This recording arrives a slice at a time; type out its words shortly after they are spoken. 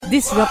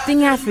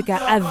Disrupting Africa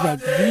avec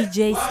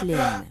DJ Slim.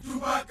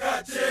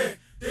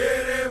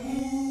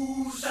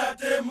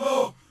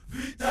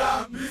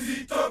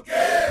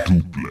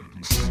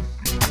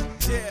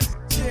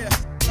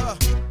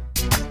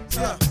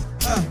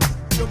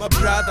 My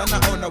brother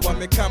naona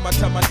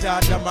wamekamata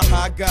madada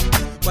mahaga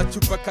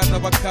machupa kadha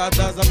wa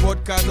kadha za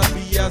vodka za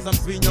bia za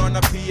mvinyo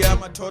na pia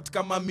matot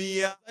kama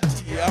mia.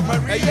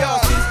 Hey yo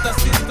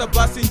sister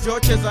basi njoo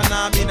cheza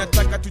nami,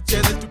 nataka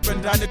tucheze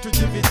tupendane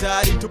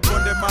tujivinjari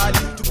tuponde mali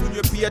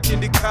tukunywe pia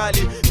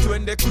tindikali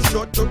tuende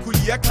kushoto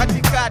kulia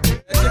katikati.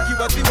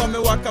 Kiwazi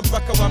wamewaka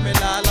mpaka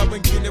wamelala,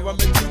 wengine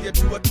wametulia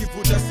tu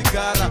wakivuta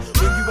sigara,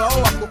 wengi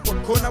wao wako kwa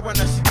kona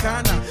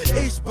wanashikana.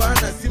 Eish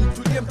bana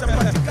simtulie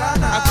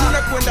mtapatikana,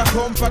 hakuna kwenda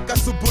home mpaka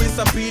asubuhi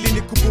saa 2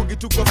 ni kubugi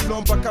tu kwa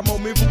flow mpaka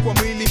maumivu kwa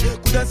mwili,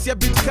 kudansia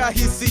beat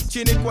kahisi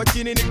chini kwa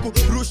chini ni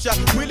kurusha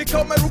mwili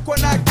kama umerukwa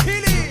na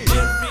akili.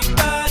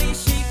 Everybody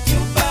shake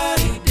your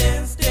body,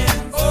 dance,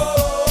 dance.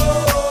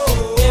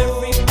 Oh,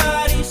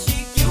 everybody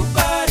shake your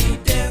body,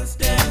 dance,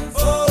 dance.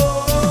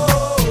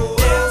 Oh,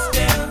 dance,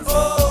 dance.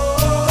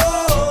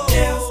 Oh,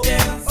 dance,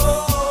 dance.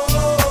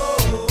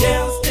 Oh,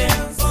 dance,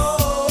 dance.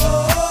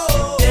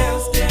 Oh,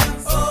 dance,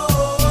 dance.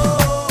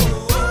 Oh,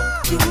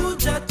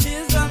 kuja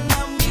cheza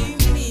na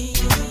mimi.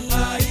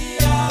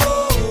 Aya,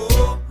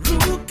 oh,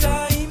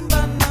 ruka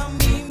imba na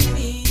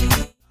mimi.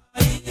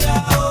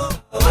 Aya, oh.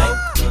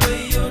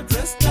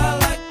 Dressed, I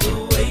like the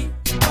way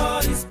your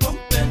body's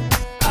pumping.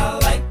 I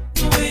like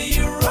the way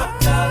you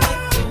rock. I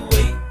like the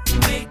way you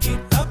make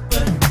it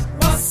happen.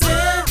 What's it?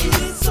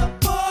 It's a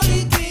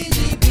party,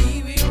 KGB.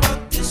 We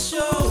rock the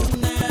show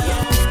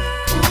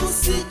now.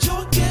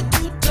 Usichoke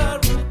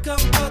tutaruka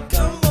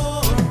mpaka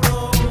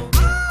moro.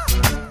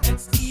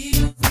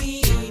 Excuse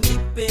me,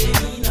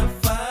 nipeni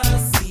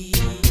nafasi.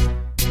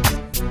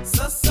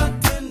 Sasa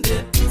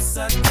twende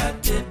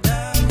tusakate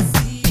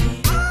dansi.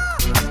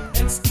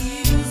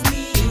 Excuse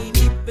me.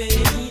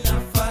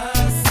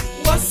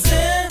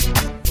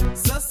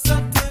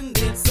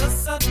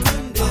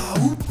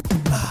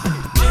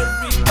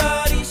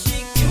 Everybody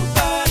shake your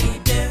body,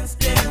 dance,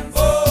 dance.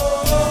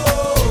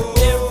 Oh,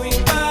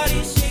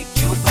 everybody shake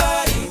your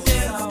body,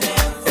 dance,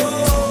 dance.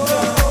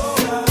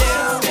 Oh,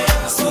 dance,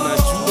 dance.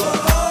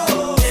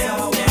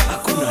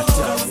 Hakuna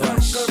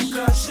tafash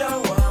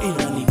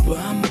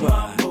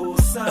inanibamba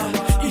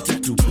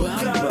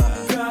itatubamba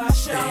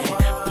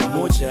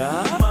pamoja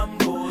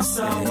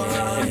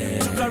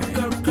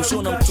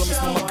kushona mtu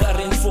amesimama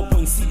Karen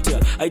 4.6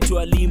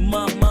 aitwa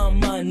Lima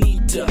Mama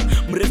Nita,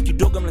 mrefu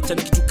kidogo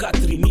mnachani kitu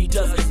 3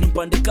 meters,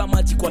 nimpande kama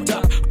maji kwa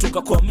tap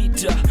kutoka kwa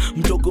mita,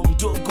 mdogo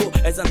mdogo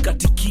aweza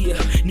nikatikia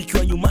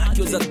nikiwa nyuma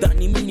yake za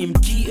dhani mimi ni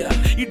mkia.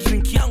 Hii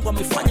drink yangu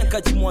amefanya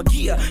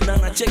kajimwagia na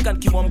anacheka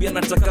nikimwambia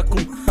nataka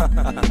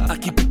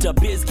akipita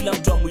base kila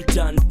mtu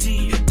amuita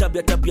anti,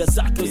 tabia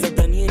zake za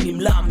dhani ni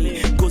mlami,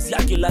 ngozi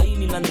yake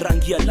laini na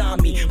rangi ya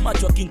lami,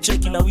 macho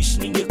akincheki na wish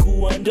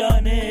ningekuwa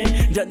ndani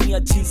ya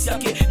jeans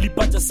yake,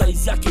 lipata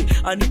size yake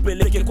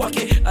anipeleke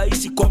kwake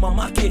aishi kwa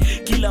mamake,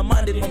 kila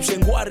mande na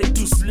mshengware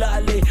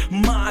tuslale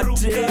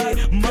mate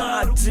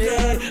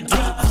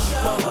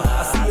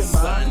asiwe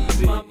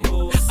mate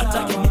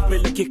atake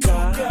nipeleke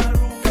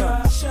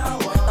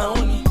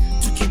aoni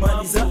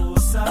tukimaliza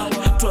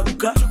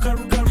twaruka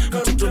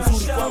mtoto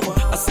mzuri kwangu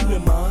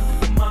asiwe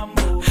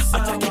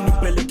atake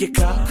nipeleke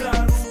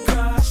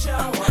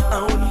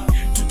aoni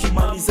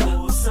tukimaliza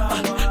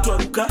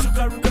twaruka.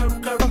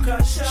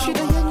 Shida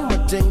yenyu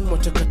madame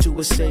wataka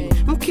tuwe same,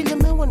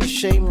 mkilemewa ni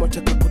shame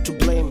wataka kutu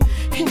blame.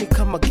 Hii ni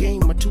kama game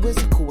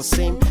hatuwezi kuwa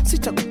same,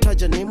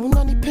 sitakutaja name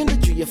unanipenda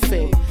juu ya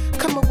fame.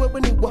 Kama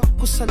wewe ni wa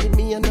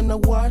kusalimiana na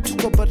watu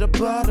kwa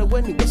barabara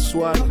we ni wa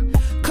swara,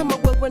 kama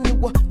wewe ni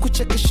wa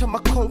kuchekesha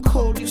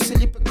makonkodi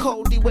usilipe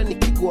kodi we ni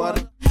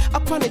kigwara.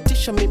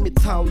 Apanitisha mimi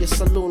thao ya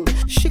saloon,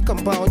 shika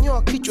mbao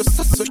nyoa kichwa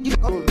sasa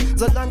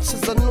za lunch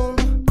za noon.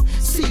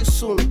 See you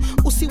soon,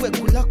 usiwe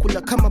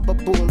kula kama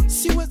baboon.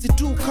 Siwezi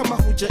do kama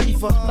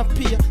hujaiva, na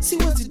pia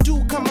siwezi do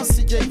kama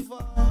sijaiva.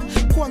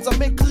 Kwanza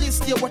make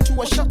list ya watu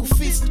washaku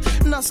fist,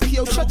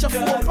 nasikia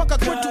ushachafua mpaka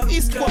kwetu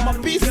east kwa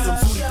mapisi.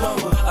 Mzuri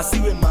kwangu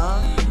asiwe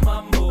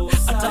mambo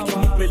atake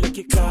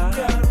nipeleke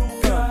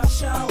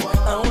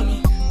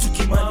aoni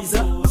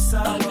tukimaliza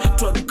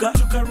twaruka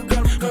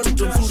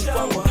mtoto mzuri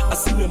kwangu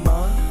asiwe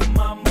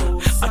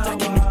mambo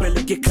atake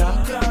nipeleke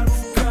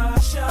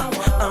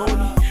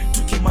aoni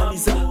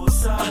tukimaliza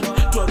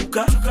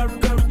twaruka.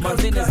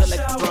 Manzene za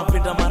like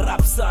tunapenda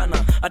marap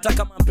sana, hata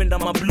kama mpenda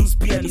ma blues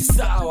pia ni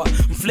sawa.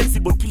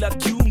 Flexible kila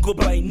kiungo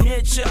by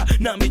nature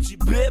na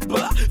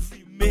amejibeba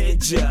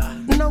vimeja,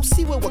 na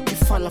usiwe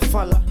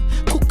wakifalafala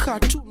kukaa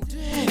tu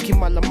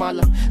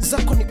kimalamala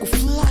zako ni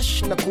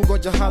kuflash na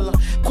kungoja hala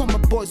kwa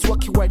maboys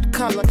waki white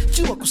collar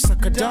jua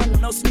kusaka dala.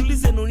 Na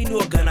usiniulize nini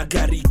wagana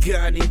gari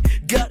gane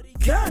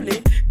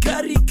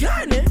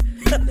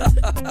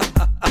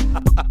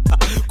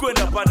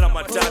kwenda panda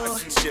matatu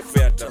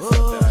shefe hata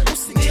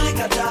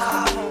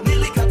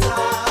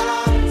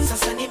Nilikataa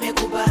sasa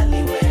nimekubali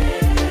we.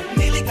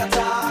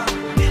 Nilikataa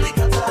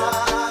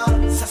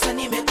sasa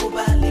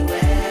nimekubali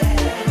we.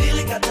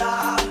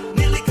 Nilikataa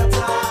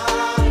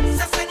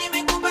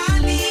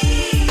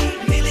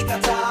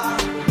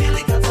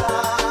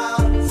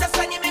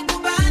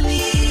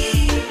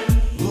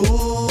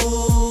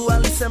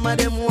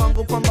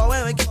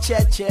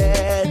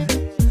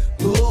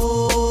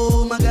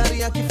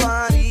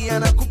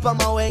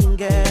hapa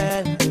mawenge.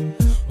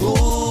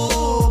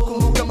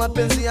 Kumbuka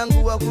mapenzi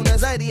yangu hakuna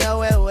zaidi ya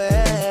wewe.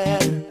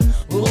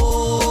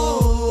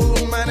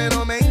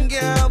 Maneno mengi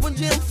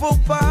havunji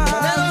mfupa.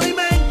 Maneno ni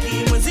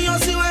mengi mwenzio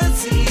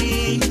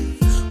siwezi.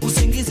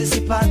 Usingizi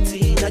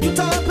sipati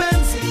najuta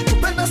mapenzi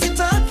kupenda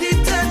sitaki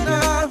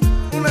tena.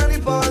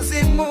 Unanipa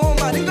wazimu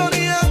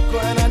maringoni yako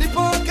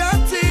yananipa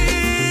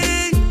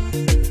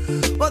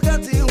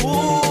wakati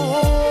huu.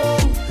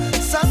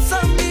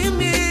 Sasa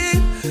mimi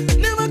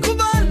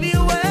nimekubali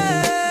wewe.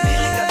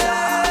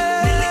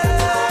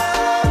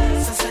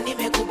 Sasa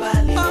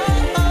nimekubali wewe.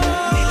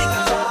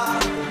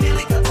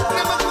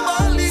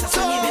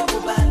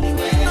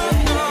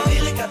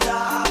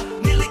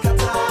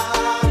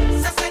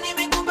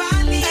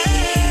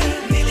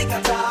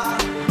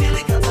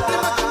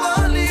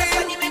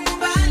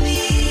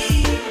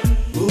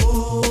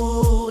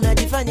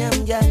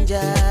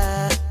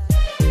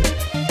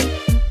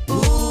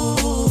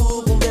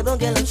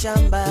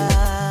 Shamba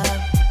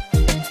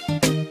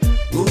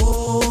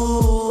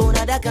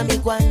unadaka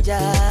mikwanja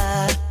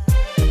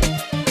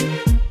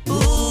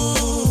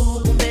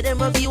kumbe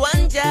dema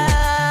viwanja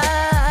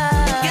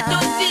geto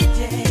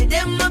DJ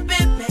dema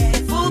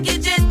pepe fuki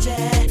cheche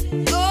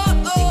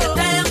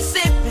nikataya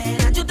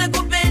msepe najuta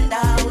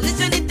kupenda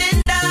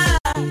ulichonitenda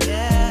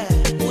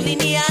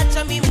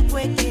uliniacha mimi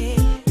mpweke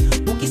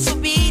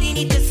ukisubiri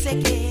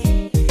niteseke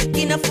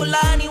kina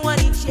fulani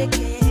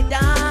wanicheke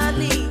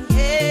darling.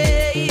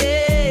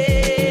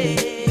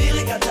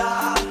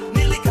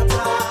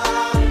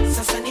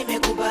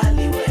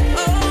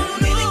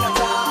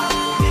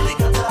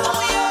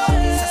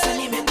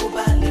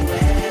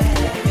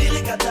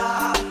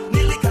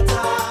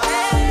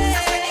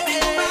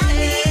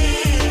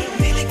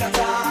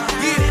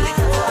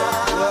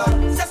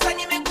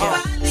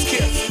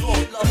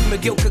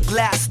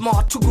 Glass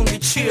smart tugungi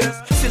cheers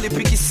silly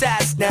piki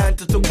sass na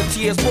ntotoka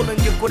tears mbona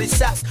ngekore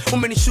sass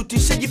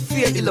umenishutisha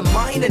jifia ila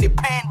mine ni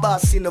pan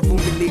basi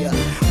navumilia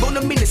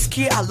mbona mimi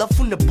nasikia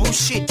alafu na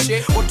bullshit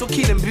watu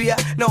kiniambia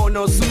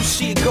naona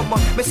uzushi kama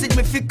message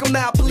mefika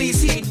now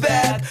please hit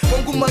back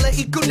wangu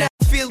malaika na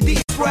feel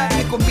this right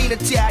niko mina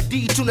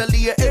TID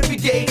tunalia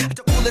everyday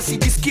hata kula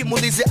sijiski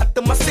muulize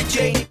hata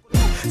message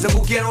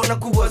zangu kero na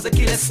kuwaza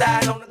kila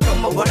saa naona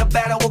kama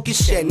wanabara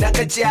wakishena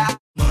kaja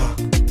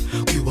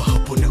ukiwa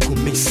hapo na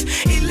kumiss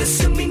ila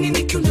samini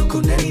nikiondoka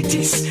na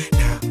nidis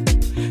na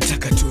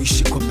taka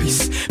tuishi kwa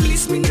peace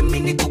please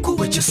mini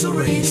kukuwacha so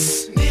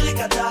rahisi.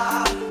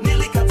 Nilikata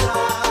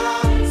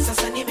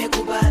sasa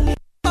nimekubali.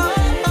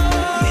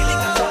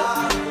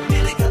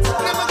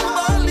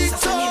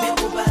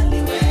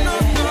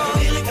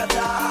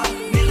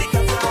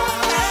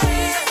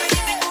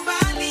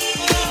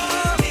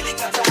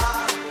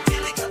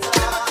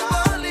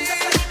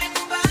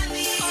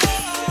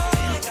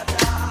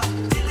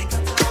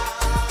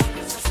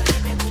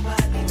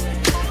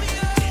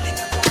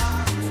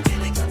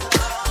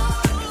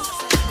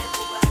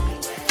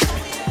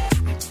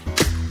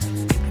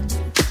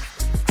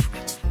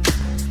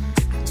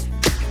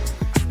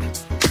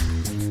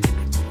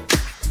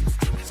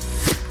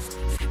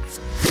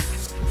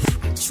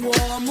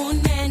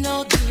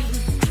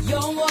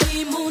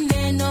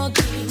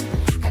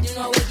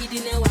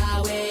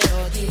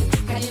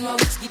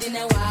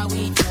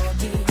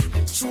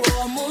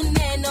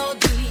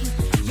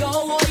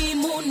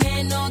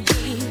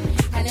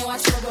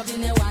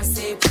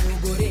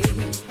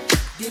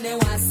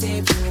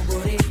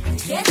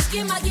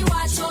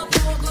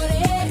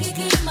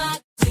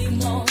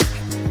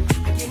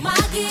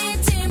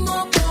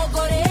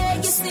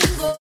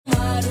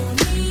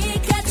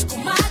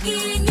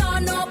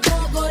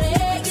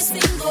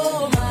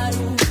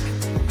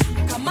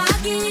 Come on.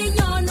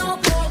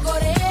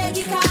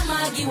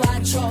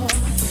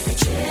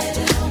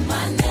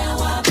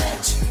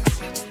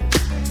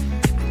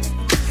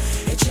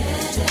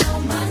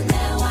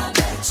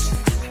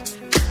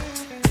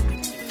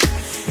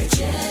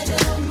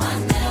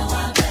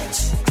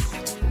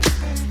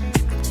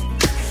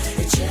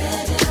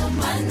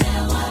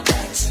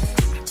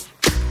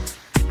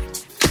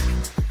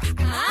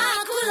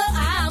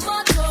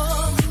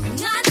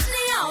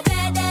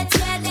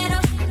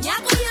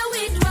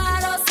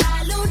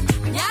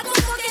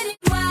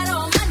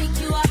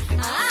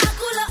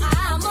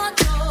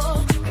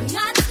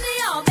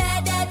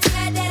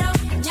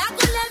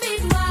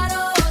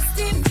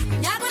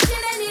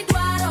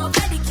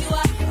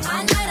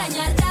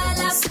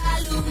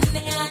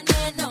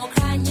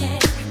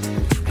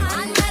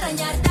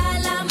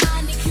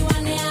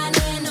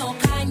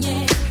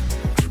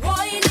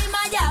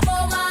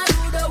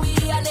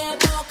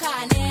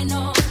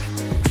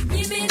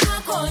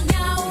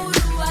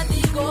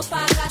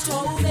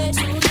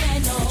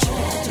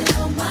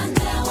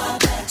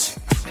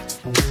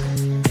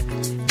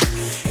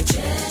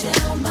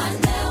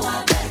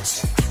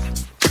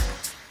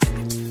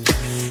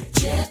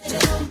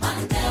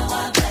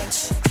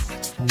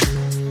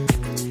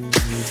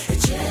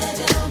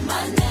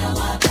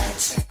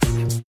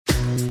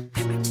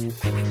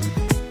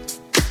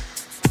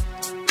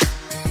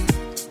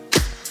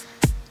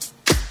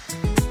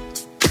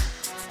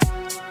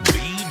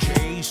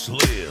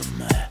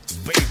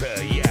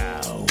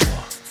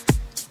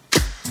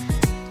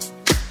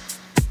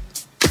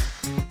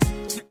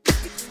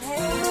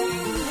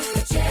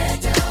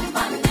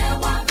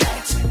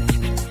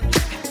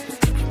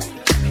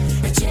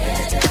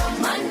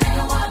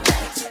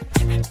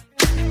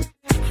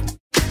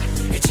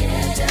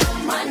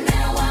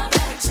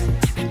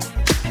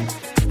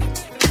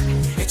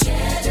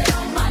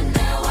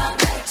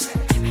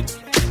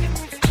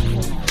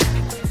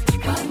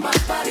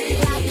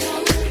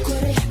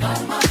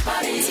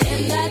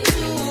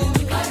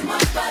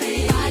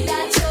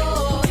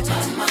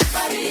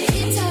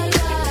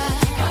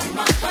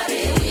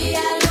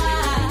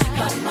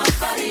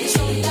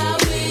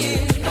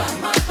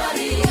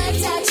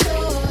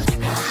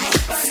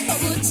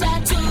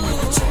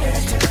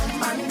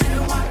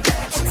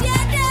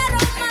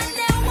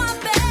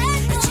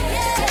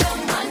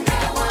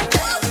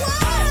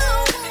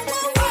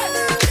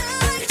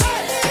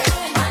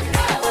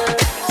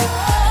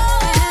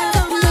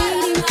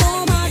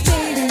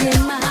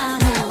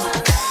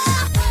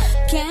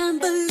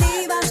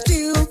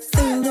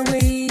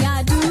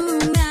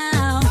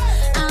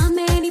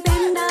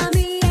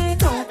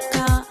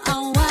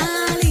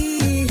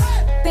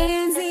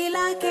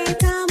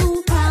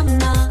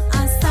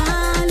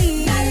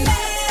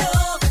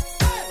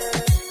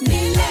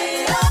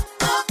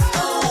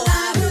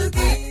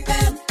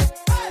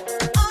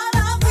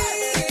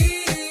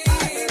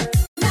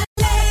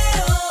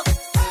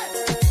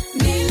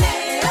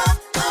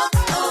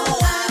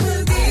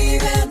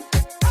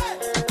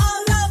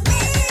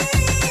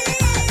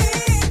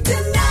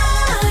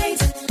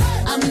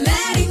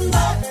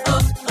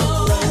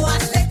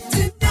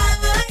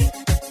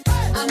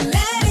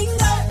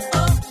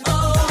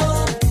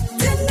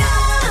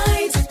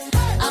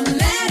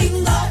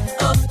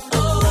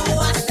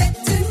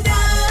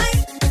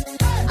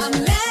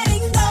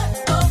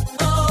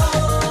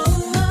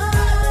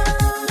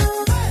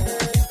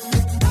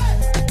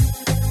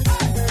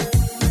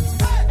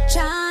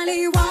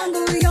 Shali wangu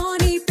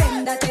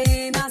yonipenda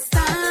tena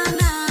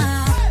sana,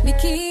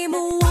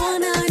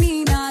 nikimuona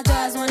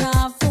ninajazwa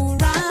na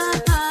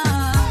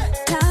furaha,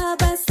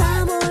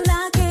 tabasamu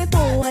lake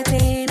poa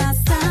tena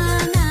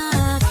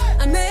sana,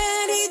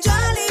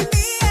 amenijali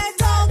mie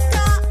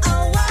toka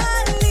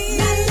awali.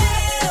 Na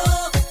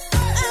leo,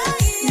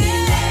 ni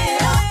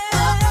leo,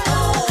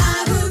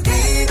 I will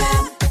give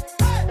him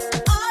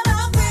all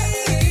of me.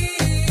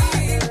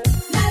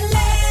 Na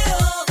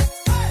leo,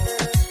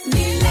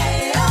 ni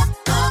leo,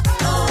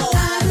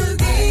 I will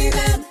give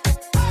him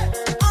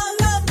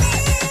all of me.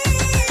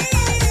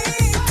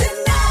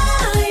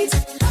 Tonight,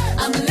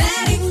 I'm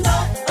letting go.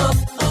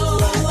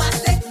 I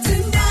said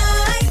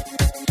tonight,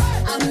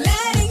 I'm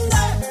letting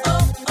go.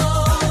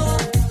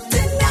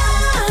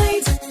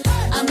 Tonight,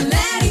 I'm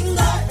letting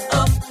go.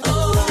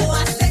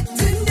 I said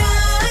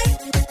tonight,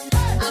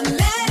 I'm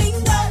letting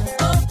go.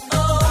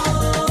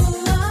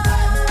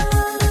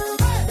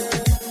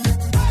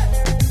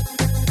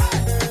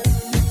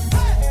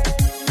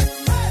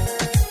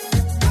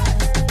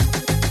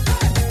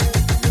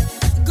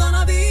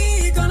 Gonna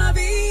be the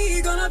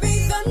night. Gonna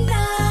be the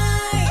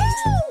night.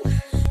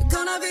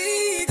 Gonna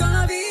be the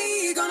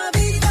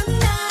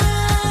night.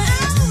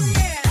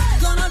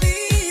 Gonna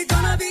be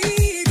the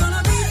night.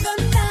 Gonna be the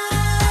night.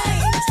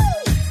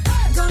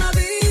 Gonna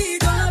be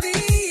the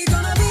night.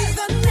 Gonna be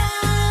the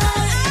night.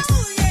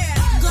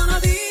 Gonna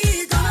be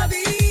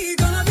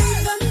the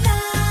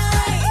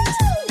night.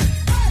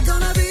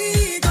 Gonna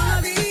be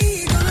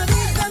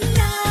the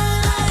night.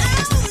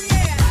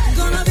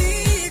 Gonna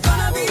be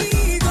the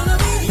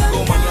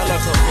Ngoma nala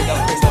tunapenda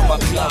kwenda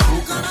maklabu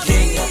huku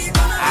Kenya.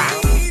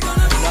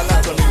 Nala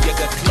tunaingia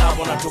club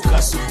wanatoka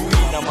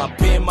asubuhi na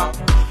mapema.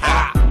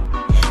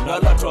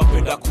 Nala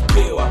tunapenda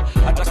kupewa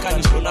hata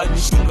kanisho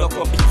najishunga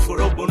kwa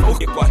kiforobo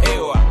noke kwa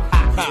hewa.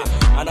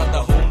 Another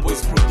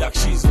Homeboys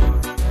Productions.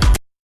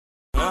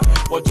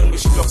 Wajon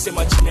meshindwa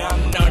kusema chini ya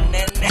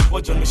nene.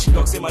 Wajon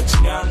meshindwa kusema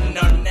chini ya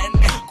nene.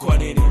 Kwa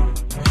nini?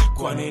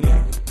 Kwa nini?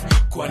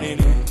 Kwa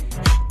nini?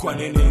 Kwa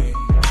nini?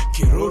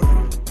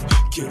 Kiruru,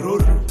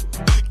 kiruru,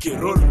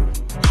 kiruru,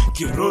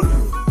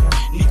 kiruru.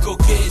 Niko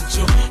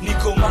kejo,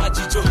 niko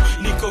majijo,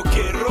 niko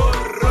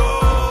keroro.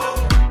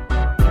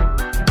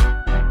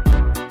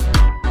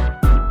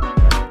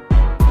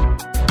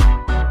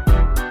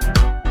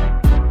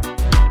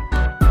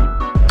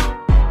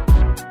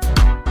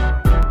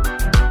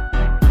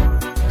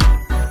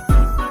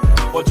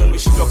 Wajon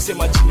meshindwa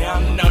kusema chini ya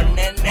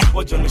nene.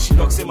 Wajon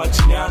meshindwa kusema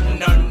chini ya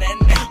nene.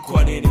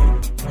 Kwa nini?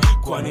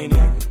 Kwa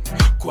nini?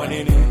 Kwa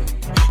nini?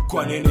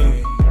 Kwa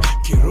nini?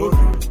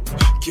 Kiruru,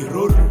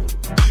 kiruru,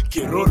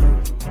 kiruru,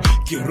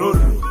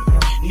 kiruru.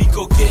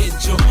 Niko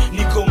kejo,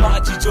 niko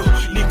majijo,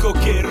 niko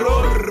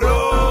keroro.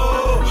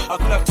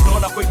 Hakuna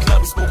tunaona kwa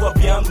club isipokuwa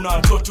biangu na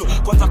watoto.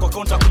 Kwanza kwa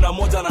kaunta kuna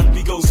moja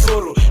ananipiga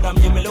usoro. Na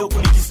mnyemeleo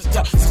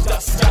kunikisita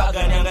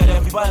niangalia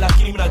vibaya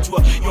lakini mimi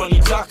najua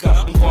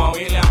yonitaka. Mkoa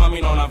wele ama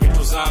mimi naona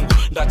vitu zangu.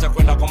 Ndacha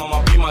kwenda kwa mama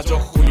pima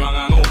joko kunywa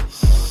ngano.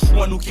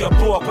 Wanukia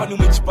poa kwani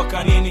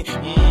umejipaka nini?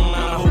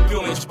 Na hope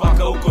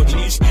umejipaka huko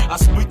jinish.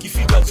 Asubuhi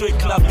kifika joy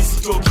club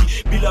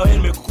nisitoki. Bila wewe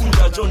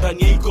nimekukunja jo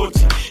ndani ya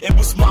ikoti.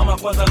 Hebu simama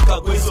kwanza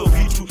nikagoe hizo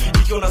vitu.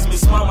 Nikiona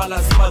zimesimama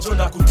lazima jo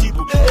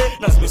ndakutibu.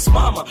 Na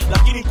zimesimama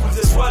lakini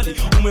nikuulize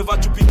swali. Umevaa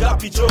chupi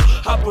ngapi jo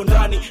hapo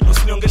ndani?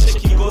 Usiniongeshe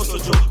kingoso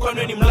jo. Kwani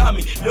wewe ni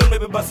mlami? Leo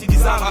nimebeba CD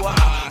zangu.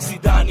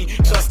 Sidhani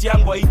trust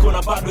yangu haiko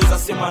na bado weza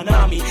sema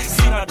nami.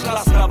 Sina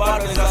trust na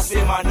bado weza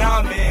sema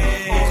nami.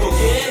 Niko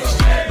gesh,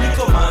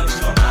 niko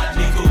manjo.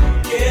 Niko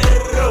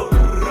keroro,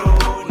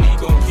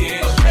 niko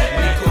gesh,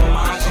 niko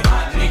manjo,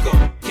 niko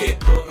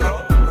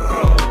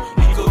keroro,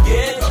 niko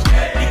gesh,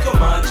 niko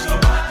manjo,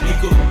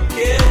 niko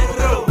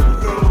keroro,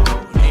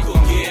 niko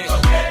gesh,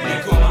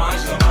 niko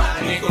manjo,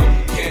 niko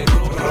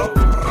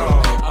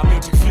keroro.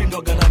 Ameoti friend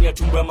oga ndani ya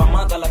tumbo ya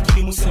mamadha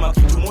lakini musema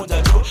kitu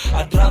moja jo.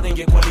 I'd rather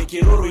ingekuwa ni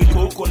keroro iliko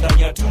huko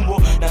ndani ya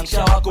tumbo na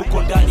msha wako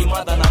huko ndani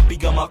madha na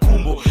piga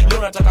makumbo.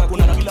 Leo nataka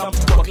kuna kila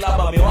mtu kwa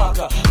club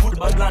amewaka. Food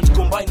background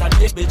combine na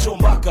debe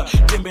chombaka.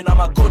 Tembe na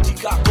magoti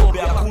kakombe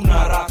hakuna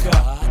haraka.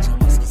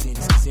 Jamaa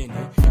sikizeni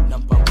na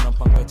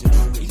mpanga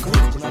jetu. Iko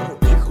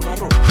kuna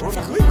roho.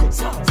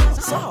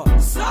 Sawa.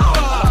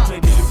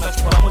 Trade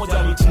lift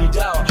pamoja miti ni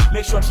dawa.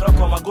 Make sure track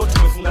kwa magoti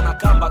umefunga na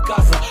kamba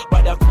kaza.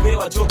 Baada ya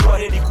kupewa jo kwa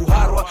ready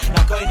kuharwa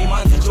na kawe ni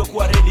manzi jo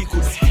kwa ready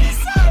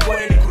kwa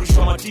ready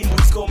kurushwa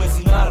matimbu siko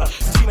umezingara.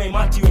 Stima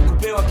imati we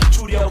kupewa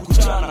kichuri au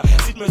kuchana.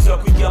 Sisi tumezoea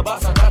kuingia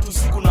basa 3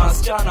 usiku na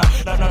wasichana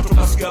na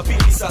tunatoka siku ya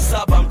pili saa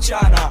 7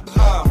 mchana.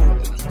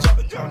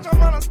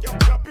 Jamaa nasikia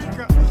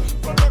mtapika.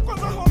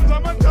 Kwanza home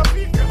jamaa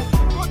mtapika.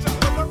 Ngoja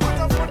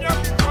fanya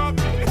kitu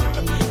wapi?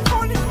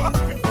 Kwani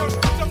wapi?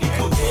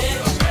 Niko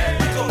gesh,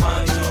 niko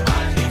manjo,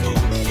 niko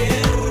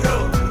keroro,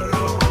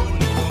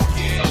 niko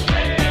gesh,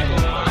 niko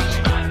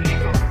manjo,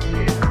 niko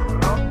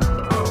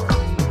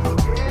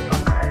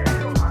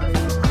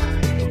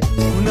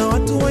Kuna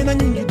watu waina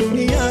nyingi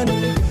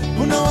duniani.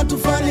 Kuna watu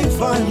fani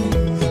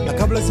na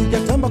kabla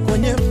sijatamba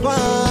kwenye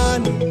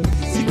fani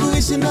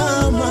sikuishi na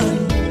amani.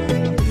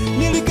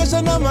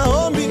 Nilikesha na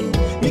maombi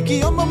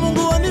nikiomba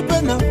Mungu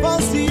anipe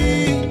nafasi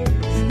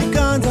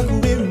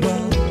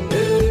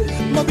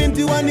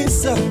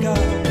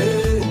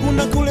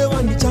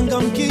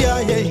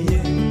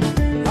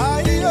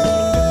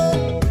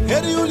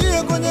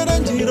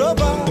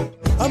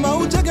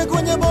ucheke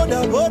kwenye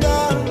boda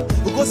boda,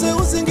 ukose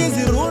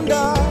usingizi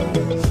runda,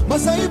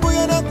 masaibu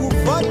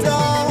yanakufuata.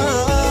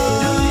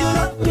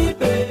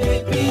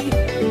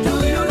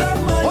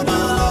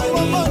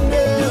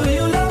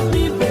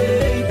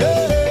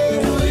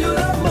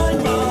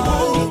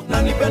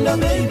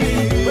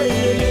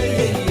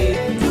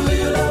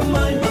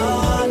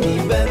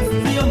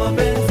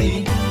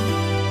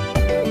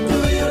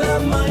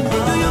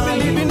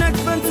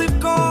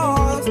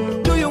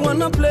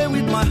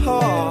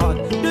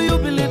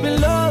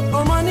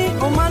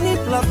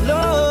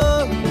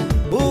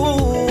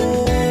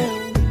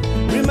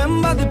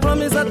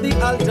 At the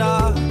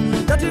altar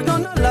that you're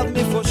gonna love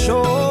me for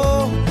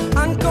sure,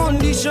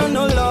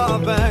 unconditional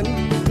loving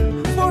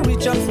for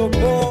rich and for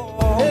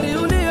poor. Heri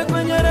ulie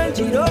kwenye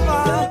Range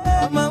Rover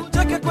ama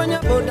ucheke kwenye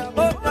boda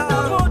boda,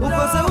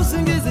 ukose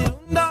usingizi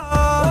runda,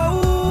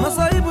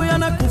 masaibu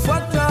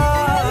yanakufuata.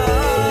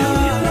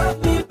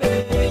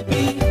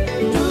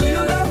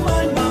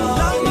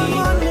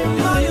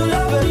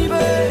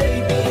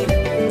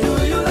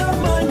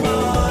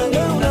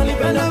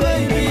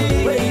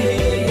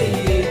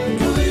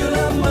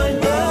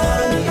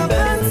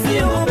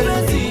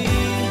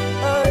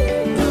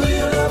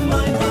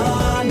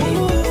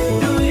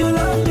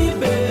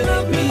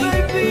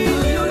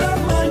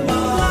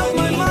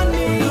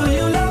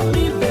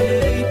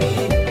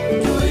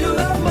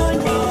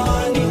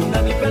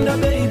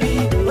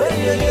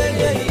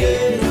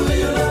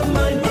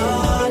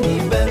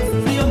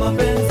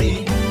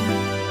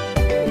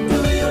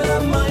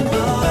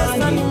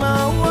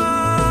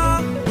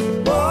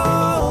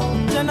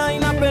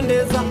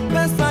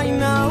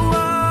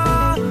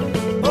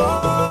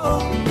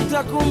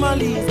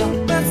 Kumaliza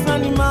pesa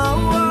ni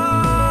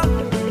maua,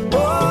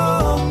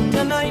 oh,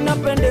 tena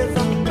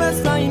inapendeza,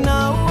 pesa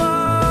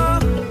inaua,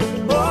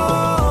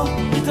 oh,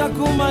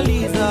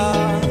 itakumaliza.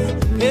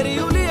 Heri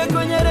ulie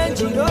kwenye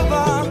Range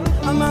Rover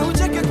ama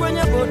ucheke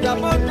kwenye boda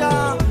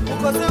boda,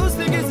 ukose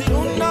usingizi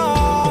runda,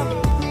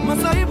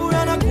 masaibu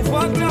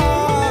yanakufuata.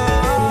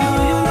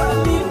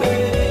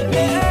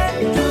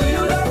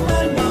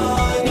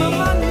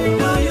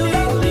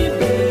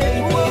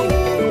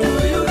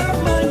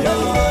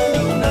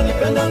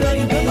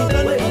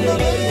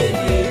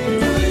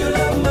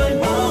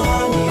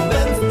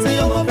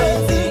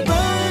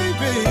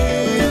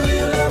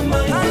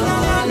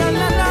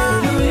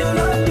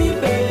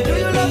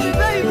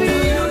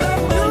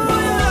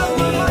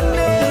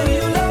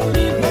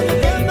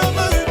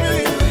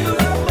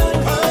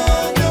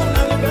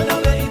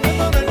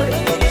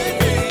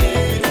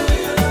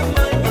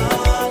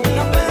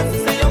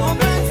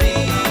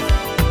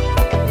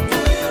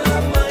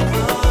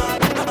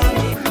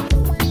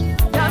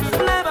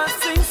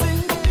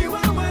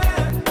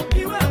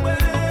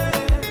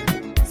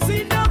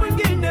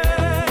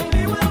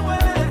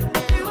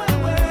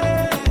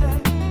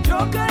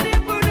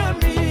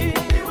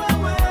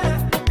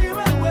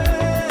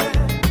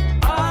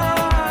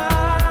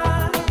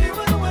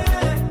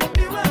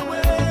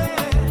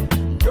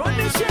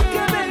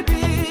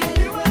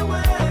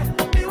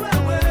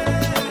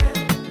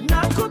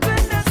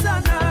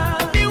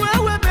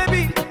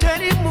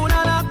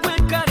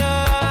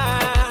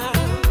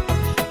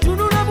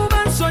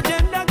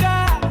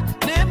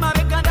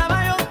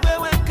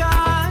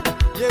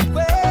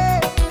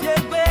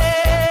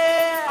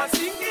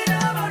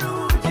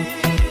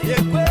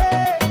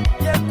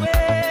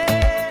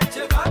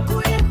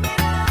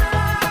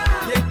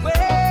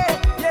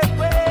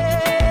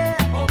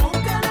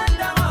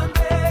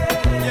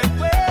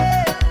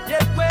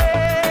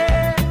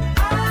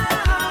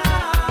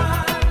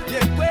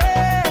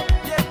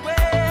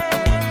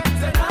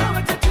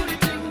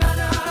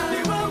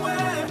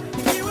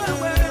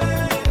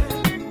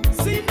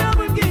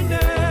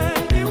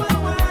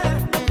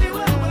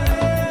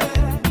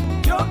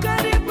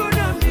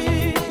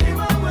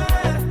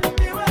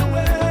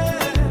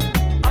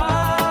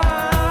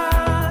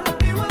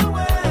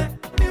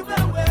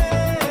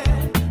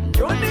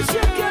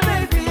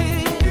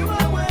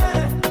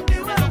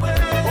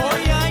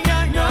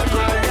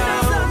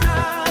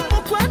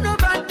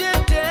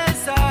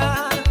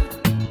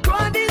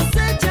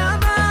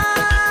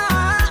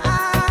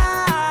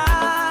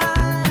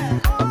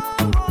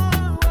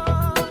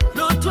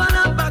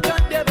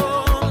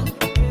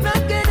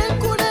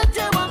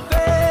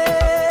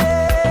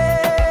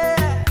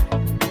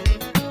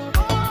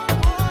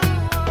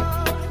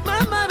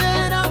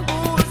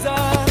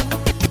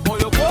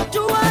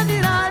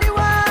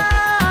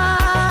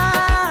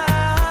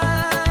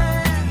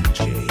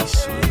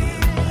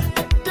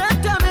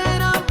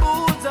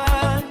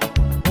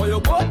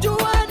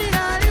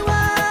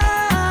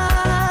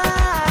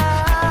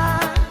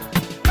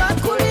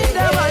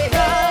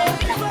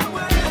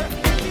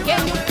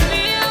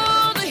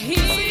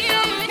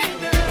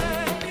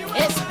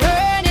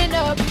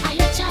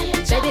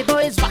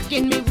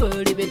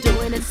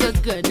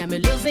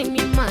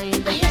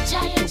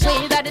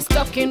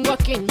 Walking,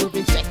 walking,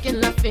 moving, checking,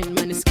 laughing,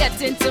 man, it's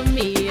getting to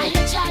me. I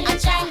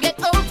can't get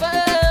over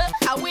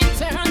how it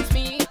turns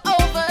me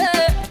over.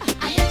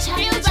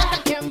 Feels like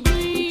I can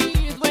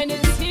breathe when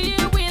it's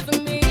here with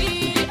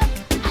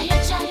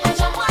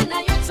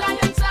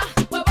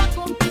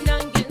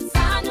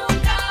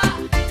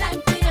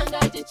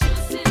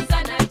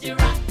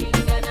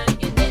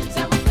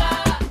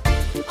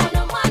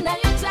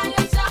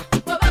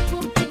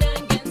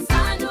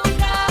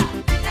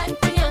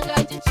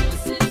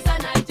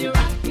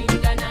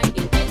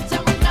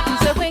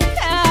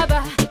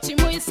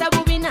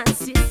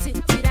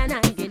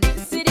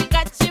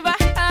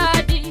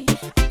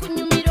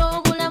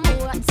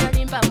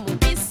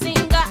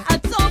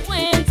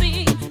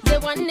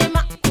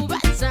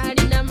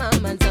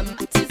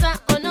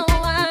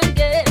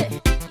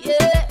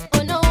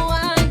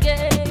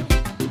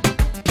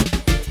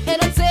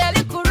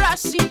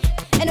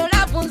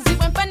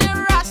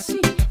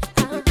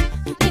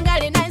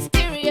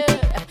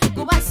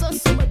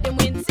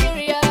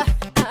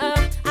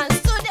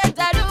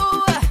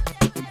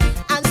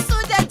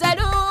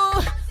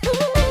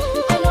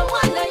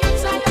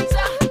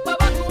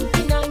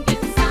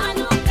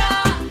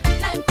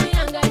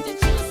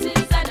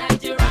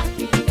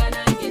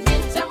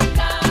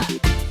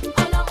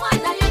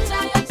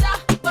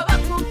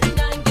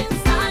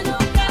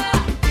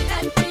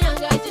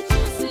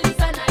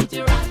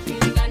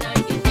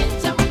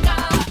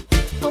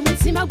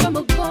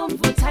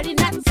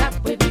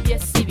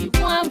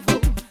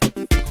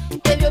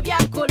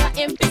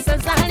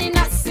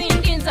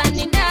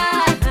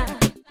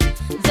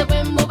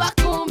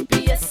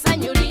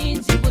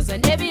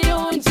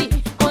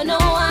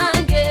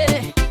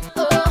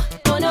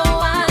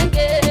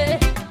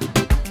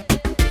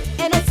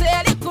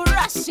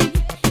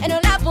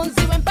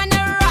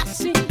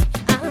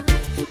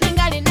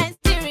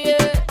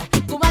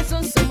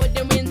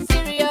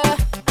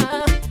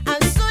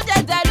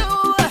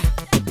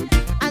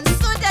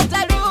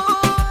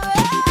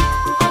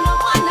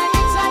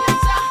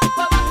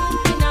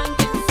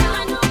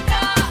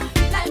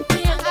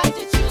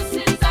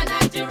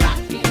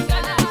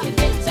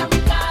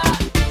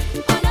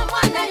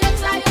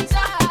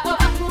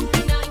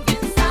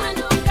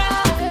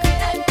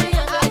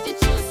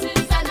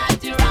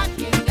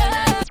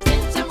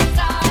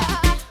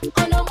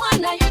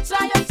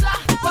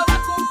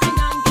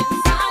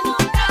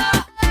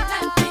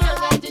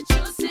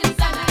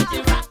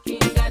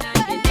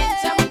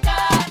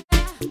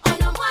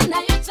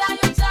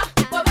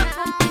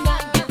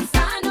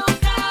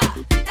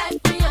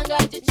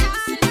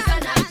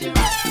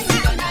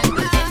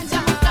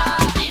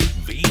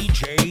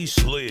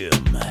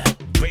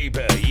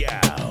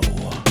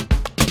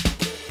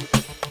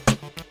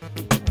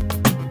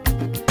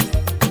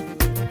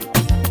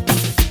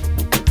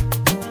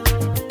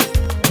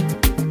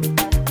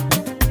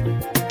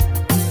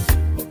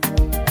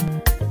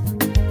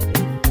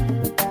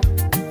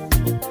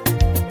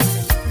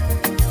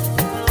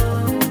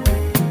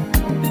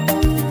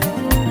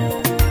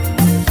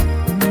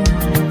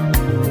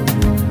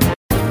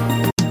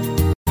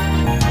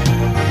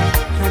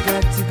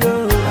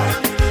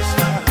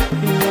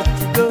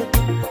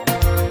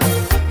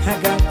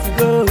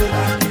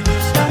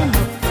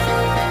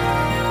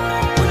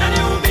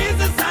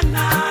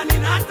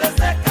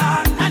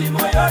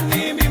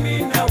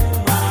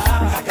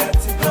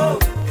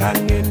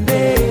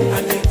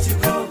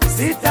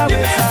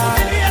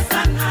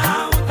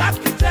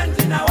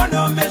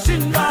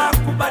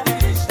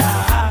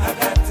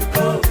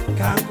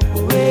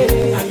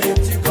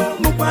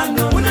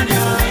mukwano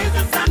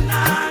unaniumiza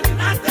sana,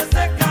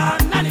 ninateseka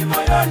nani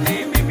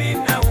moyoni mimi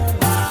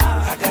nauma.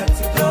 I got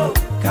to go,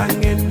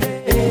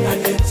 kangende, I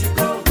let you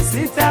go,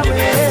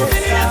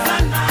 sitaweza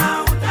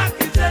sana,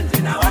 utaki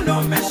change na wana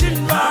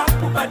umeshindwa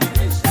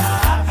kubadilisha.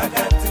 I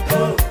got to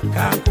go,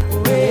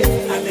 kakuwe,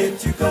 I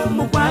let you go,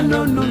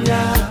 mukwano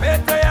nunya.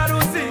 Pete ya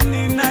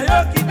rusini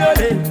nayo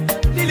kidole,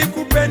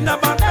 nilikupenda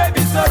my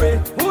baby sorry,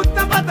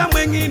 utapata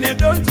mwengine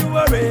don't you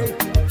worry.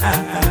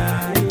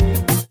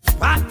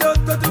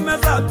 Watoto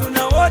tumezaa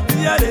tuna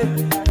wote yale,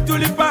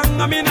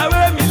 tulipanga mimi na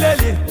wewe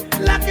milele,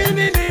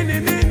 lakini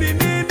nini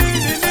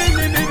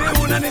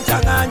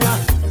unanichanganya.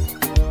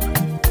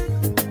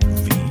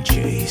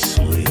 VJ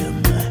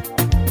Slim.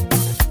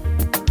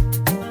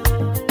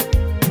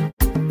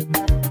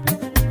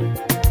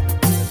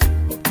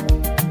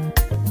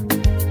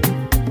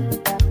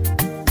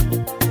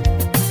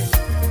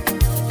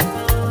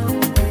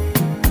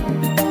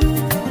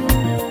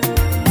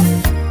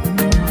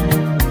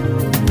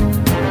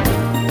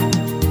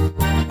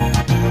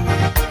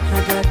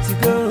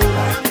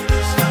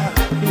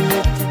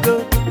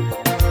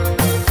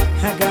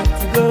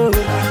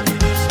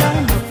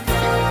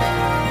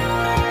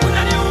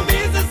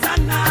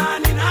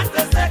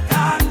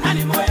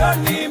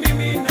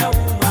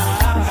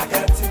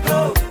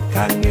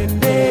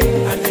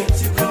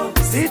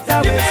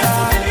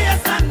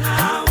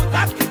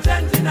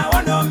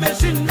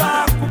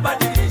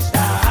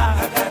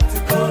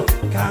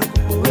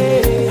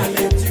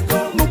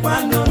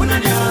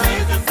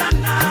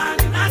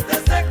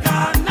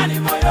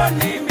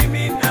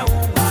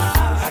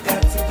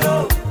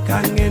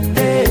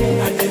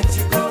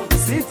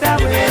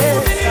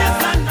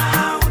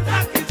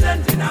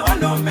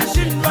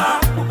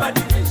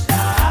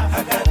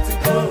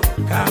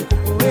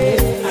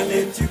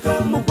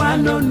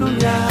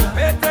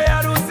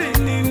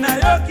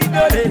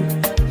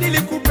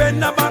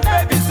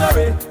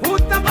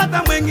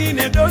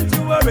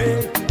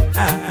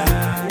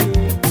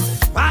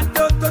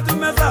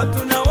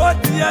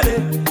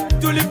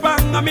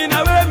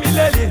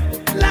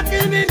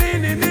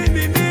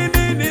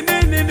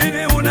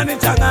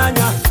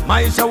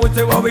 Maisha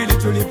wote wawili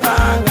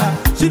tulipanga,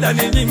 shida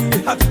ni nyingi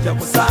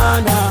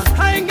hatujakusana.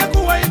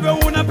 Haingekuwa hivyo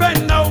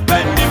unapenda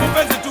upendi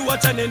mpenzi,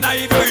 tuachane na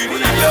hivyo ilivyo.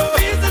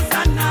 Unaniumiza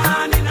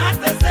sana,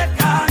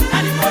 ninateseka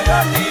ndani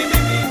moyoni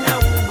mimi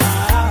nauma.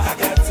 I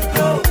got to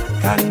go,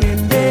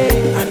 kangende,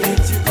 I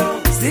let you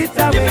go,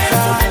 sitaweza.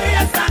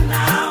 Nimesubiria sana,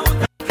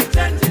 utaki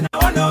change na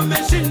wana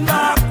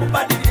umeshindwa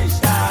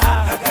kubadilisha.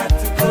 I got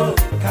to go,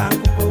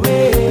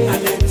 kangupowe, I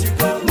let you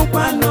go,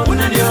 mukwano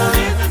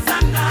unaniumiza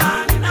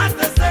sana,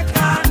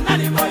 ninateseka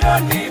ndani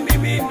moyoni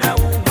mimi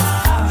nauma.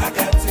 I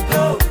got to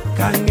go,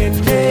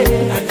 kangende,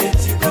 I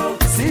let you go,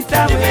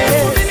 sitaweza.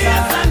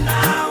 Nimesubiria sana,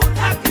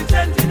 utaki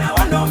change na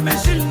wana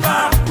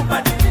umeshindwa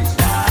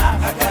kubadilisha.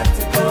 I got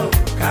to go,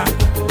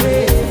 kangupowe,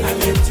 I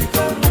let you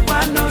go,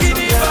 mukwano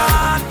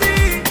kinibati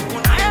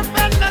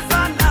unayempenda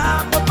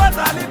sana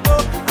popote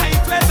alipo,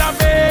 haitweza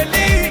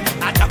mbele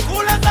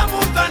atakula za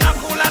mtu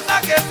anakula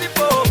zake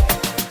zipo.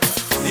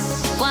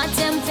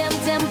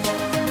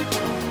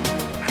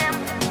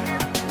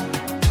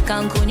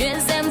 Kankunywe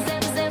zem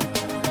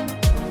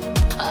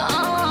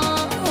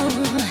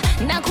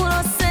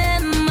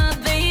nakurosema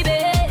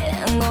baby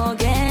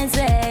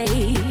ngogeze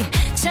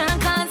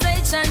chakaze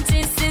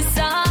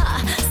chantisisa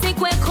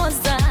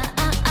sikwekoza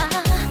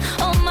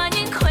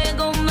omanyi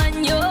kwego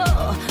manyo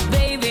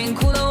baby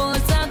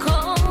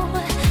nkulowozako.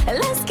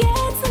 Let's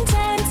get some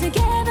time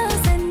together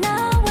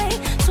zenawe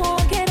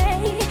twogere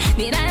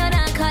ninayo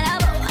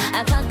nakalabo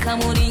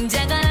akakamuli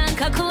njagala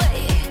nkakwe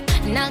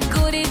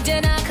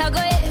nakulidde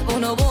nakagoye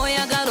buno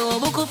bwoyagala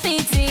obuko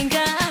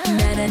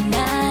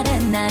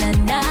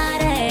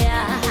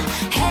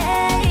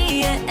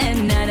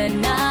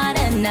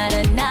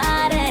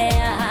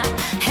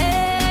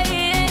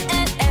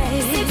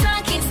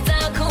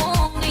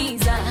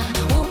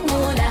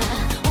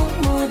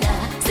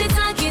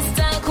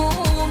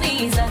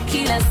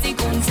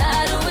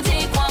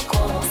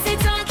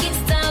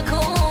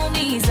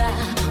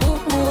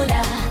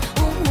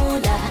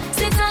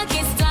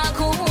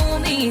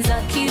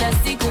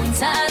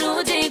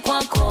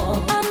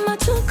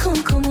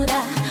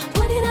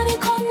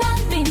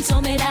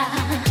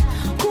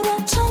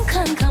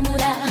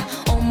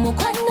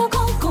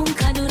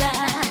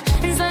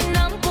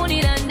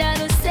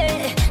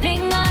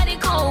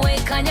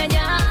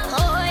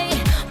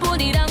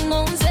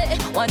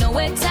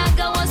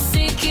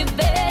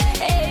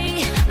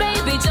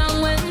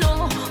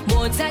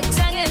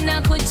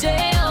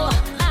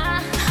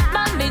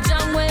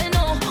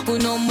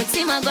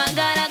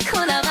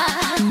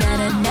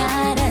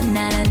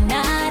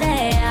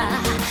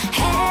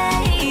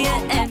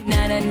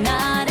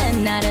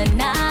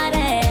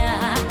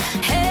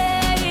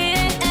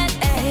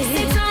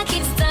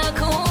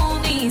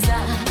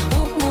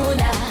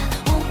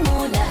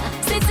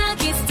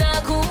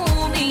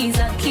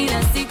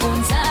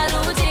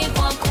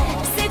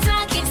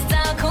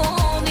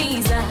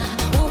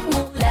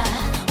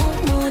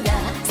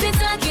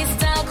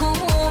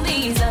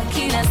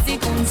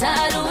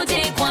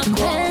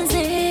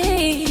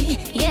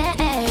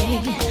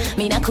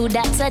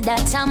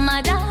kudata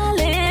my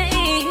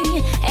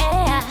darling.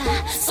 Yeah,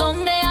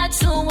 Sunday at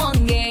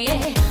 2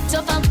 yeah.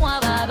 Tofa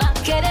kwa baba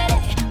kerere,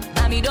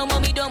 midomo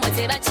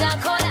teba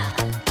chakora.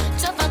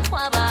 Tofa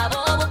kwa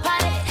baba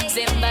pare,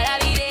 sembara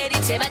biredi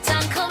teba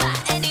chankora.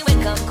 Anyway,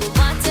 come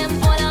kubate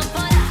pola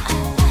pola,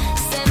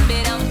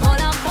 sembera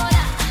pola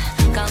pola,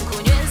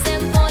 kankunyeze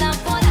pola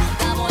pola,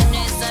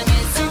 kabonyeza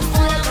nyeza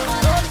pola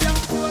pola.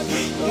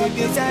 You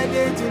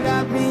decided to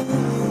love me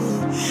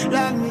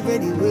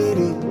very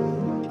well.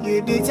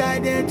 You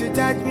decided to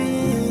touch me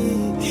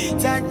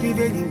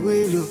very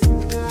well.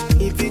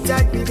 If you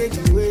touch me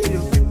very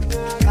well,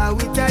 I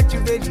will touch you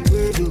very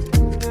well.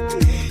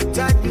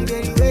 Touch me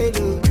very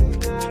well,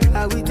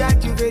 I will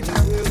touch you very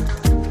well.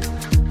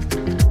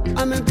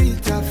 I'm a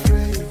bit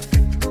afraid.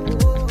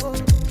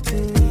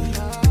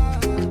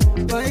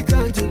 Why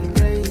can't you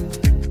rain?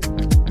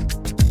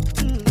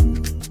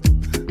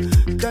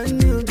 Can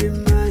you be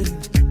mine?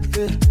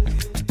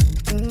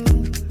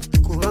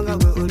 Kubanga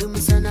we uli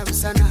musana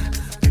busana.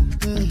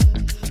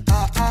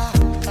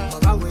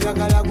 Wabangu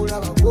yagala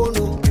kulaba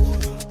kono.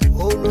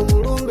 Ono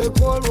mulumbe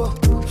kolwa.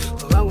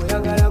 Wabangu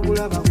yagala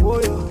kulaba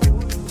koyo.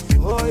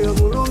 Oyo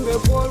mulumbe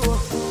kolwa.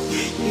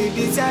 You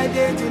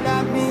decided to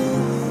love me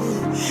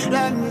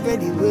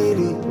very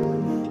well.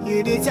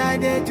 You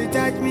decided to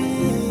touch me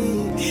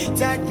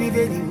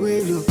very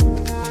well.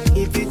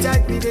 If you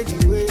touch me very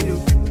well,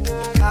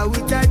 I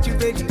will touch you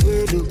very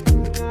well.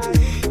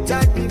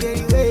 Touch me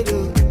very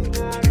well,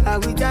 I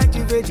will touch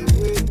you very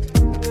well.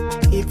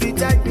 If you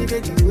touch me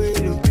very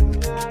well,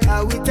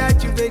 I will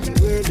touch you very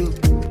well.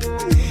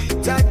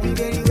 Touch me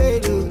very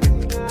well,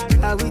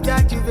 I will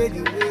touch you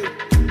very well.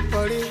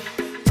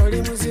 Ori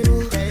muzibu,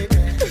 baby.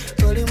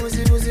 Ori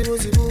muzibu, zibu.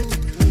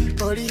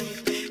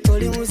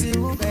 Ori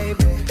muzibu,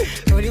 baby.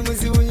 Ori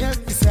muzibu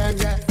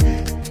nyakisanja.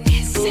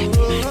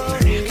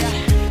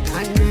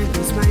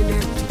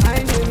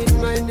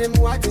 My name,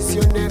 what is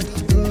your name?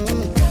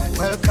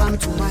 Welcome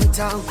to my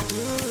town.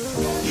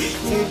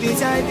 You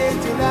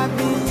decided to love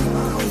me.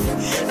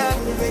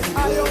 I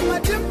am my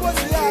temple.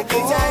 You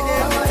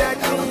decided to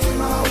touch me.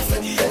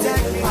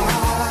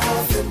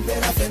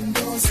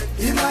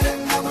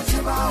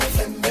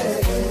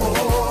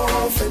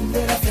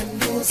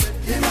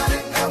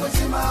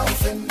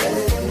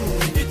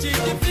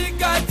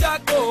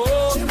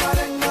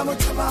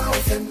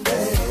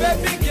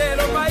 Baby girl,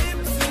 my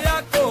hips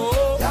yako.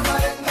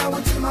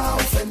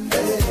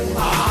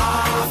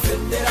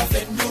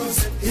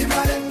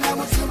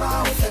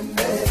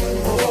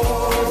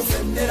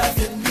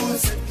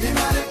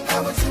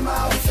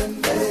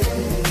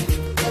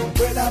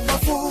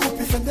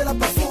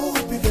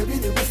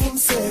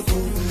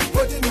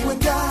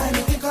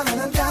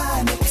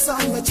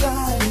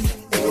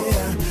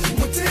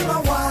 Mutima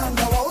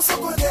wanga wa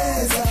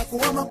usokoleza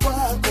kuwama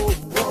kwako.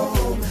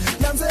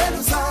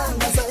 Nanzelu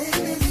zanga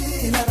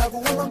zaidi na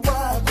kuwama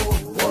kwako.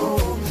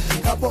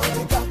 Kapoti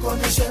kako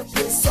ni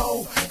shepi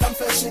so,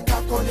 kamfeshi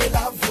kako ni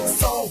love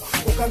so.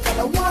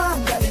 Ukankala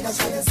wanga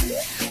nikashagezi,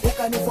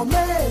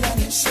 ukanifomela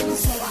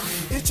nishuzo.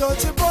 Icho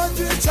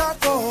chiboti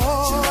chako,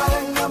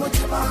 chimarenga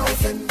mutima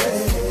ufende.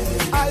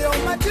 Ayo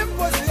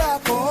matimbozi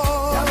yako,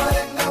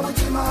 yamarenga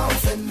mutima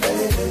ufende.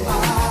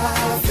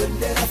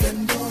 Fendera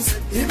fendus,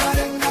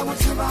 imarenga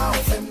mutima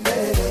ufende.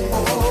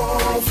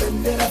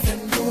 Fendera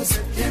fendus,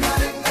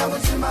 imarenga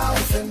mutima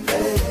ufende.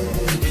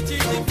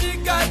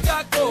 Ichijipika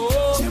chako,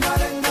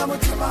 chimarenga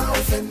mutima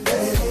ufende.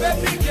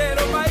 Baby girl,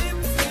 my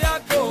hips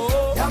yako,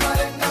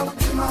 yamarenga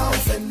mutima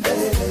ufende.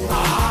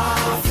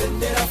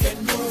 Fendera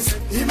fendus,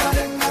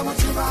 imarenga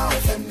mutima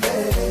ufende.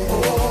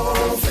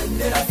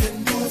 Fendera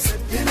fendus,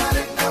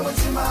 imarenga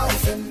mutima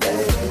ufende.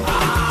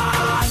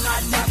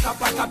 Nataka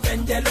paka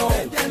pendelo,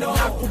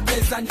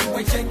 nakupeza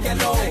niwe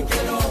chengelo.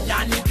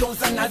 Yani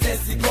donza na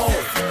zesigo,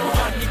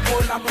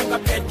 wanikola monga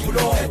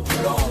pendulo.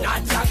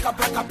 Nataka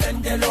paka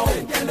pendelo,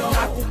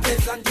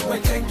 nakupeza niwe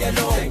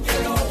chengelo.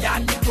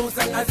 Yani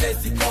donza na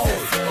zesigo,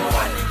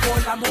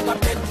 wanikola monga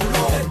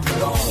pendulo.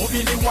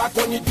 Mubili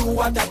wako ni do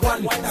what I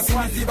want.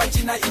 Simizi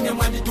bachina ine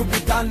mani to be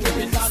done.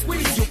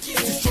 Squeeze you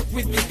kiss you shoot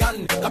with me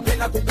gun.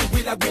 Kapena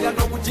kukuwila bila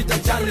no kuchita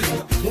jani.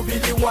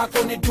 Mubili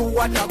wako ni do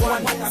what I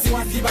want.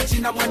 Simizi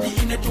bachina mani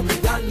ine to be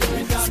done.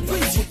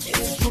 Squeeze you kiss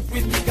you shoot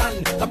with me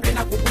gun.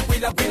 Kapena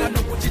kukuwila bila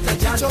no kuchita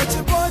jani.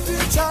 Chochi body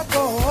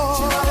chako,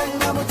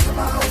 chimarenga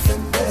mutima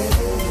ufende.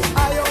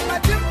 Ayo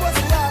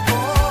matimbozi yako,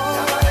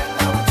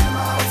 yamarenga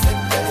mutima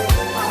ufende.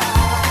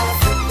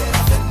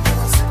 Fendera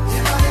fendus,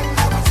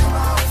 imarenga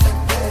mutima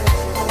ufende.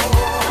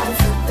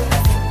 Fendera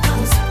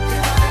fendus,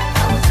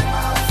 imarenga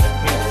mutima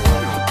ufende.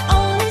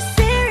 Only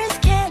serious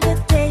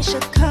candidates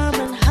should come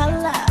and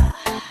holla.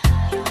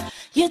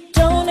 You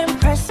don't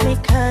impress me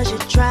 'cause you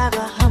drive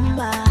a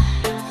Hummer.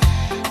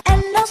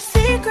 And no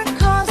secret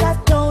 'cause I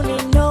don't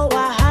need no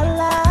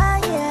wahala,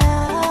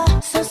 yeah.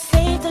 So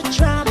save the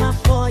drama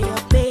for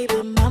your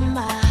baby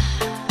mama.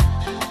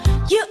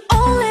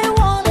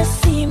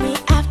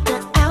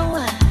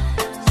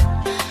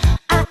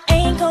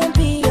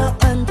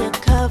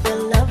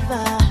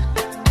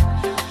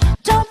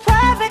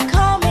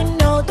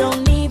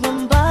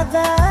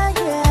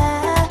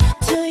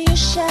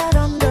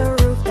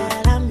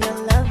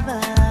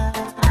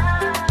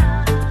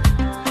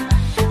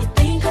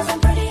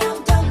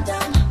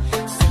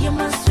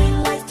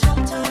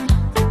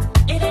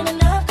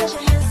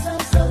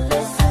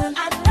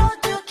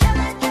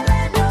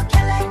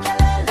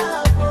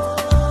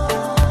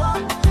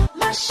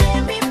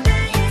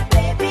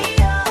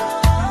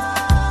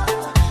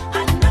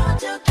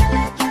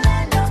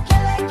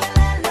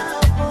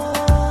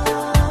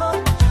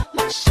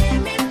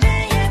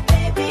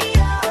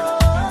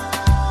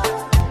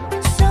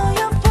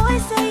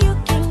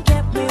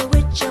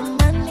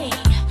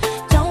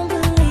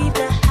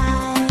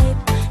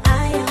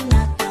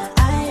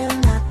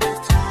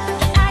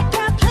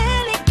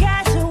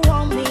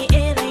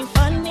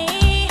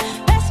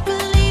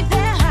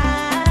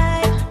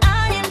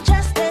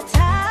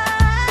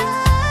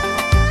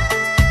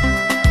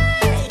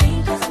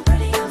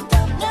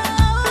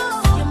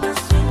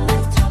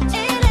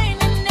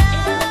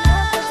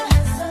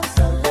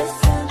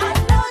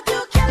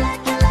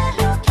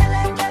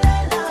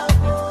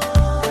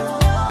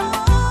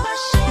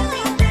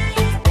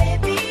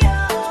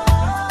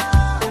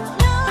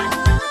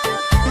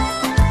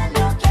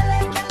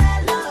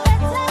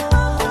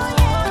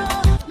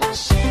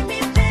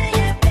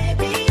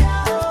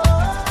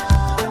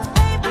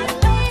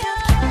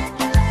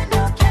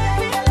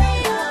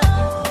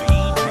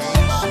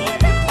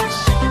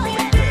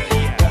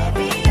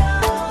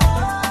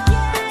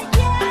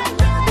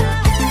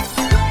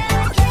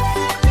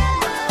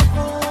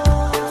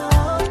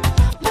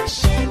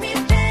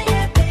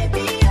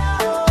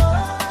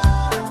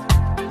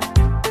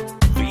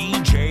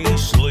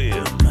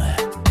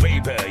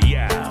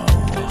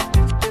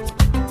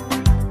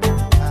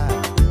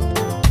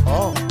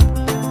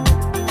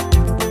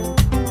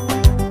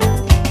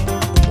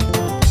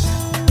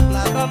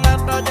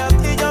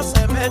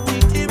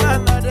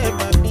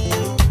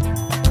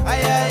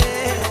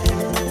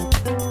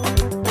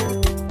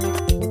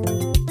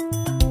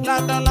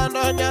 lando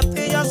lando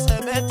nyathi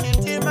yoseme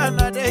titi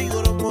manade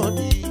yuro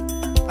moni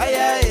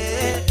ayaye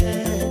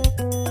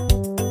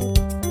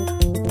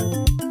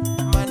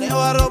mane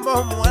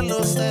waromo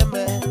mwalo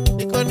seme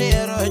nikoni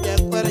ero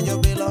nyakwar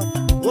jobilo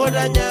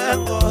woda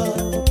nyango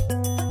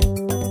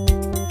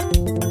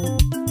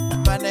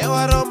mane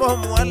waromo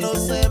mwalo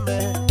seme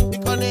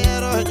nikoni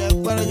ero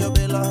nyakwar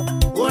jobilo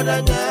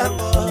woda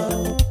nyango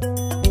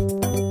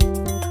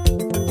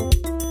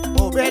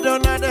obedo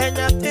nade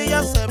nyathi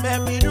yoseme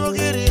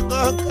midugi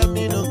ringo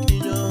kamino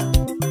kinyo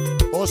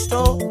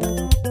osto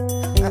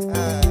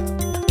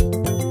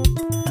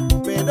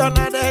bedo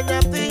nade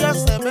nyathi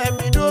yoseme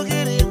midugi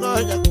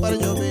ringo nyakwar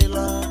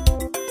jobilo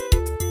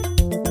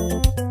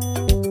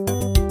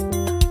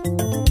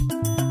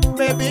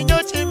baby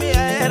nyochi mi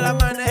ahera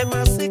mane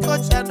masiko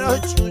chando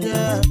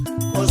chunya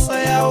koso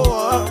ya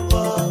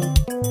uongo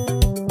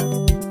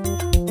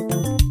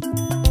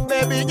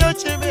baby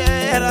nyochi mi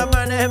ahera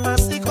mane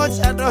masiko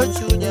chando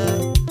chunya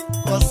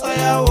koso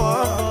ya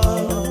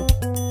uongo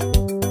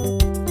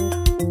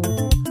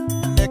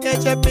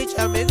nekeche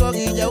picha migo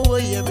gija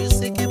uoye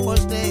misiki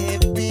poste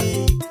FB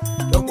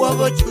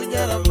tokwago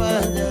chunya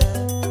ramanya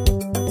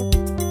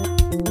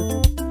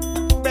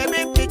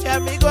baby picha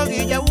migo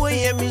gija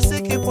uoye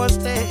misiki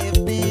poste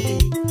FB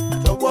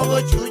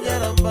tokwago chunya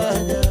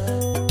ramanya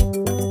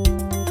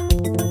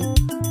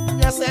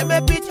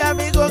nyaseme picha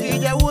migo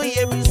gija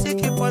uoye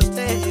misiki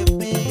poste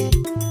FB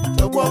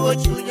tokwago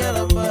chunya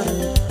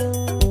ramanya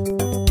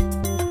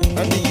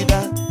Andigida,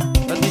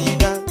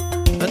 andigida,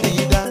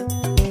 andigida,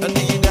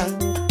 andigida,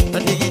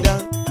 andigida,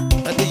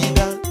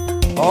 andigida.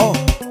 Oh,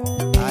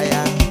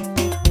 aya,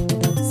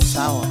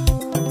 sawa.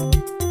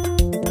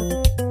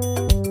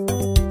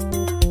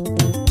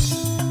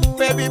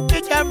 Baby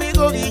picha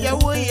migo gija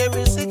uoye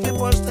misiki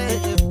poste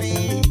FB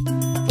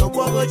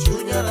tokwago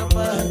chunya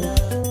ramanya.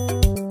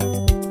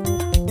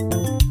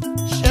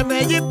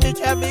 Shemeji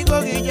picha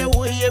migo gija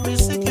uoye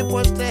misiki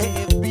poste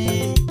FB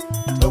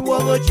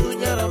tokwago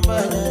chunya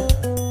ramanya.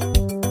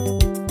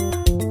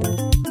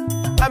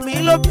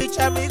 Amilo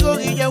picha migo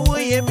gija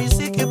uoye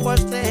misiki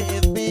poste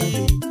FB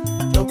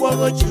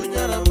tokwago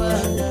chunya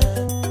ramanya.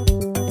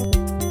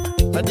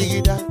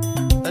 Andigida,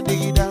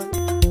 andigida,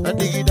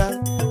 andigida,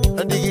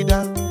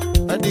 andigida,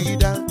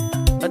 andigida,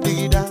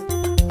 andigida,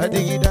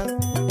 andigida.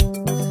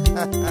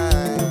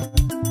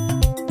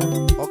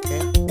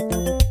 Okay.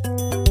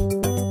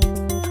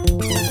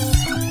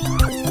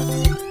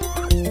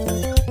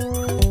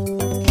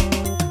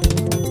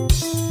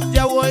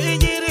 Jawo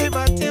injiri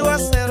matiwa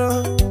sero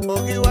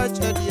ogi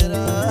wacha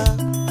diera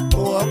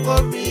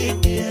uongo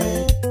mingi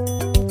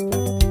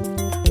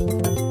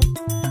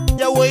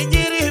jawo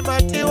injiri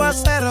matiwa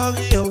sero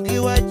ogi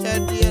wacha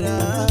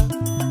diera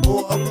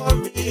uongo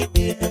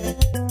mingi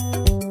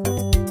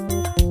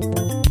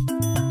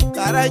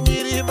kara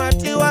nyiri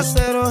matiwa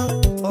sero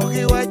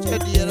ogi wacha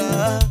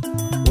diera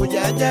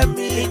ujanja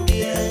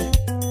mingi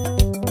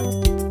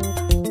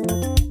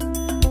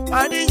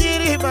ani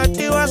nyiri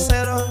matiwa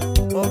sero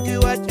ogi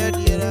wacha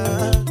diera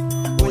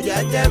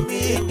ujanja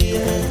mingi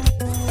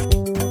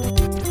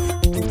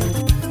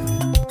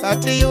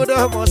kati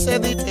yudo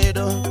mosedhi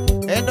tedo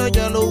endo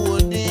nyalo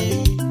wuondi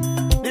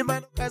ni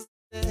mano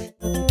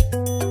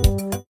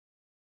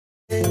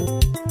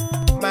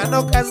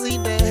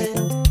kazinde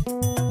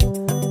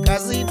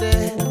kazinde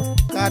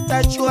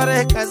kata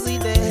chware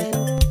kazinde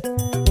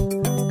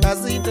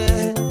kazinde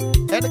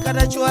en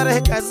kata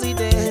chware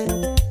kazinde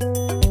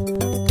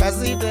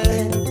kazinde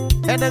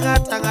en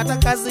ngata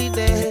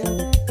kazinde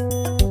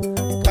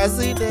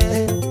kazinde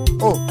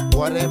oh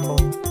waremo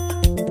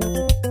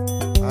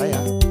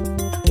aya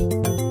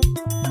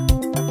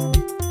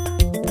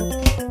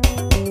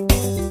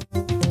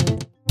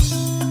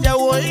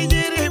jawo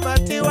injiri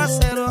matiwa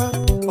sero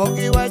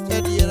ogi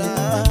wacha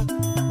diera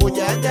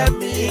ujanja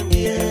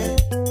mingi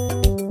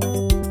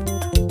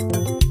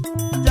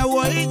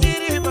jawo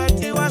injiri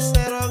matiwa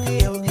sero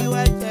ogi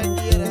wacha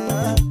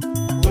diera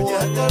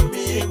ujanja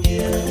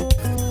mingi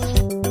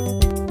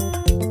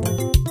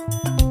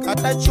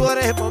kata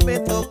chwore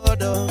mometho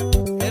godo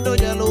endo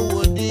nyalo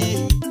wuondi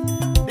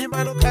ni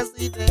mano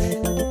kazinde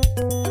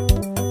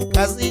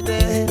kazinde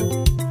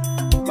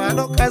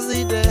mano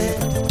kazinde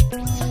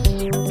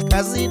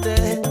kazinde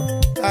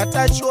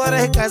kata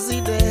chwore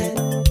kazinde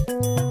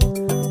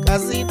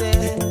kazinde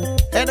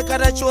en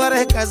kata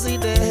chwore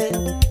kazinde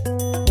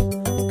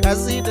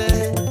kazinde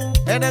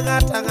en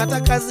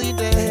ngata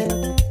kazinde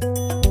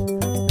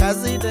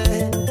kazinde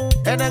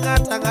en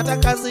ngata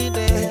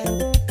kazinde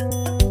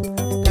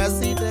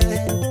kazinde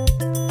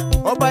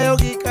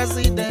obayogi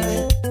kazinde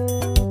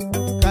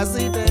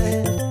kazinde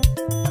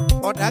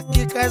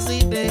odaki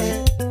kazinde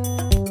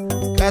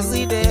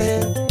kazinde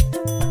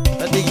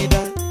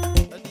adigida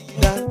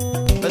adigida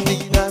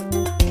adigida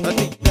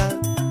adigida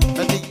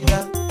adigida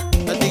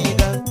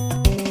adigida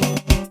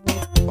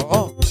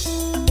oh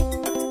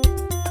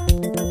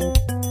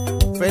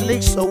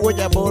Felix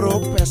Owojaboro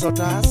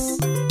Pesotas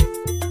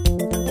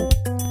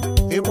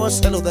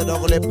Imoselo de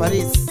Dogle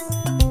Paris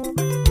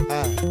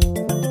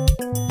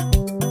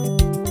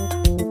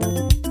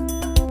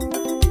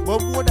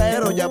wuoda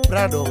ero ja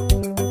Prado,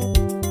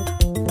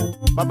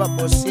 Baba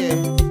Mosie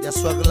ja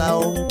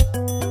Swaglao.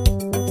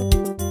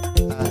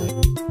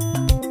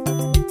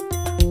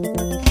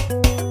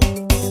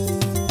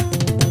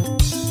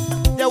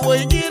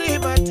 Jawuoyi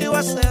mati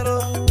wasero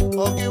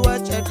ogi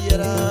wacha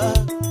diera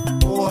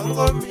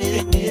uongo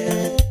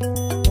mingie.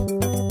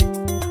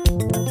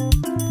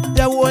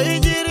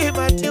 Jawuoyi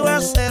mati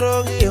wasero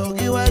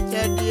ogi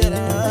wacha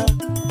diera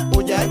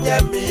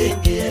ujanja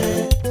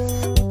mingie.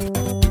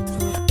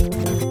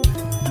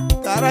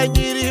 Kara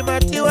nyiri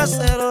mati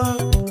wasero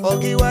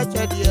ogi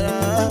wacha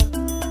diera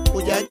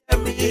ujanja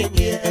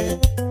mingie.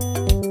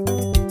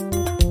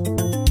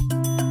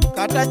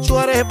 Kata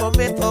chuore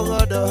momito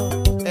godo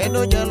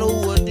eno nyalo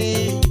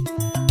wuondi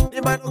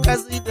ni mano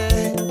kazine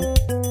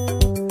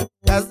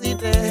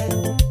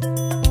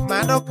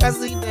mano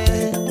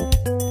kazine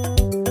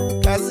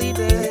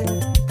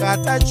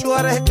kata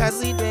chuore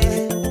kazine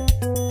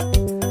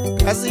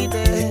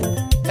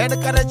en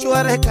kata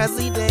chuore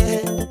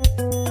kazine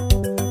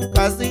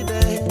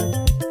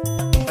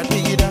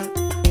adigida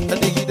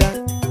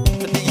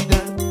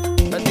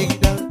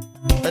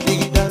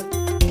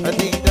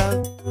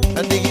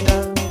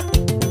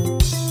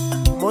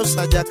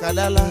Mosa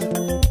jakalala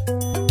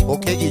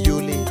Okegi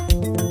Juli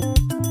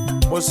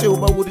Mose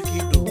umawudi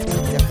kindu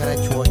Jakara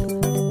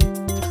chuonyo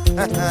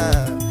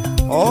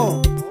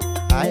Oh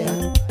Aya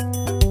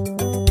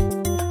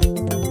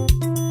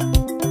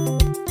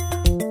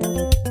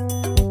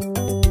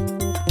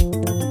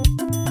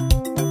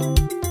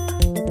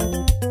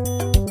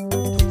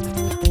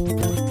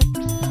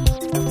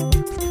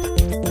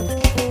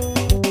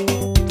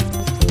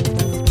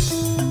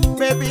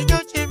Baby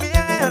Jochi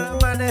miera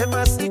mane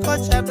masiko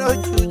chado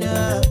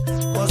chunya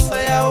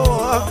Kosea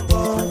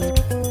uongo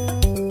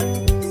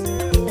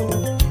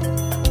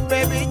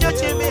Baby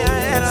Jochi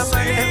miera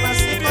mane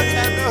masiko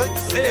chado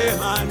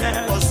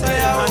chunya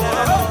Kosea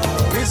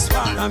uongo This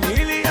one a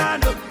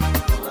million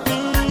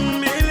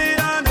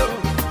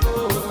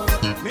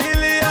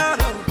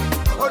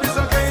Oh this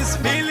okay is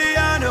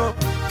million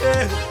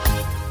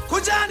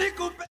Kujani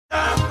kupe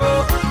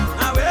chango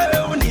Na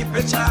wewe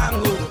unipe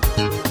chango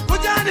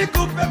Kujani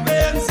kupe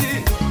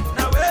benzi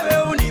Na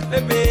wewe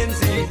unipe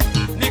benzi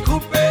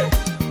Nikupe,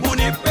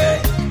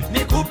 unipe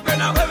Nikupe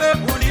na wewe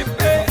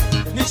unipe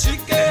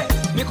Nishike,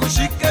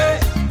 nikushike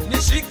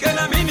Nishike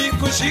na mimi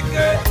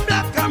nikushike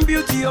Black and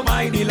beauty, oh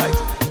my delight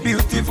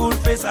Beautiful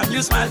face and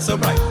you smile so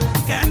bright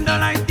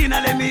Candlelight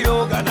dinner, let me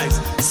organize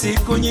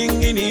Siku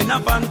nyingi nina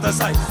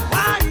fantasize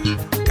Why?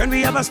 Can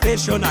we have a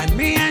special night?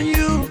 Me and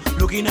you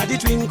Looking at the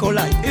twinkle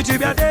light It will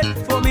be a day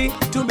for me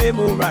to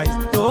memorize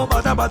No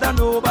bother,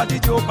 nobody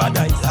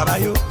jeopardize How about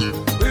you?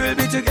 We will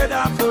be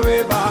together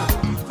forever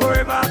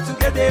Forever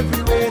together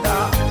every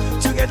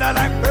weather Together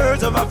like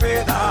birds of a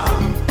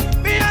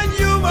feather Me and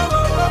you,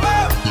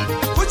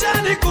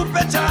 Kujani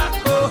kupe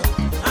chango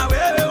Na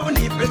wewe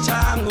unipe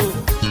chango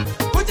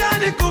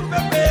Kujani kupe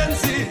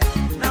benzi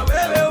Na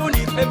wewe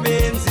unipe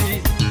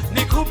benzi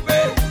Nikupe,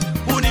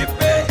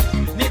 unipe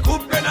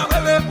Nikupe na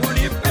wewe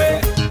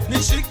unipe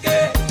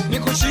Nishike,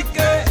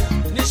 nikushike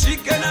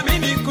Nishike na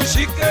mimi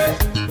nikushike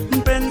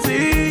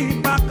Mpenzi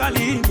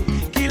bakali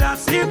Kila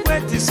siku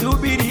eti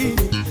subiri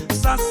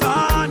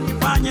Sasa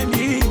nifanye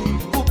nini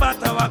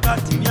Kupata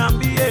wakati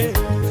niambie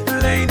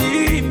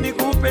Lady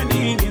nikupe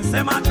nini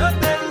Sema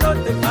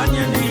lote fanye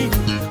nini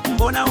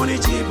Mbona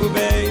unijibu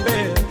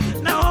baby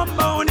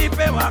Naomba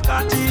unipe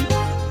wakati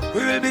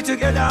We will be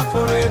together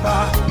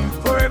forever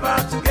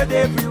Forever together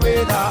every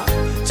weather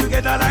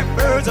Together like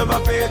birds of a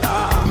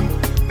feather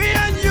Me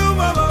and you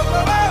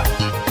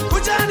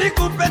Kujani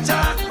kupe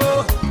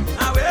chango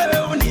Na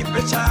wewe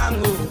unipe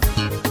chango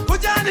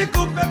Kujani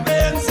kupe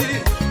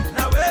benzi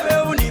Na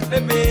wewe unipe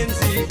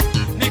benzi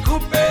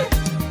Nikupe,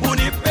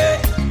 unipe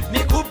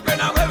Nikupe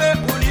na wewe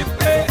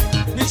unipe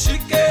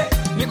Nishike,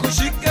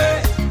 nikushike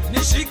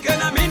Nishike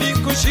na mimi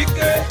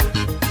nikushike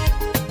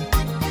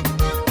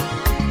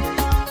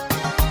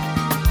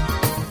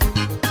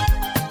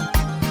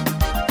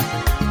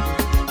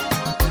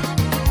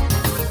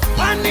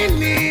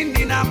Nini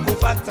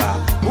ninakufata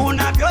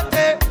Una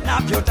vyote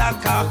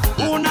navyotaka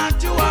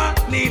Unajua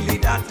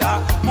nilidata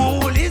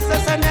Muulize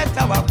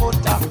seneta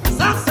wakota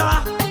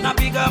Sasa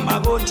napiga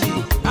magoti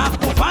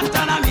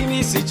Nakufata na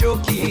mimi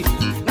sichoki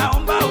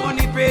Naomba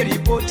unipe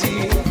ripoti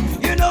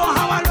You know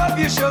how I love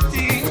you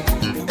shorty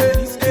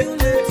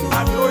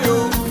I know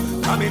you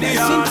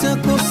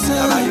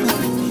Sitakosa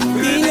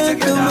ila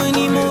kama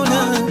ni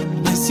Mola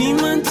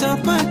lazima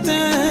nitapata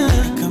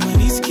kama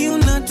riziki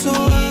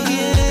unatoa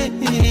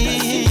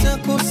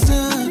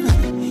Sitakosa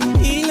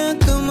ila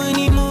kama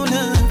ni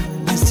Mola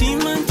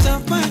lazima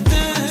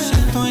nitapata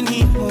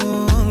Shetani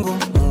muongo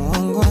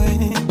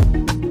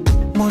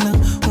Mola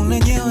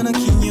unajawa na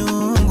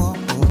kinyongo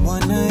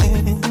Bwana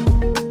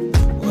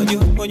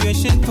wajua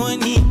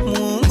shetani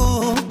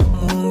muongo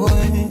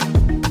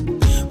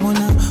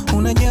Mola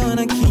unajawa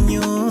na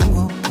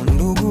kinyongo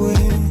ndugu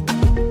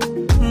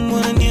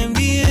Mbona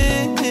niambie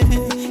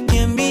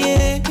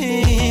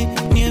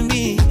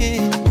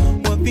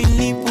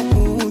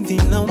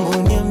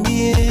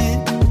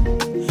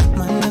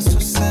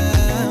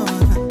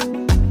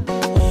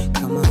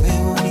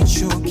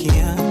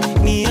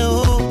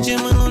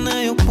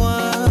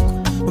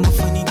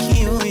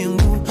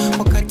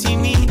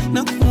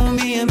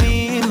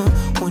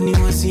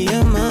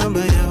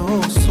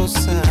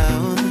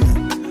sawa,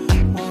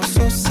 oh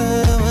so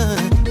sawa,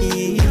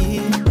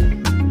 yeah.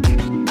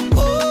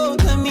 Oh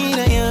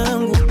dhamira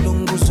yangu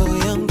lunguzo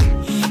yangu,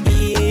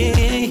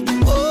 yeah.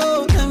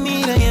 Oh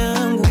dhamira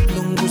yangu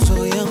lunguzo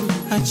yangu.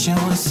 Acha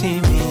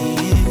waseme,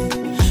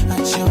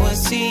 acha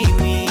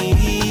waseme,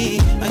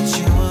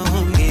 acha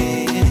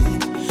waonge,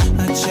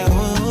 acha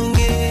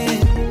waonge,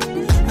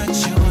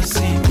 acha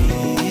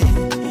waseme,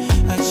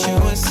 acha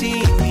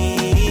waseme,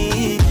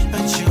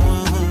 acha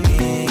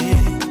waonge,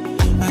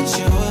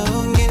 acha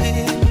waonge.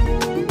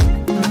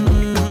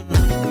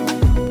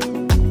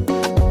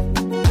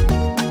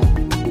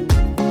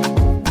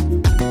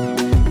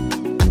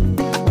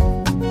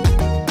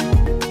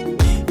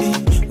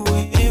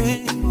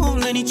 Wewe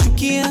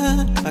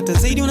unanichukia hata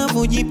zaidi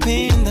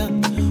unavyojipenda,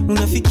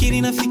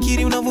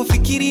 nafikiri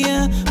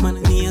unavyofikiria, maana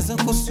nia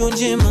zako sio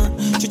njema,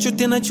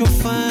 chochote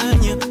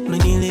nachofanya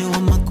unanielewa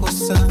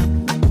makosa,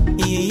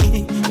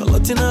 yeah.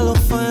 Lolote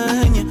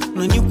nalofanya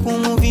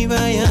unanihukumu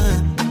vibaya,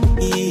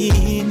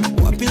 yeah.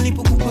 Wapi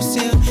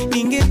nilipokukosea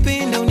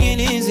ningependa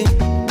unieleze,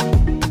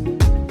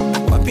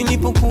 wapi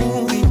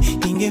nilipokuudhi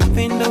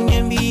ningependa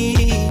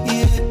uniambie,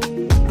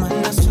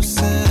 maana sio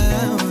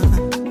sawa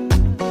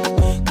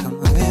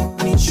kama wewe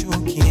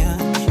unichukia.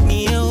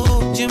 Nia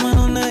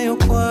njema nayo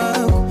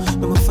kwako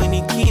na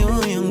mafanikio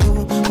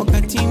yangu,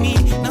 wakati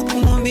mimi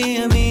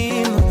nakumwambia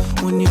mema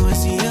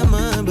uniwazia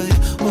mabaya.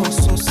 Oh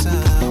so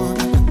sawa,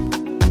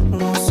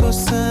 oh so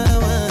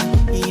sawa,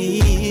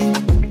 yeah.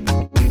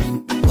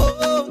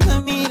 Oh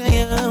dhamira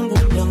yangu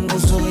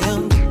lunguzo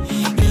yangu,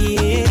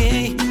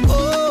 yeah.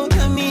 Oh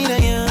dhamira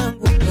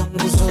yangu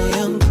lunguzo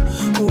yangu,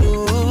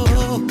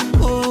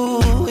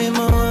 oh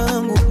wema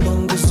wangu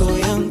lunguzo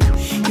yangu,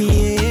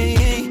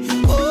 yeah.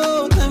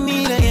 Oh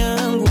dhamira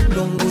yangu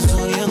lunguzo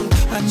yangu.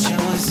 Acha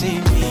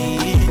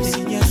waseme, acha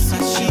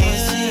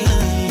waseme,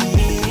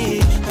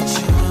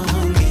 acha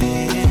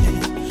waonge,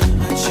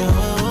 acha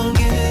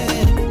waonge,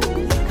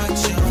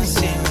 acha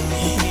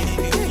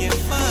waseme,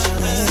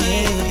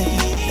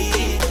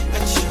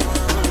 acha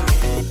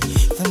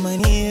waonge.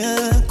 Thamani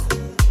yako,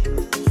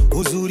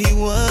 uzuri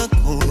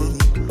wako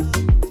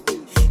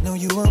na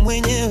ujua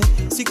mwenyewe,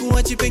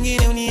 sikuachi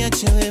pengine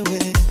uniache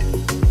wewe,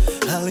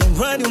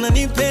 alimradi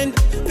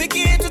unanipenda, peke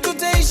yetu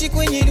tutaishi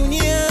kwenye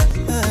dunia.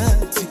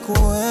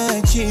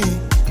 Sikuachi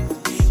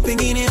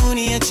pengine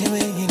uniache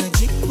wewe, na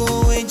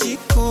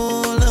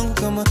jiko langu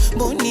kama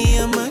mboni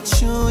ya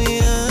macho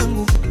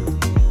yangu,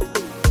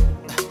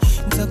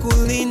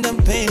 nitakulinda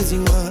mpenzi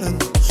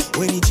wangu,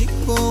 we ni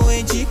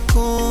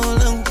jiko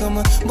langu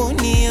kama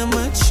mboni ya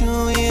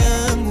macho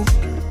yangu,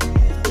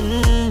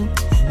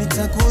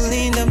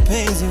 nitakulinda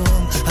mpenzi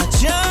wangu.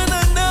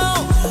 Achana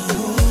nao,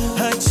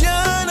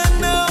 achana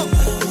nao,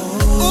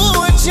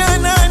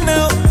 achana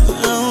nao,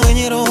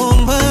 wenye roho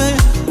mbaya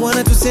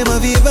wanatusema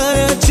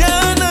vibaya.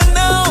 Achana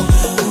nao,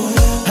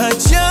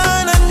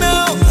 achana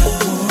nao,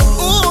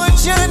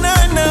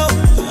 achana nao,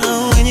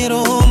 wenye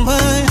roho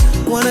mbaya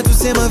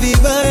wanatusema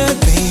vibaya.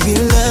 Baby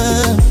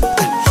love,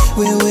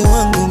 wewe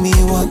wangu mi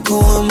wako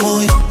wa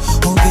moyo,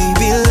 oh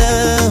baby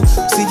love,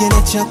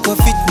 usijeniacha kwa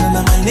fitna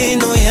na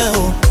maneno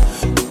yao.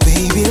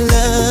 Baby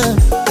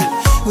love,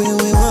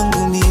 wewe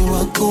wangu mi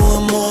wako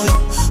wa moyo,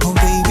 oh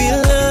baby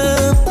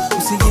love,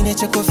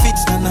 usijeniacha kwa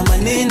fitna na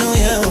maneno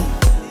yao.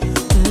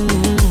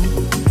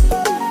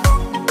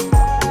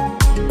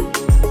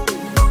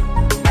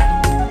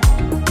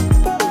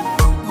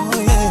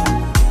 Oh yeah.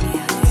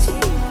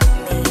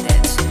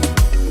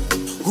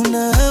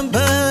 Una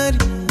habari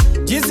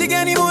jinsi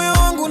gani moyo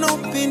wangu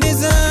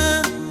unaupendeza,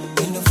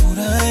 wendo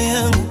furaha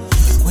yangu,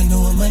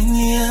 wendo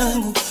amani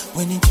yangu,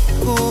 weni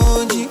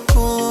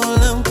jiko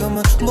langu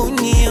kama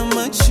mboni ya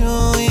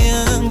macho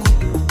yangu,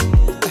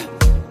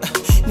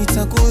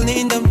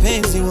 nitakulinda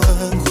mpenzi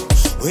wangu,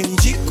 weni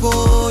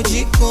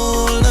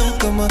jiko langu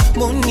kama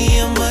mboni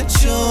ya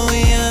macho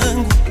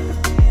yangu,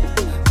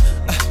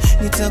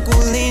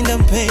 nitakulinda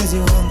mpenzi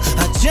wangu.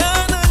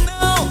 Achana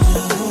nao,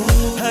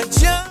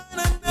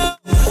 achana nao,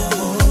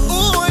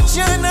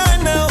 achana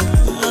nao,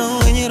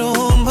 wenye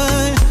roho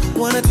mbaya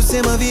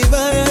wanatusema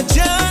vibaya.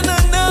 Achana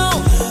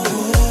nao,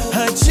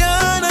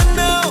 achana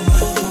nao,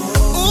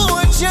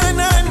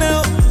 achana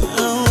nao,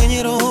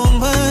 wenye roho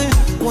mbaya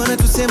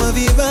wanatusema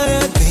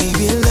vibaya.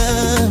 Baby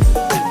love,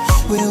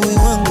 wewe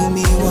wangu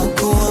mi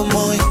wako wa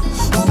moyo,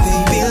 oh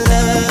baby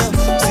love,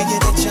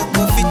 usijeniacha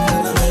kwa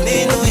fitna na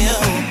maneno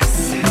yao.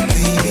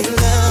 Baby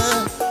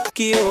love,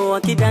 kio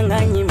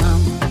akidanganyi mama,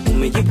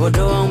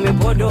 umejipodoa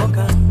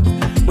umepodoka,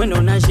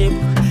 mwendo na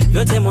shepu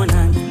yote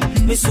mwanana,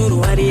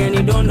 misuruari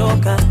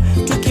yanidondoka,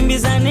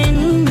 tukimbizane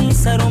nini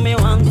Sarome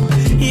wangu,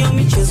 hiyo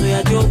michezo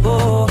ya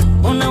jogo,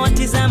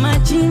 unawatizama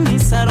chini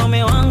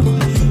Sarome wangu,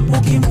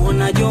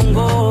 ukimwona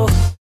jongo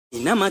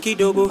inama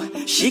kidogo,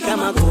 shika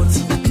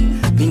magoti,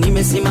 mimi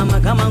nimesimama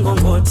kama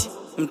ngongoti,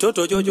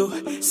 mtoto Jojo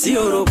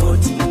sio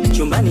roboti,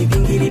 chumbani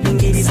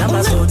pingili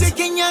samba zote.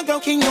 Unamtekenyaga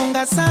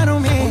ukinyonga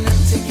Salome,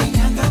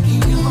 unamtekenyaga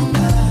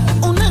ukinyonga,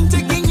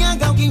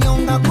 unamtekenyaga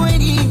ukinyonga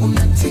kweli,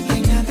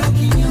 unamtekenyaga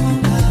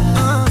ukinyonga.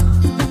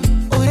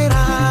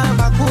 Orera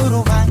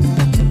bakuruba,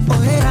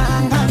 orera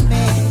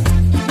ngambe,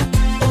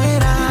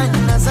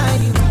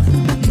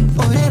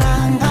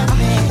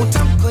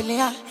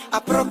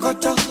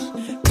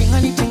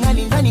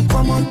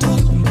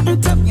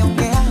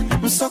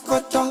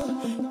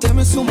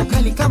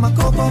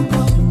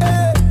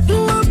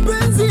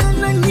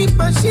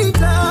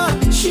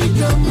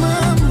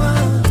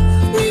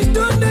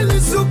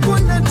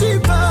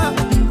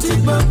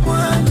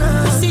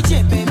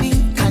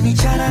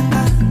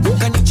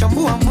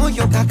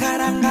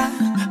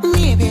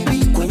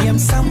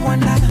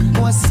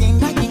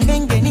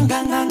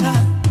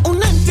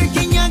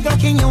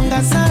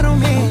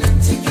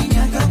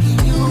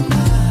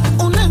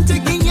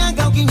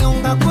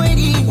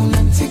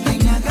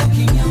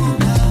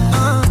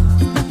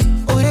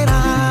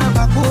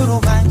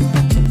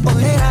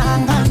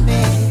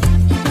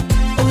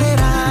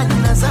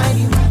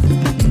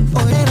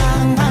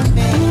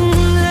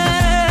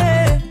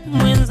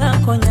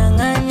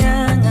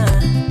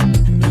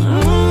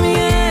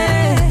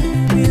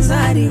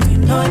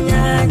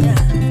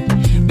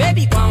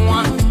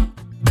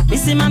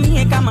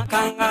 nisimamie kama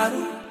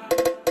kangaru,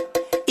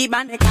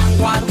 ibane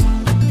kangwaru,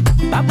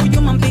 Babu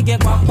Juma mpige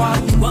kwa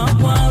kwaru.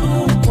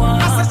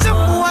 Sasa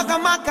chambua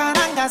kama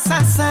karanga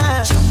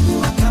sasa.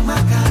 Chambua kama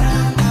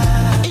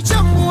karanga.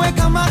 Ichambue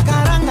kama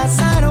karanga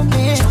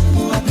Salome.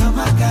 Chambua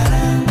kama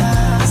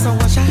karanga. Sasa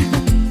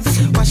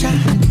washa,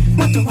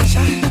 moto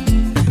washa.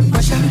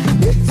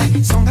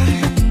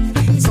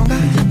 Songa,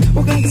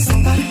 ugali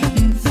songa.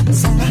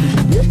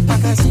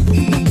 Pakazi,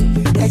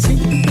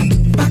 aji.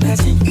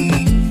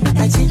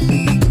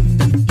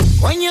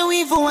 Wenye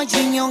wivu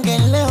wajinyonge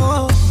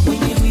leo.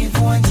 Wenye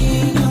wivu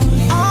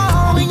wajinyonge.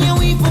 Wenye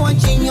wivu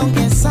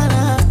wajinyonge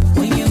sana.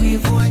 Wenye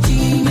wivu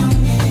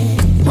wajinyonge.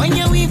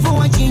 Wenye wivu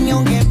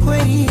wajinyonge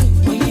kweli.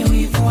 Wenye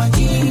wivu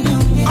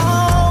wajinyonge.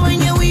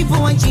 Wenye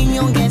wivu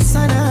wajinyonge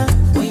sana.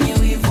 Wenye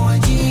wivu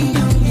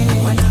wajinyonge.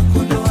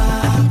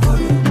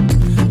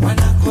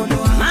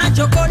 Wanakodoa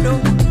macho kodo.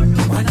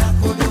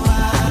 Wanakodoa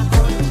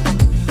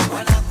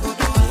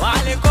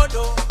wale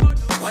kodo.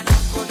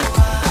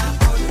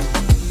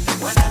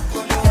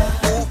 Wanakodoa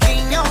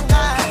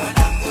ukinyonga.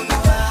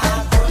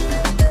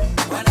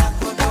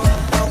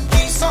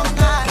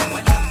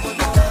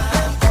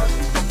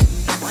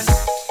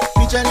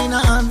 Picha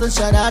linaanza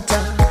sharata,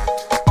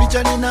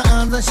 picha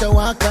linaanza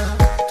shawaka,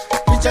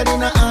 picha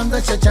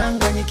linaanza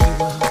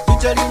chachanganyikiwa,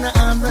 picha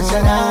linaanza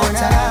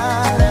sharata.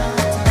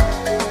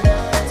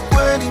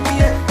 Kweli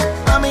mie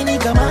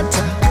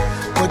amenikamata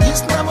kwa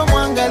jinsi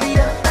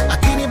navyomwangalia,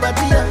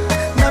 akinipatia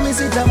nami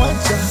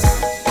sitamwacha.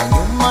 Kwa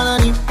nyuma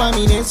nanipa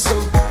mineso,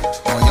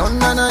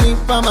 moyoni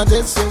ananipa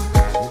mateso,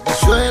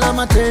 ukishwela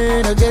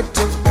matena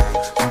geto,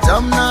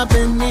 mtamna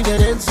peni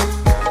gerezo,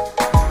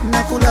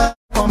 nakula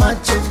kwa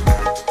macho.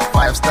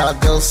 5-star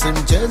girls si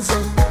mchezo.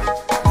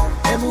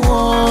 Hebu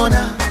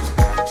ona.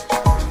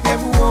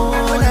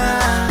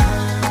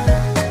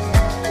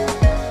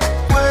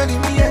 Kweli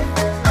mie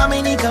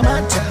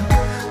amenikamata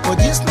kwa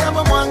jinsi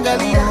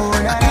navyomwangalia,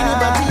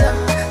 akinipatia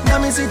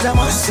nami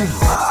sitamwacha.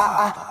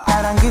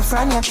 Rangi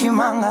frani ya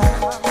kimanga,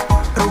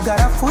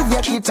 rugarafu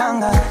ya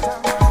kitanga,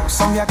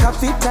 sombya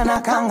kapita na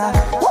kanga,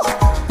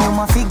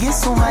 nyuma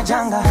figisu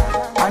majanga,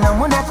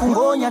 anamwenda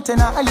kungonya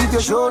tena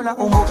alivyoshona,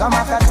 umbo kama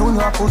katuni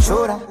wa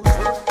kuchora.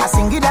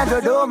 Asingida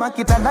Dodoma,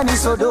 kitandani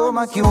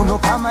Sodoma, kiuno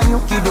kama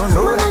nyuki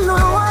dondora. Maneno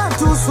ya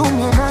watu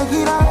sumye na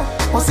gira,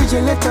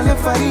 usijeleta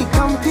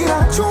lefarika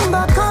mpira,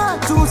 chumba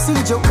katu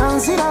usijo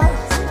kanzira,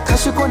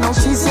 kashiko na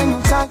ushizi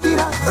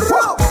nyutahira.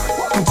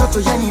 Mtoto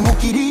yani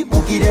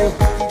mukire,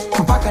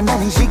 mpaka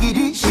ndani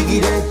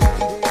shigire,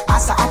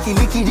 asa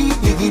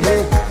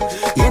akilikide,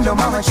 yendo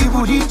mama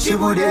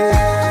chibude.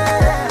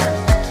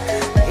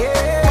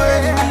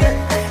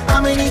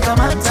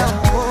 Amenikamata,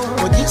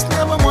 ojisi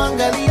nama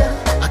mwangalia,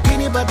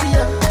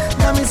 akinipatia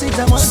nami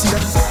sitamwacha.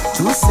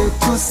 Too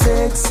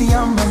sexy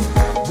yaman,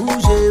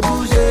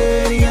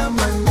 bouge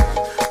yaman,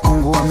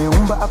 Mungu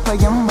ameumba hapa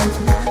yaman,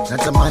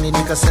 natamani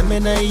nikaseme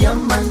na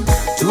yaman.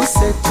 Too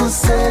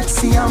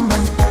sexy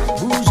yaman,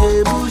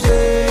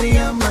 bouge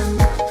yaman,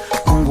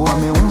 Mungu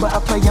ameumba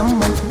hapa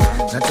yaman,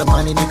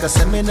 natamani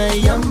nikaseme na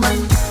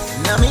yaman.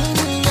 Na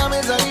mimi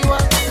amezaliwa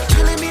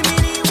ili mimi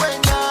niwe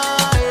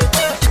naye,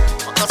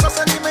 mpaka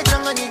sasa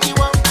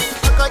nimechanganyikiwa,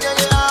 akaja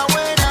yeye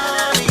awe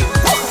nani.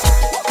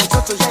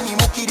 Mtoto yani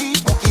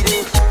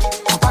mukire,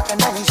 mpaka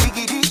ndani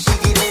shigire,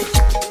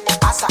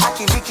 asa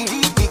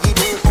akilikide.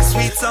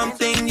 Sweet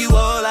something, you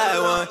all I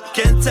want.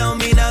 Can't tell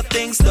me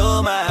nothing,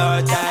 stole my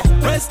heart. I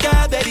praise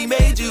God that he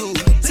made you.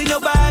 See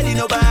nobody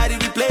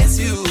replace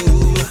you.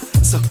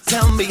 So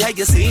tell me how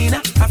you seen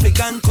her,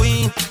 African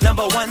queen,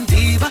 #1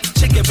 diva.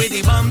 Shake your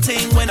pretty bum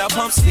ting when I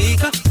pump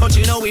speaker. Don't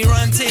you know we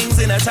run things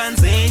in a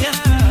Tanzania?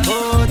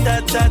 Oh,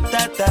 da da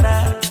da da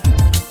da,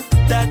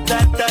 da da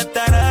da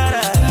da da,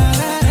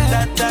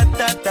 da da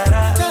da da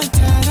da.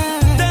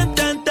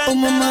 Oh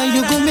mama,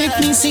 you gon' make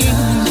me sing.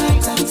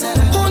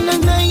 Oh na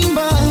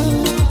naimba,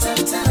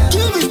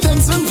 give it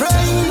thanks and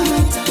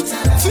praise.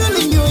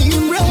 Feeling your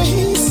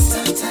embrace,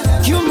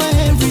 you're my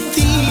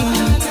everything,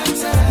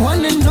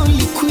 one and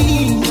only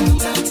queen.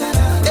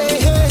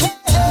 Hey.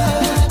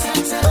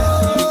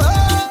 Oh.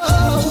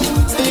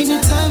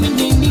 Anytime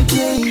and any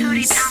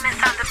place.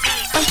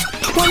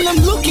 When I'm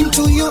looking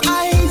to your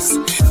eyes,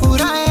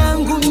 furaha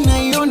yangu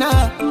naiona,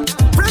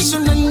 pressure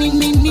na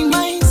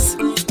minimize,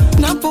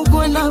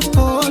 napona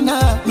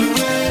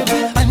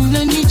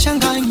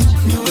ananichanganya,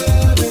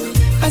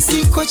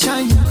 asiko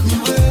chanya,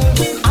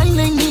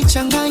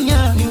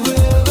 ananichanganya,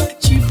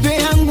 chipe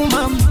yangu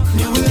mama.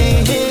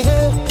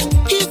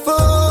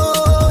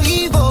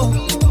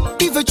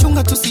 Hivyo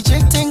chunga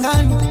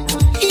tusijitengane,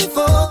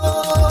 hivyo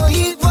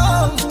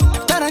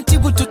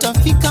taratibu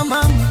tutafika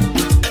mama.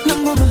 Na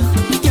ngoma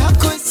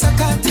yako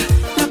isakata,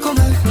 na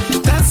koma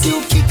kasi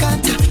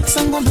ukikata,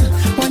 sangoma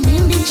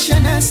wanini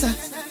shanasa.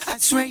 I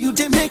swear you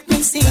did make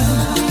me sing,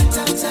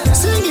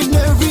 singing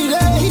every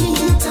day,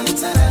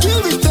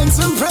 giving thanks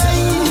and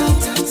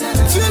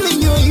praise.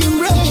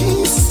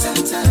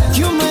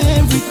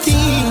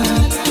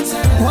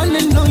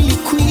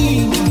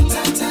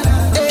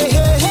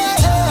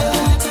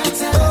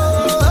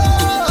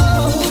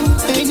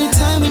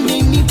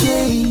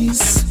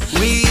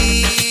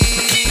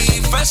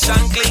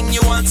 and clean.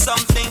 You want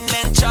something,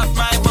 then chop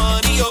my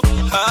money, yo.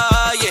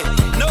 Ah, yeah.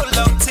 No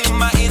long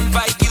time, I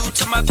invite you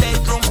to my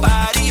bedroom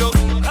party, yo.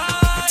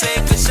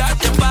 Take a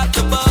shot, and pop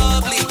the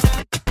bubbly.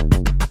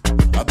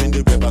 I've been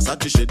the rappers at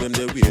the shade, them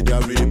the way they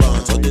are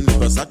rebound. So the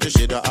neighbors at the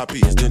shade are happy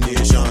is the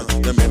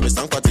nation. Them make me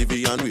stand for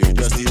TV and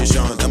radio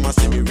station. Them a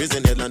see me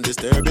raising hell and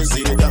disturbing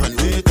city and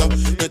wake up.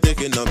 They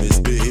taking a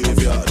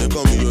misbehavior. They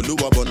call me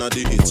Oluwa Bona,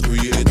 the hits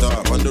creator.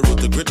 On the road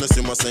to greatness,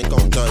 you must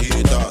encounter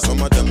hater.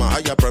 Some of them are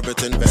higher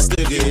private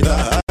investigator.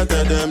 I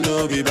tell them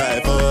no be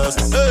by force.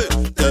 Hey,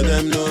 tell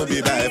them no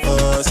be by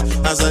force.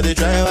 As I they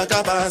try walk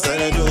up, as I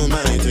they do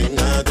my thing.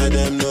 I tell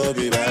them no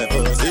be by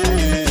force.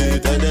 Hey,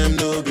 tell them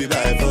no be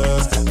by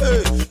force.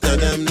 Hey, tell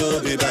them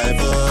no be by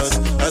force.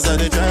 As I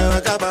they try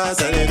walk up, as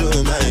I they do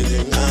my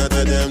thing. I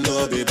tell them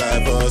no be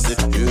by force.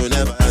 You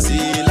never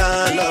see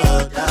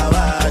landlord, how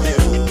are you?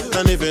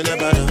 And if you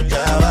never know,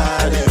 how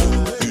are you?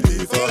 You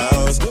live for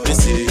house, you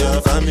see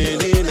your family,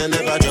 they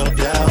never jump,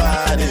 how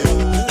are you?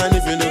 And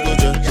if you no go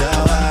jump,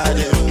 how are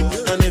you?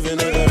 And if you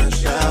no go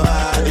rush, how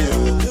are you?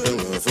 And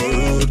go for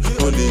road,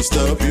 police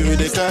stop you,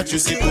 they catch you,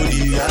 see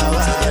police, how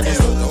are you?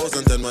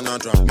 2010 when I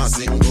dropped my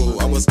single,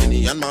 I was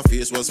skinny and my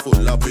face was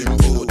full of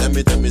pimple.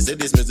 Tell me, say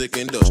this music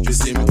industry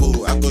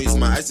simple. I go use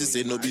my eyes to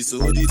say no be so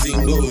the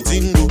tingo.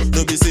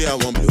 No be say I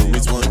won't blow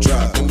with one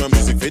track. My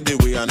music fade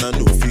away and I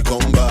know if you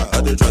come back.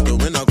 I don't try to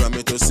win a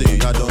Grammy to say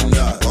I done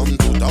that. Come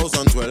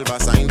 2012 I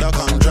signed a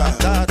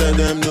contract. Tell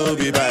them no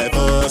be by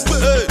force.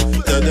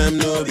 Tell them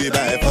no be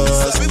by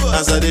force.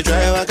 As I they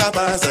try walk up,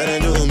 as I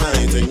do my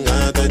thing.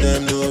 I tell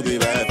them no be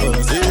by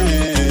force.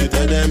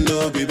 Tell them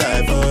no be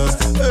by force.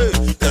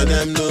 Tell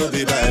them no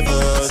be by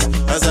force.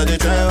 As I they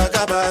try walk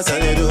up, as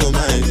I do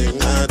my thing.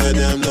 I tell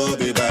them no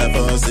be by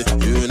force.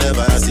 You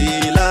never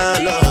see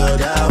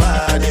landlord, how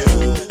are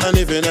you? And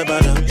if you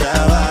never know,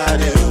 how are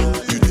you?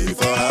 You live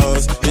for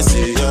house, you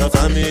see your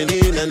family,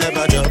 they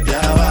never jump,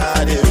 how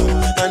are you?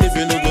 And if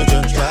you no go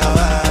jump, how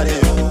are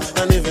you?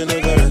 And if you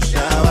no go rush,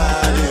 how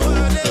are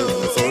you?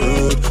 For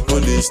road,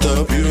 police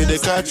stop you, they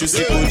catch you,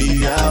 see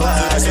police, how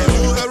are you?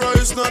 New era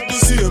is not the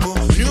same,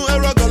 new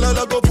era,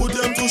 galala go put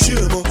them to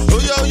shame. Oh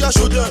yeah,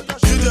 show them,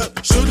 kill them,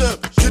 show them,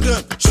 kill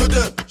them, show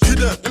them, kill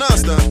them. You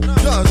understand?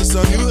 Cause it's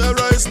a new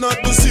era, it's not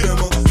the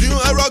same. New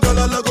era,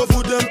 galala go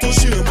put them to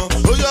shame.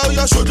 Oh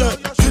yeah, show them,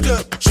 kill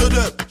them, show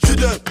them, kill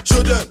them,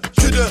 show them,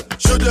 kill them,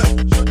 show them.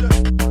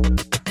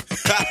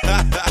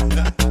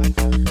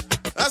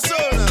 That's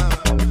all now.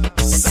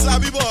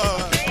 Sabi boy,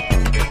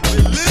 we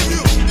leave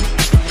you.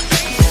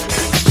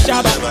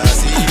 Shabba,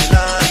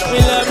 we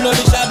love no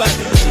Shabba.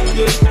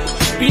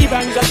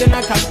 P-Bang got in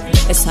a cup.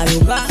 Esa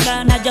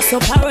Uganda na just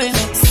up a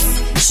remix.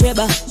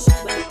 Sheba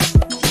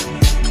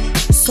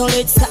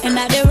Solid starting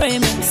at the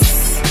remix.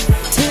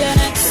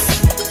 TNX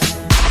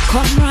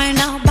come right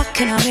now back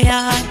in my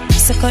yard.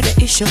 Circle the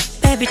issue,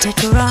 baby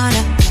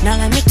Teturana. Now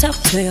let me talk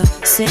to you,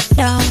 sit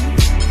down.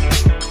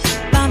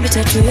 Bambi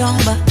Tetu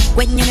Yomba.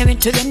 When you never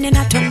to get in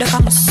a turn the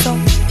so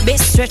be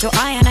straight to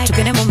I and I to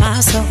get him a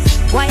muscle.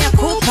 Why you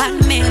coop on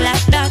me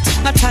like that?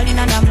 I'm telling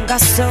and I'm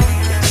gasso.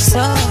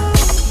 So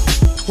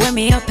when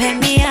me open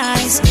me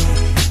eyes,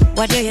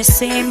 what do you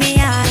see me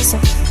eyes?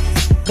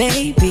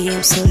 Baby,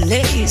 I'm so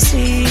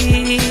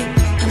lazy.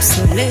 I'm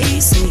so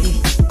lazy.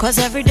 Cause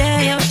every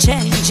day you're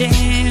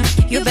changing.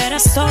 You better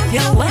stop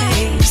your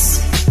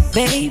ways.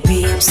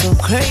 Baby, I'm so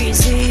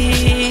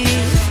crazy.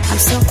 I'm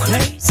so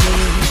crazy.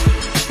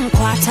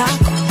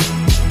 Mkwatako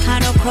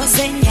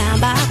hanokoze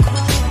nyambako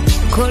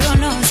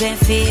kulonoze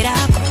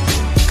mfirako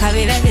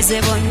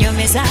kabibebize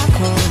bonyome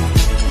zako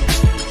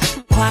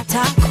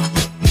mkwatako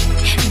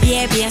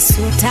byebye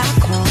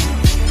sutako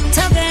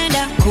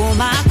togenda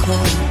kumako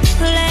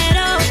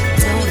lero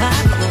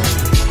tovako.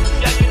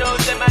 Yeah, you know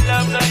say my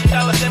love no be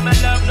shabba, say my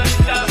love no be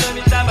shabba, no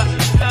be shabba,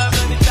 love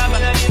no be shabba.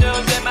 Yeah, you know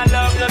say my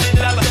love no be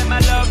shabba, say my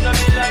love no be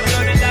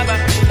shabba,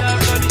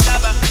 love no be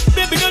shabba.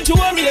 Baby, don't you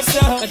worry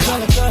yourself.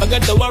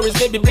 Forget the worries,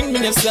 baby, bring me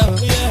yourself.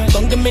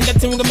 Come give me that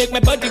thing, gonna make my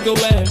body go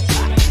well.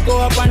 Go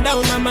up and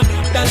down, mama,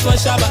 dance for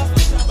shabba.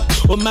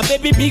 Oh my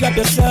baby, big up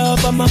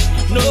yourself, mama.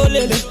 No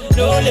limit,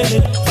 no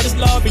limit. For this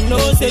loving, no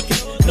second,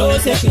 no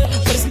second.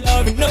 For this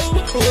loving, no.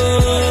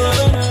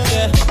 Oh,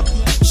 yeah.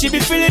 She be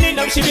feeling it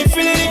now, she be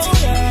feeling it.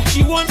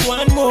 She wants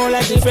one more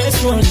like the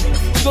first one.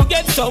 She go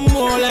get some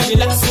more like the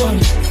last one.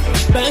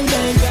 Bang,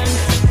 bang, bang,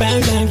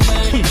 bang, bang,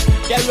 bang.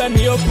 Yeah, when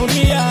me open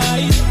me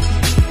eyes,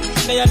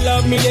 now you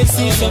love me, they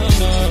see so.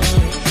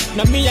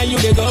 Now me and you,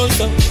 they go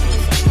so.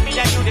 Me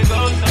and you, they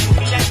go so.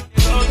 Me and you,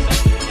 they go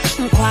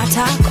so.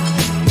 Mkwatako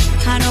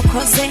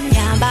hanokoze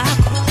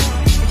nyambako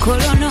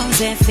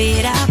kulonoze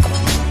mfirako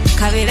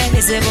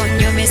kabibebize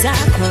bonyome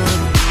zako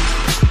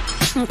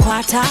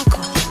mkwatako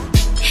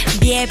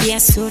byebye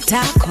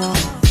sutako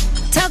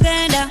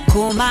togenda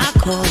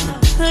kumako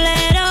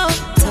lero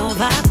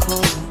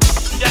tovako.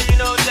 Yeah, you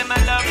know say my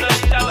love no be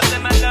shabba, say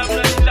my love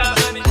no be shabba,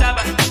 no be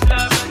shabba,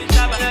 love no be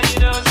shabba. Yeah, you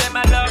know say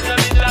my love no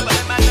be shabba,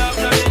 say my love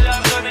no be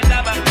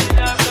shabba,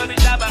 love no be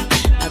shabba.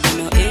 I got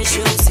no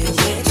issues here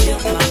with you,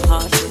 my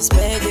heart is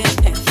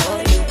begging for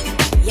you.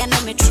 Yeah, no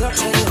me trouble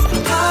you.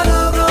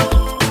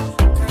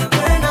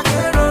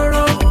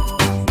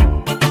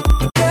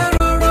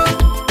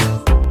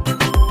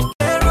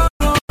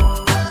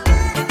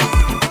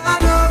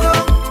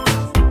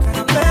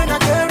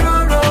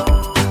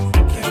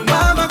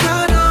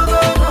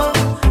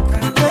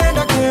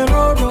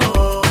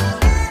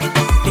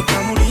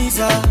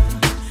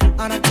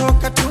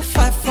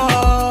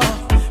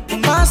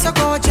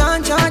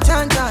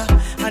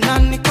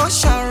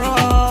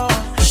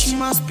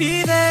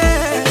 be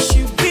there.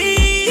 She'll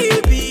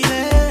be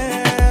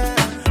there.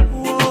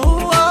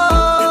 Whoa,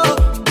 whoa.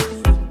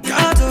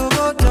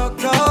 Kadogo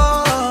dogo.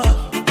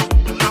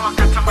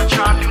 Unawakata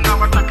machali,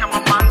 unawataka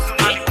mamanzi,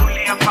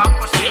 unalikulia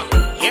papo sio?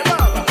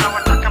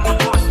 Unawataka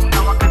mabosi,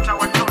 unawakata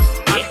watosi,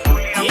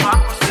 unalikulia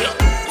papo sio?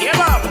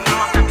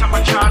 Unawakata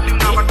machali,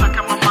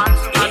 unawataka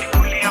mamanzi,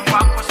 unalikulia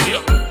papo sio?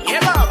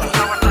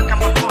 Unawataka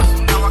mabosi,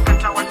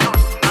 unawakata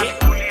watosi,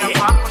 unalikulia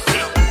papo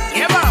sio?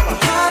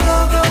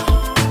 Kadogo,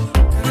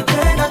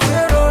 kanapenda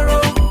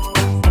keroro.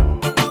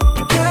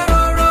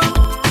 Keroro,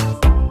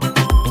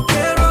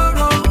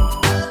 keroro.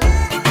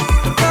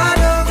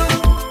 Kadogo,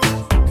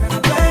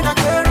 kanapenda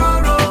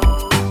keroro.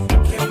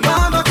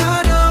 Kemama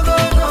kadogo,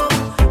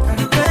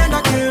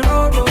 kanapenda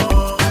keroro.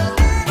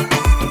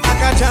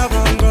 Akaja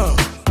bongo.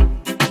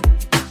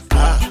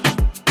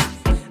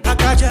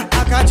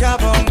 Akaja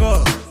bongo.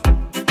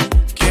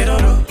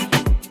 Keroro.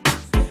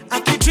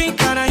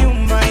 Akidrinka na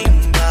yumba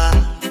yumba.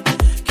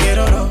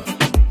 Keroro.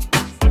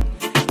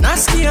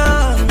 Nasikia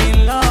mi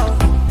love.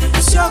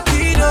 Sio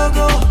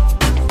kidogo.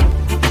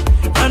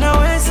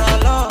 Anaweza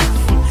love.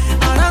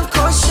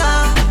 Anankosha.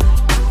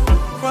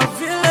 Kwa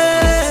vile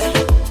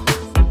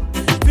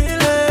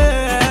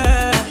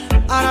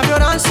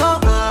anavyodanso.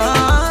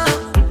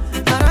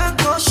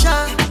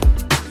 Anankosha.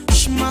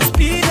 She must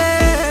be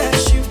there.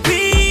 She'll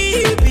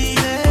be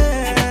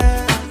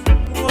there.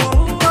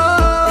 Whoa,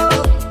 whoa.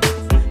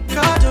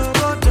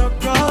 Kadogo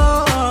dogo.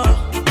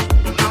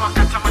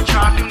 Unawakata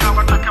machali,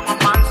 unawataka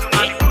mamanzi,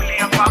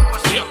 unalikulia papo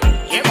sio?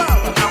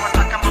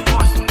 Unawataka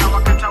mabosi,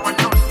 unawakata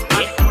watosi,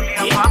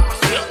 unalikulia papo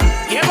sio?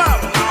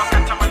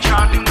 Unawakata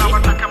machali,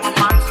 unawataka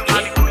mamanzi,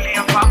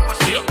 unalikulia papo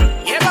sio?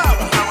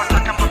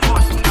 Unawataka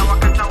mabosi,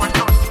 unawakata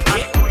watosi,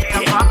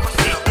 unalikulia papo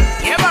sio?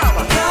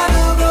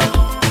 Kadogo,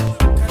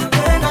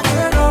 kanapenda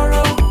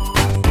keroro.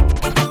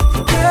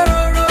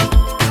 Keroro,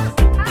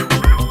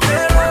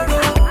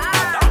 keroro.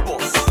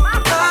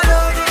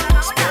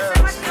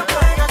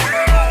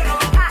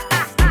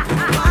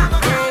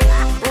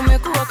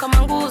 Umekuwa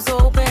kama nguzo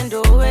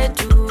upendo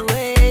wetu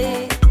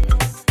we.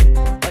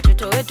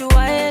 Watoto wetu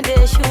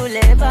waende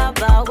shule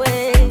baba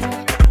we.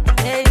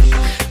 Hey,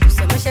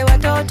 usomeshe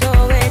watoto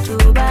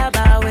wetu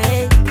baba we.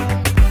 Hey,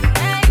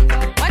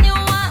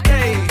 waniua,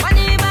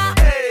 waniiba,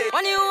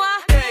 waniua.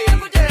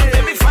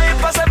 Baby fine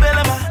pass a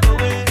belema.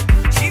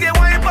 She the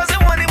wine pass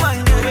a money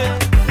man.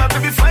 My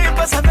baby fine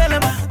pass a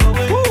belema.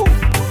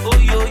 Oh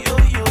yo yo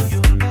yo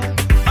yo.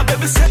 My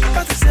baby set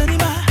pass a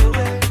cinema.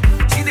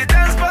 She the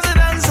dance pass a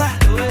dancer.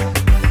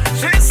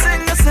 She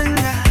sing a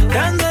singer,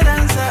 dance a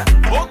dancer.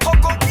 Oh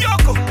coco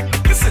yoko.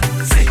 Listen,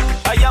 see.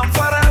 I am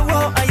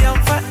Pharaoh, I am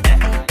fat.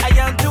 I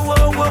am too oh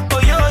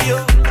yo yo.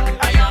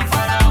 I am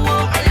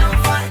Pharaoh, I am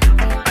fat.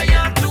 I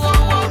am too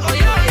oh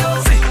yo yo.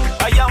 See,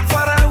 I am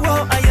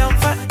Pharaoh, I am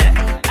fat.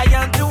 I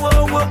am too oh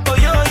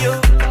yo yo.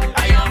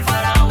 I am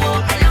Pharaoh,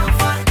 I am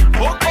fat.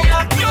 Oh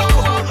coco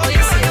yoko.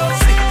 Listen,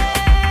 see.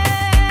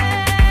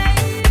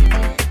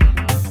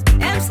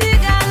 MC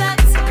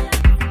Galaxy,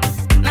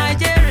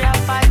 Nigeria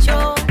Pacho.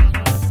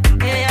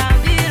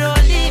 Biro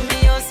limi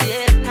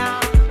osiepna.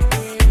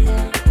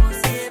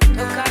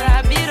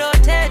 Okarabiro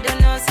tedo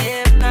no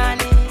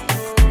osiepnani.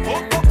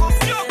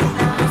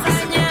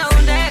 Sanye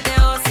undege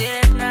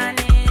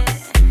osiepnani.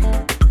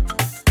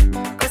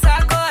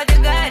 Osako de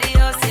gari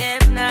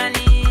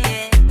osiepnani.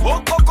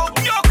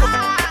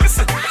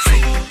 Listen,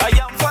 see. I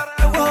am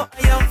Pharaoh,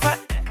 I am fat.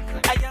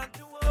 I am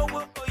too oh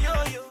yo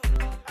yo.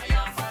 I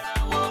am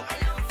Pharaoh, I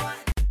am fat.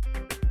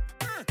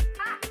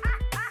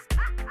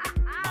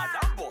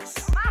 Madam Boss.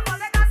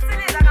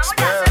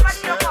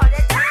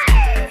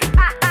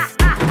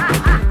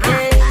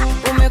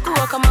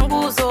 Umekuwa kama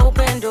nguzo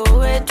upendo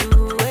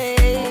wetu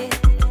we.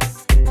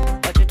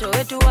 Watoto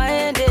wetu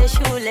waende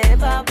shule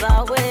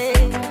baba we.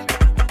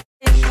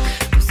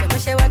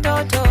 Usomeshe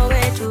watoto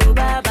wetu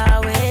baba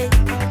we.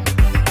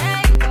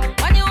 Hey,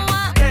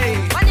 waniua,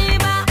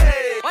 waniiba,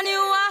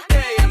 waniua.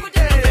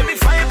 Baby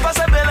fine pass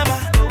a belema.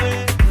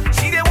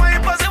 She the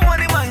wine pass a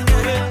money man.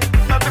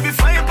 My baby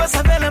fine pass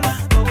a belema.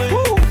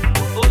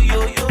 Oh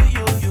yo yo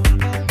yo yo.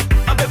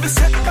 My baby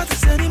set pass a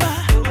cinema.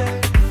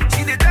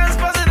 She the dance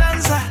pass a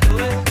dancer.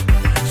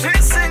 She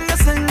sing a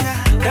singer,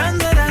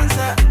 dance a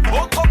dancer.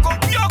 Oh coco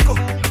yoko.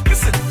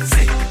 Listen,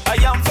 see. I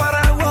am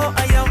Pharaoh,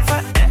 I am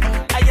fat.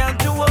 I am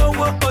too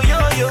oh yo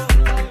yo.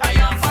 I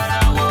am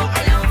Pharaoh,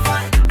 I am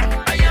fat.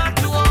 I am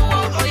too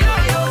oh yo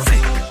yo.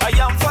 See,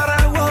 I am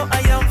Pharaoh,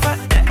 I am fat.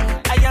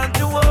 I am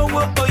too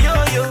oh yo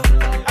yo.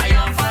 I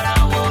am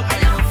Pharaoh, I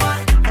am fat.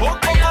 Oh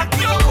coco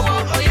yoko.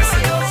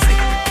 Listen, see.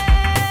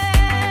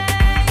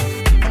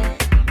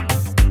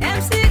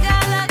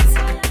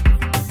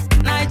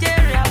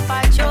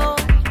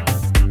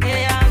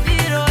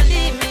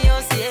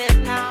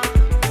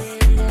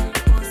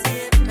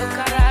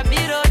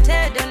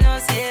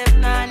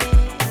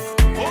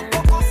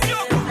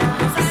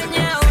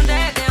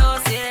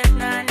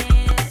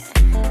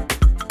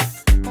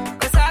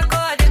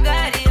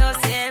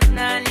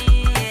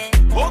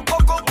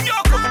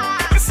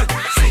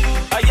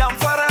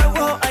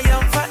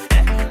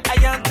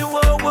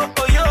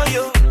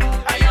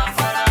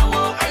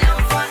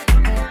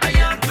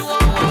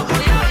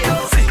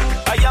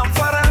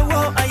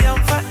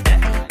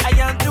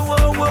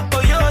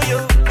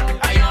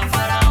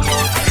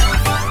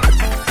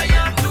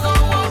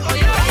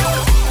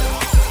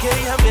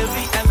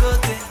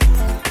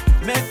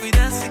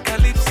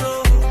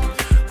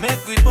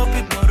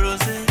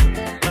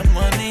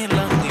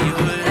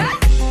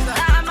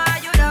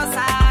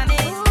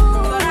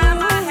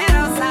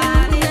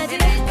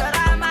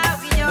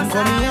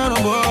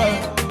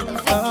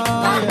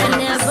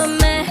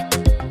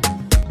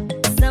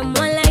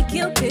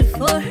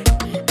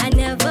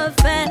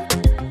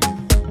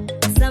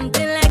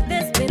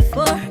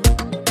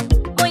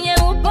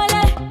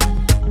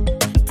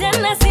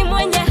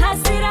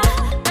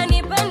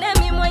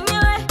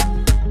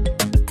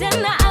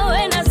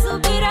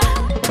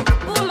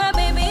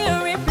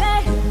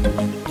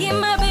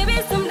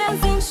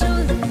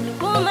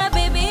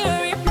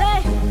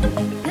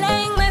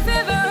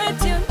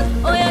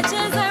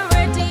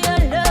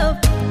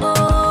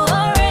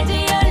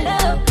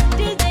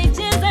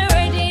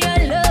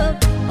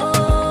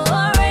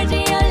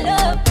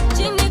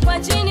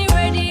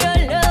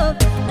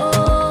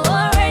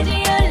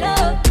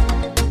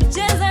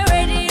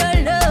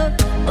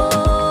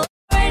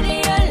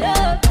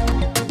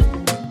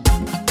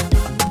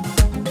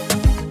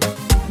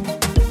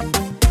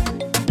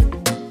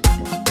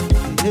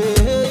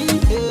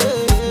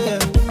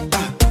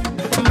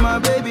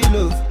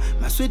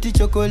 sweet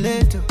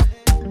chocolate.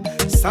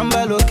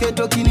 Samba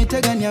loketo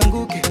kinitega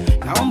nianguke,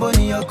 naomba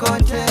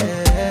niokote.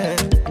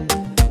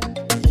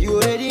 You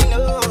already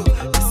know,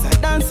 it's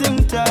a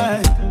dancing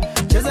time.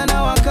 Cheza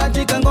na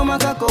wakati kangoma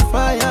kako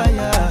fire,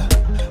 yeah.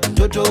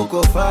 Mtoto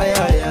uko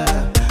fire,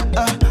 yeah.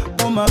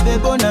 Oh my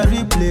baby on a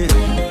replay.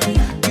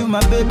 Give my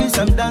baby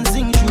some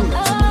dancing shoes.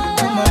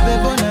 Give my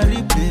baby on a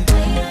replay.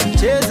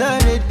 Cheza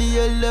ready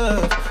your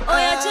love. Oh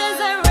yeah,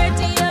 cheza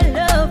ready your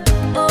love.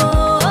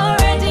 Oh,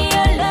 ready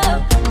your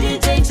love.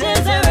 DJ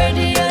cheza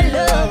ready your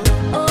love.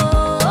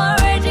 Oh,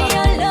 ready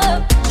your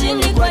love.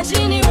 Chini kwa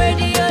chini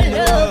ready your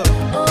love.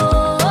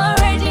 Oh,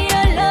 ready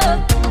your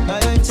love.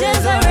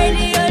 Cheza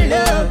ready your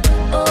love.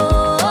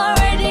 Oh,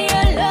 ready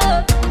your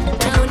love.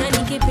 Naona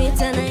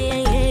nikipita na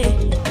yeye.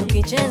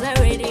 Ukicheza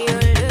ready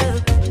your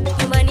love.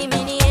 Nyumbani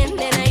mimi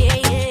niende na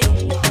yeye.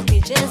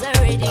 Ukicheza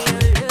ready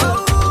your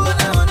love.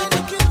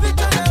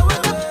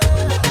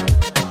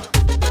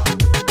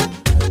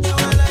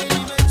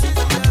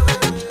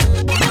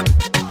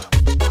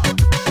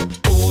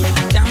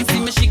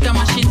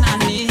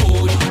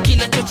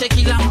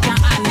 Kila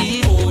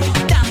mtaani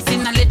dance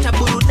inaleta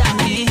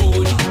burudani,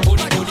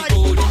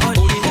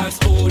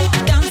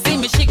 dance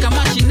imeshika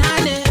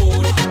mashinani,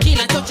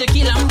 kila choche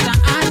kila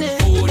mtaani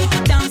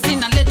dance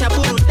inaleta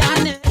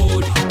burudani.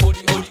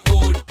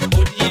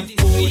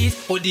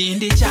 Odi in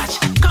the church,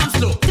 come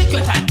slow, take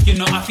your time, you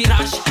know I feel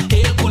rush.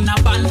 Hell kuna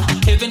ban,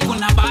 heaven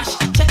kuna bash,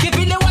 check it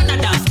vile wanna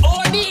dance,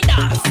 odi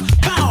dance,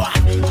 power,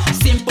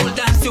 simple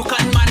dance you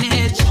can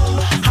manage,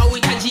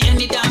 hauhitaji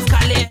any dance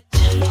college.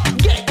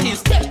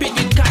 Step in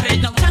with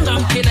courage. Now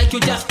changamke like you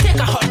just take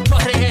a hot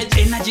porridge.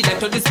 Energy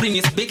that all the spring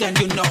is big and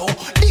you know.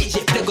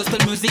 DJ play gospel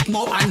music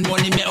more and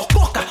money me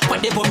okoka.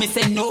 Whatever me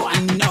say no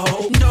and no.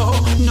 No,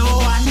 no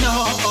and no.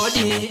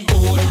 Odi,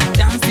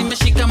 dance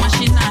imeshika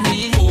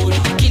mashinani.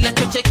 Kila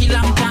choche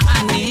kila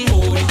mtaani.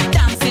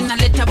 Dance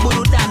inaleta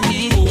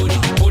burudani.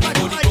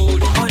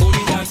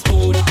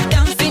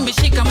 Dance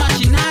imeshika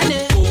mashinani.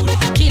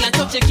 Kila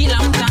choche kila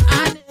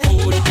mtaani.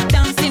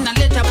 Dance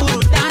inaleta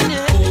burudani.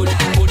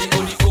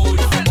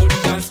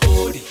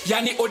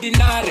 Yani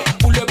ordinary,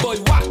 ule boy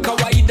wa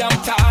kawaida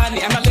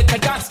mtaani analeta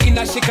dance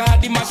inashika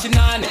hadi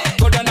mashinani.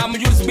 Goda na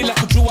muse bila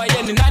kujua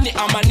yeni nani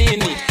ama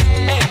nini.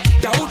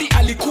 Daudi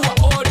alikuwa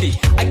odi,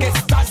 I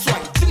guess that's why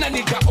jina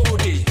ni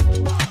Daudi.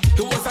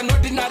 He was an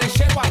ordinary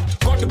shepherd,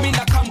 God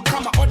mina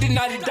kama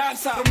ordinary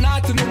dancer. From now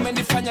to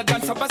umenifanya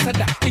dance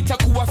ambassador,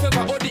 itakuwa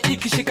favor odi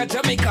ikishika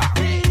Jamaica.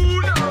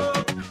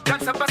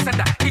 Dance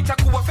ambassador,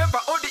 itakuwa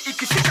favor odi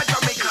ikishika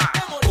Jamaica.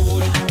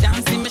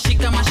 Dance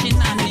imeshika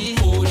mashinani,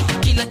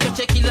 kila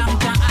choche kila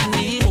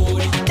mtaani,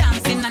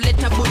 dance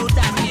inaleta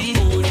burudani.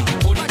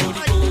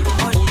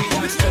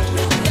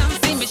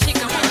 Dance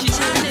imeshika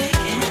mashinani,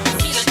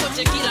 kila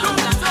choche kila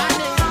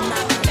mtaani,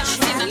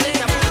 dance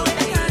inaleta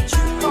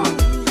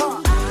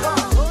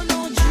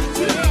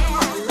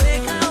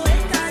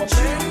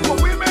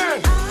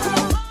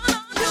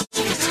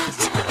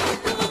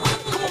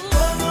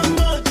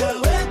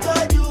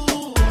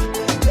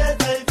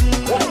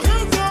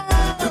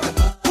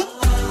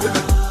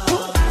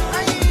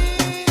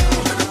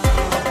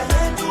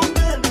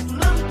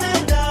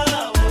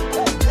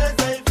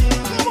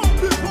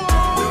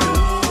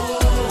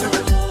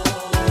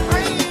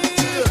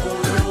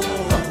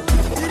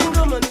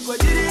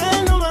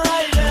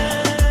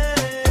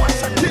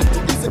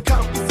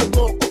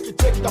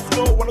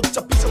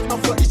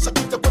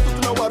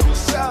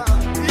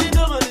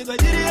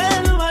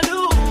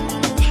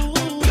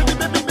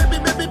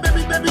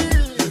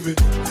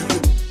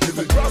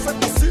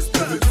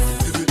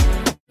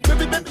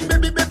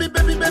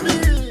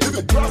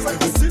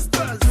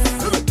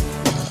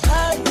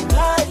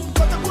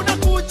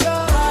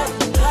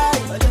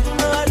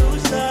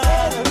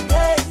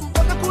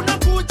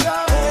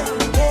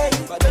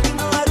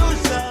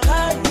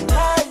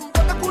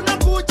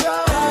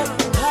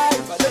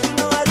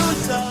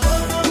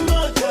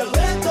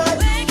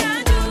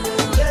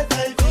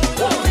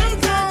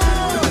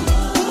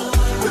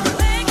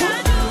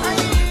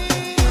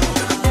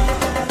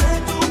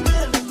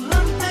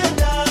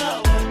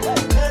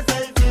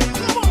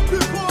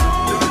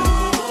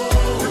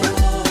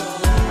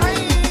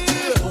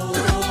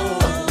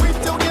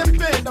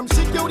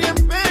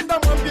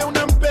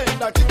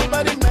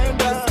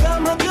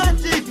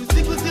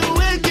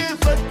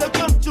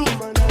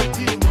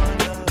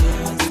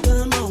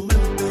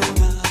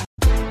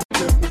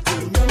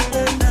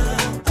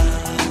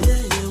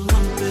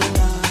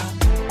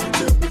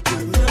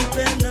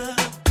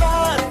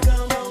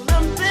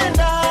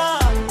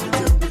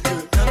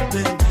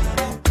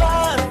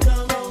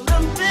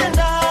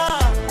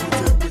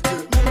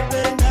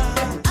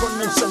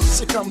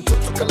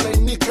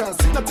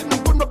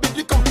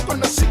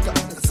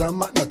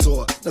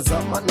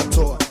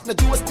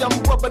najua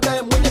sijambua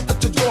baadaye mwenye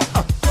tachojoa.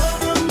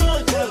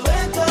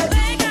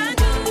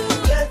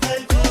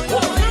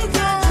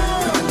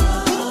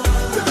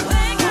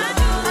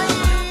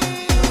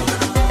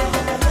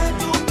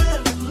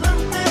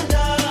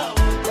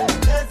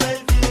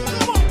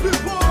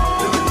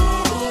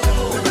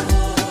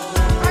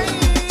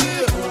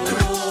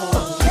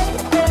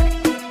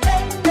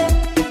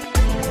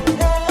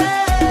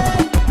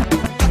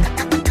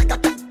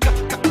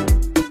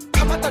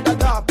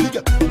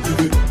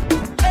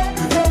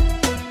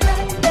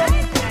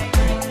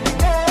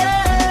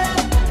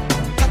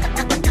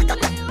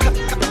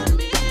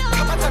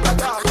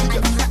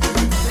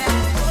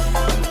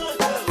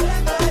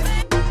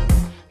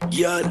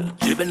 yard,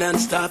 dripping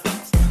non-stop.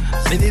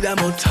 Send it, I'm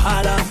on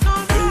Tala.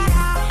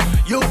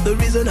 You're the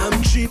reason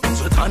I'm cheap,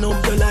 so turn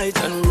up the light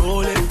and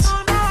roll it.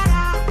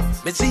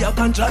 Me see you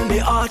control me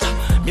heart,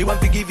 me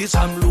want to give you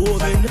some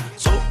loving.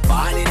 So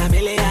born in a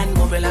million,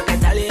 moving like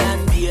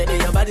Italian, baby,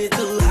 your body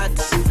too hot.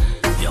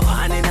 You're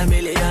born in a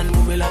million,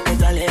 moving like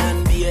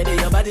Italian,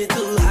 baby, your body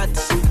too hot.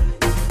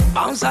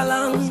 Bounce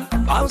along,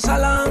 bounce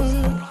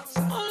along.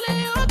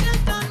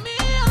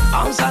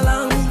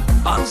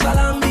 Bounce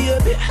along,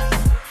 baby.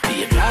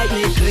 You drive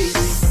me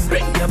crazy.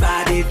 Bring your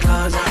body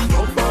closer,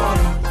 no more.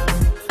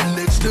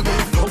 Next to me,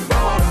 no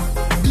more.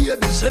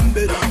 Baby, send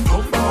me down,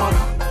 no more.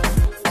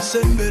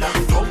 Send me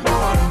down, no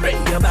more.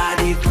 Bring your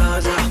body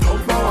closer, no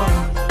more.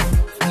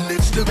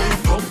 Next to me,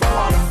 no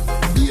more.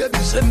 Baby,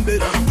 send me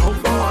down, no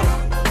more.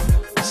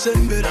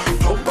 Send me down,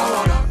 no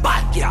more.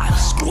 Bad girl,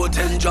 squat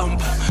and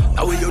jump.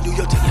 Now when you do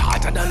your thing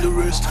harder than the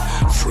rest.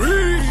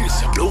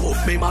 Freeze, blow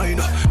up my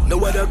mind. No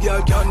other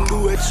girl can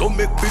do it, so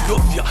make me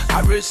love ya.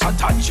 Caress and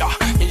touch ya.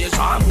 In your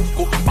arm,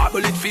 go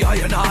bubble it for you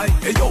and I.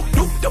 Hey yo,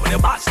 do the one your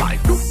best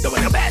side, do the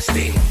one your best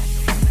thing.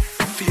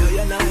 Feel you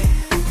and I.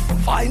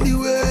 Find the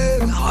way,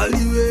 all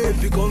the way.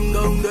 If you come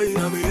down there in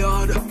my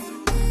yard.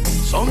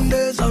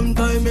 Someday,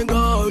 sometime, me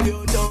call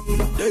you down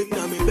there in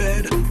my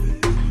bed.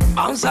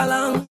 Bounce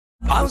along,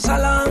 bounce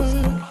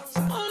along.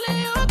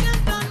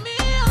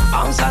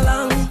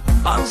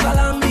 Bounce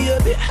along,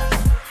 baby.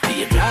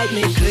 You drive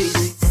me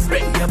crazy.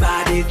 Bring your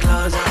body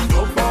closer,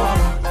 no more.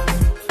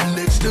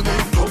 Next to me,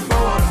 no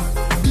more.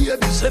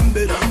 Baby, send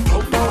me down,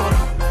 no more.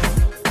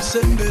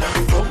 Send me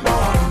down, no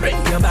more.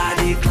 Bring your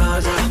body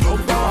closer, no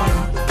more.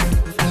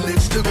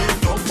 Next to me,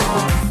 no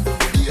more.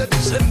 Baby,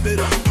 send me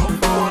down, no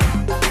more.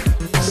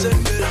 Send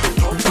me down,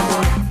 no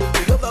more.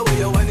 You love the way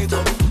you want it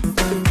up.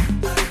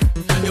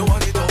 You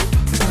want it up.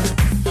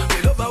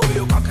 You love the way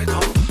you cock it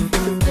up.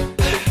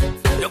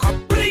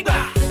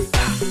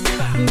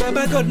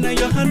 Baba God, now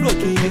your hand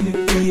working,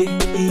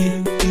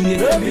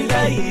 don't be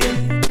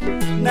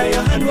lying. Now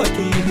your hand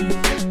working.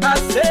 I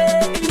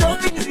say, you know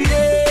easy,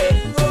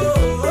 yeah.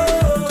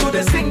 To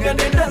the sing and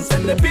the dance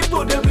and the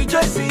people they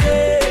rejoice,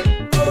 yeah.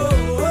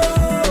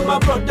 My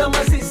brother,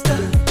 my sister,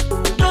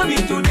 don't be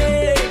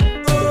today.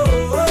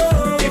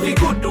 If you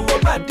could do a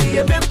party,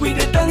 you make with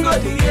the tango,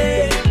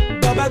 yeah.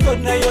 Baba God,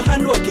 now your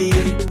hand working,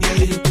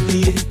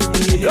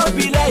 don't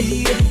be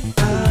lying.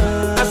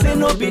 I say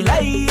no be lie,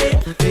 yeah.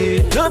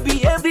 No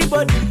be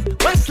everybody.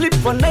 When sleep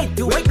for night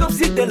to wake up,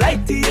 see the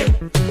light, yeah.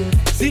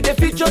 See the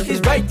future is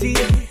bright,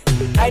 yeah.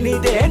 I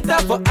need the enter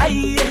for eye,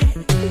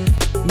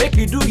 yeah. Make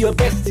you do your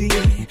best,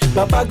 yeah.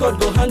 Papa God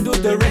go handle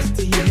the rest,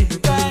 yeah.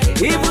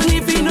 Even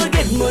if you no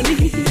get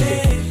money,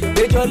 yeah.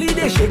 They jolly,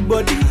 they shake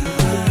body.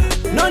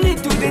 No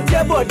need to get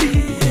your body.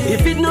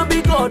 If it no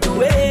be God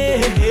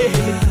way,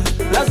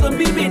 last one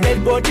be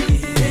dead body.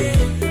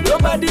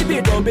 Nobody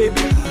be no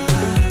baby.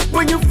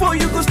 When you fall,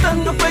 you go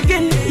stand up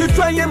again. You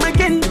try him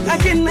again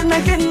and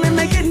again and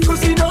again.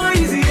 Cause you know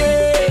easy,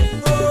 yeah.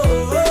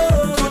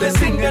 To the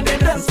sing and the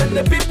dance and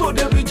the people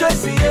they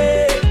rejoice,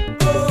 yeah.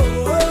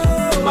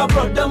 My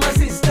brother, my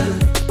sister,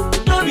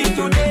 don't be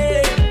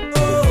today.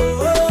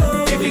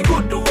 If you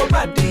could do a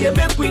party, you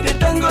make with the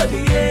tango,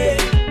 yeah.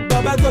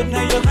 Baba God,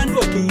 now your hand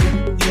working,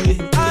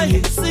 yeah.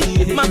 I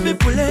see my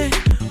people,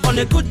 on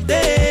a good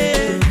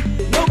day.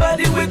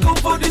 Nobody wake up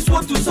for this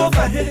world to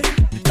suffer, hey.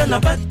 Done a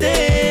bad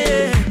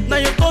day. Now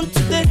you come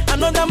today,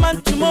 another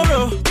man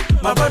tomorrow.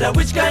 My brother,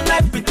 which kind of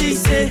life be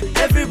this?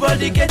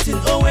 Everybody getting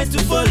always to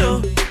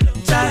follow.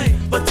 Try,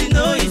 but it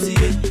no easy,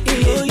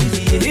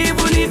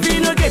 Even if you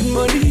no get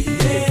money,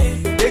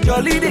 they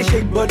jolly, they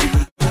shake body.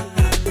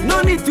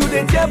 No need to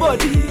they tear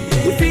body.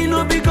 If you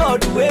no be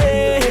God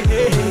way,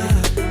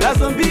 that's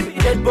some be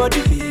dead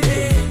body.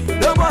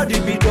 Nobody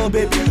be no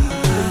baby.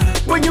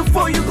 When you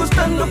fall, you go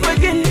stand up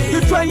again.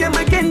 You try him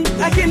again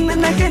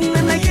and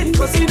again.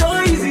 Cause it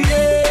no easy,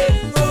 yeah.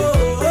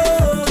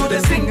 To the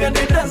sing and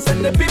the dance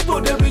and the people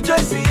they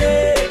rejoice,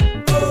 yeah.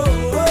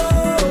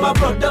 My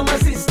brother, my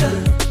sister,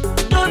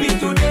 don't be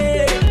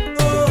today.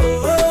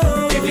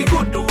 If you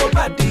could do a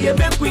party, you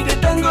make with the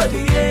tango,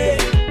 yeah.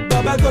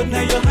 Baba God,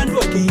 now your hand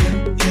working,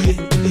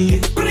 yeah.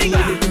 Bring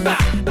it back.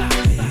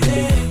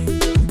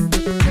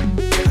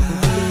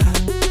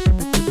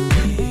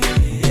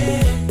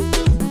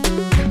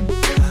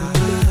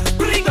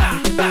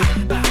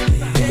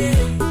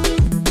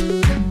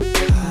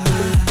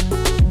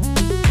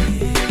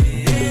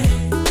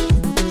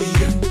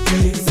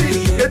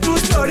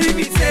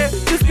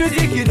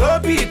 Music you know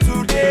be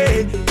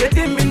today. Get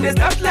him in the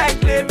start like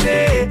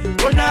play.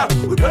 But now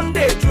we don't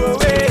they throw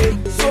away.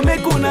 So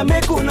make una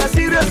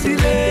seriously.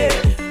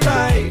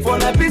 Try for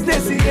the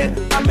business here.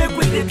 I make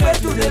with the try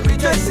to the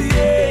rejoice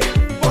here.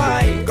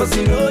 Why? Cause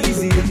you know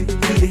easy.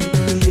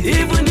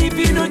 Even if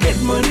you don't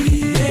get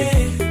money,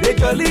 they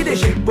jolly they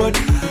shake body.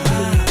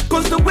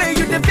 Cause the way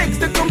you vex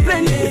the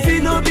complaint, if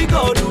you know be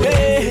God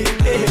way.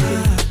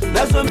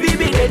 That's when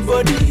baby dead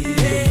body.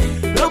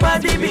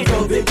 Nobody be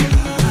no baby.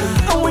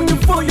 And when you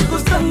fall, you go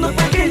stand up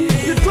again.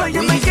 You try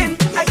him again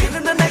and again.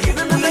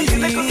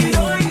 Cause you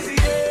know easy.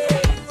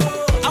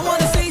 I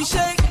wanna see you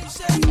shake.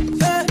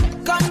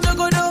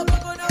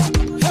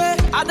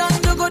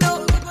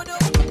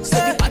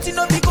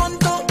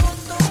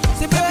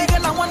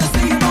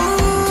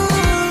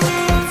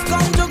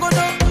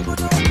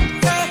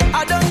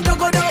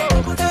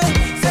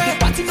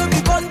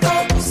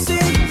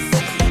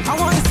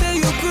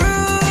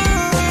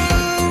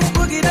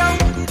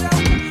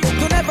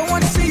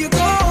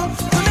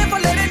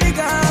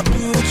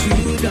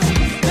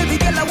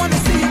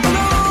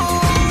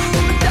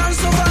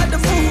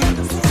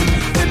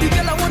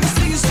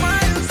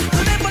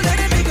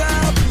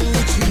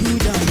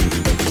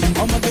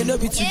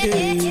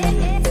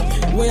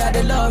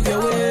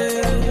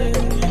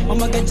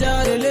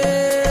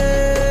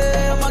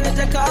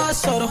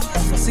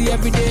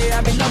 every day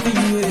I be loving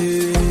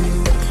you,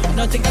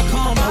 nothing can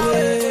come my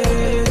way.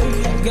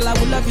 Girl, I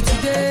will love you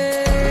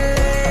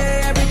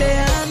today, every day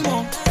and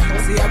more.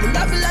 See, I will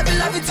love you, love you,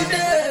 love you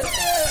today.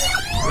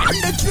 On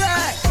the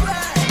track,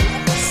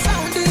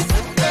 sound it,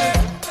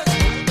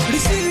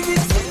 receive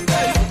it,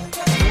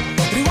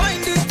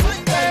 rewind it,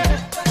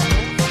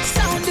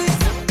 sound it,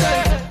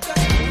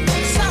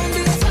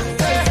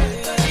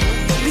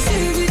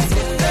 receive it,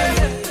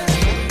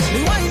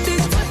 rewind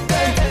it,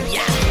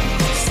 yeah,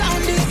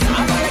 sound it. I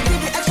wanna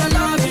give you extra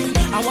loving,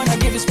 I wanna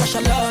give you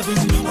special loving.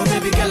 Oh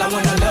baby girl, I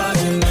wanna love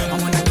you, I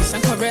wanna kiss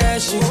and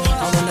caress you,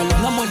 I wanna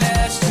love no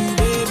molest you,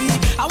 baby.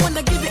 I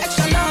wanna give you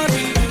extra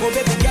loving. Oh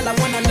baby girl, I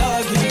wanna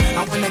love you,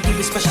 I wanna give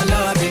you special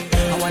loving,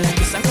 I wanna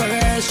kiss and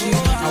caress you,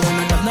 I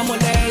wanna love no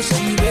molest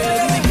you,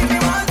 baby. Give me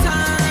one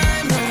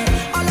time,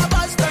 all of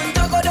us turn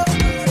to go do.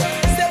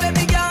 Say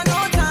baby girl, no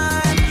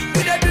time,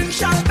 we don't drink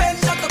champagne,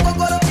 shut the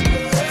go.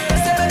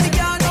 Say baby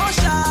girl, no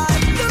shy,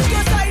 look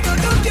your side,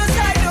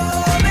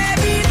 oh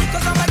baby,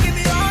 'cause I'ma give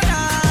you all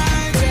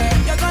night.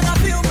 You're gonna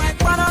feel my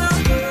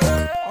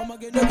banana. I'ma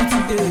get love you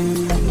today,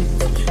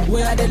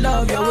 where they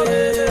love your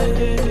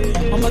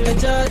way. I'ma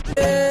get your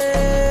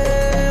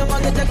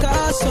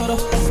sort of.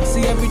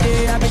 See, every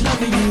day I be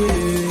loving you,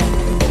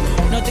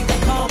 nothing can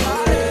come my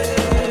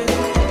way.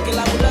 Girl,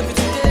 I will love you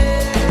today,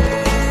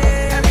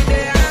 every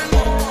day and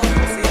more.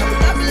 See, I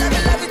will love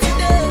you, love you, love you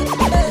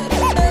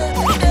today.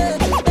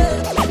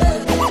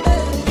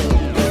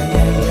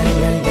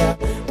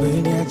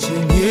 When you're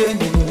changing,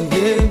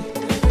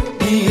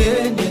 yeah.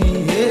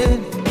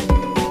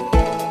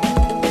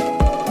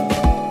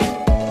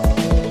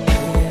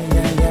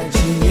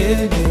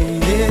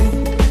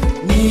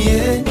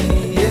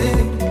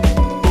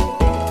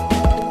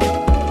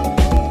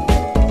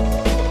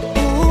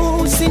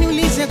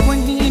 Usiniulize kwa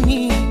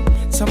nini,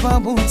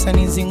 sababu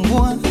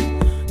utanizingua.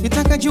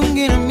 Nitaka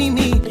jiunge na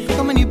mimi,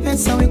 kama ni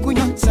pesa we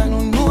kunywa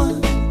tanunua.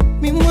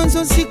 Mimi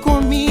mwanzo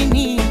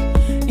sikuamini,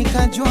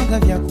 nikajuaga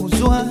vya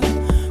kuzua.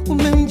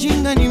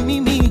 Umemjinga ni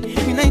mimi,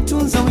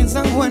 ninaitunza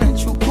wenzangu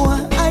wanachukua.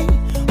 Ai,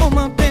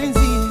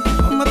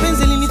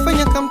 mapenzi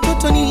linifanya kama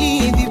mtoto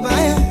nilie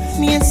vibaya.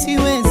 Mie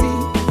siwezi,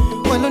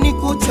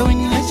 walonikuta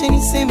weniache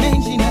niseme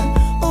jina.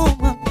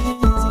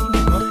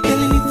 Mapenzi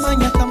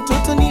yalinifanya kama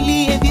mtoto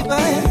nilie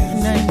vibaya.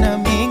 Na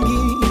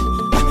mengi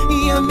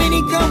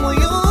yamenika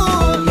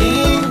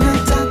moyoni.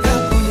 Nataka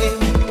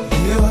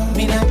kulewa,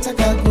 mimi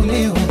nataka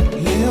kulewa,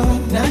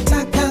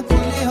 nataka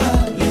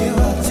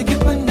kulewa,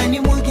 sikipanda ni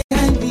mwage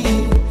hadi.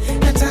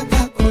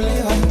 Nataka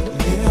kulewa,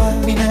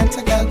 mimi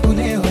nataka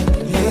kulewa,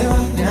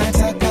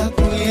 nataka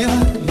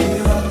kulewa,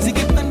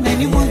 sikipanda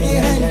ni mwage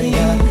hadi.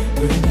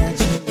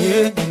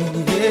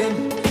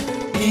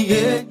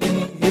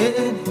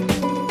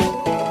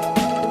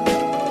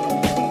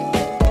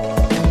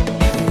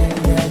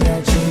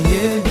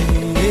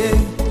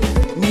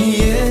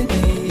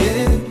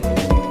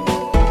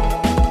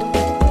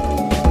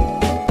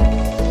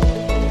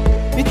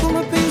 Miko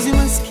mapenzi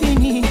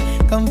maskini,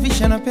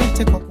 kamvisha na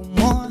pete kwa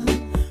kumoa.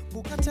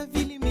 Bukata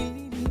vili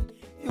milini,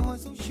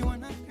 yawazushi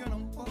wanafyo na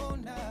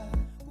mponda.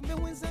 Kumbe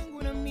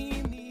mwenzangu na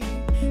mimi,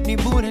 ni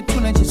bure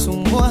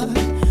tunajisumbua.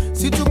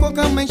 Situko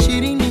kama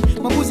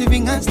 20, mabuzi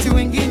vingasti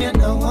wengine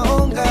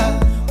anawaonga.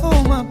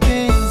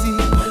 Mapenzi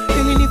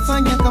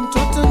ilinifanya kama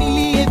mtoto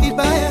nilie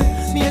vibaya.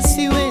 Mie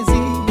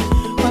siwezi,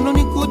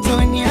 walonikuta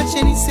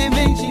weniache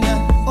niseme jina.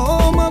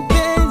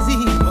 Mapenzi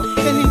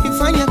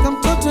ilinifanya kama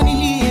mtoto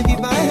nilie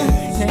vibaya.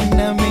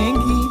 Na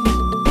mengi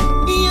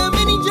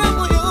yamenijaa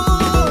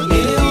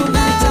moyoni.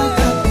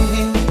 Nataka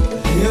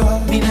kulewa,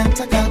 mimi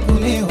nataka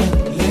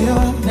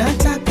kulewa,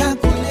 nataka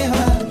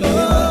kulewa,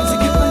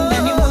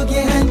 sikipanda ni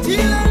mwage hadi.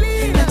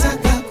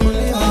 Nataka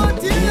kulewa,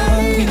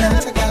 mimi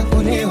nataka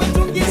kulewa,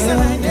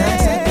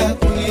 nataka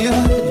kulewa,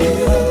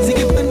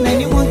 sikipanda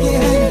ni mwage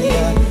hadi.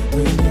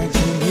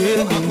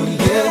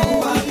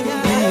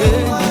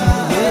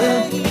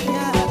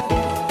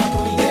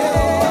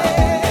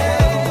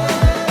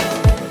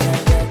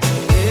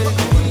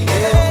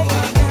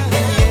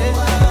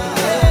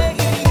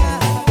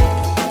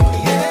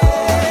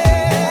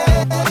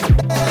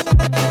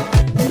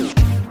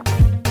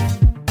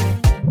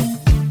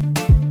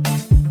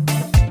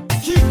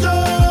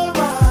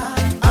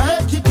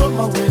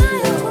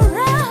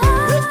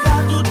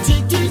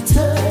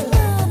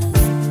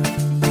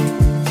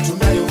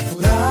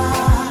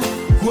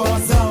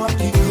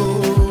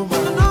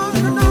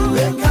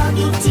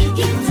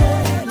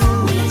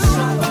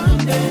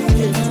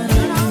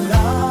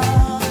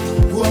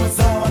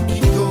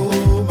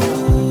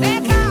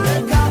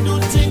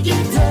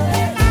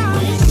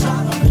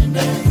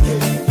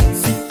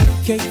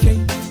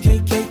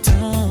 KK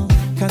Town,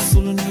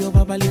 Kasulu ndio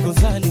baba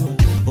alikozaliwa.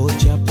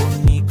 Ojapo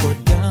niko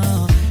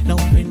down, na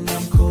upenda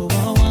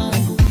mkoa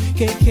wangu.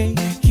 KK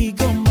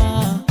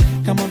Kigoma,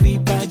 kama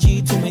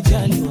vipaji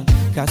tumejaliwa.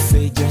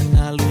 Kaseja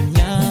na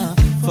Lunya,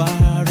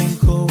 fahari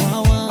mkoa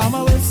wangu.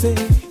 Ama wese,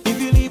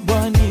 hivi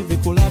libwani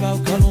vikulaba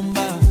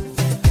ukalumba.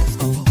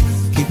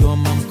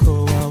 Kigoma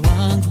mkoa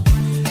wangu,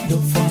 ndo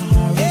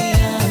fahari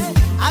yangu.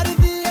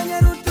 Ardhi yenye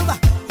rutuba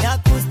ya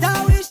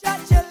kustawisha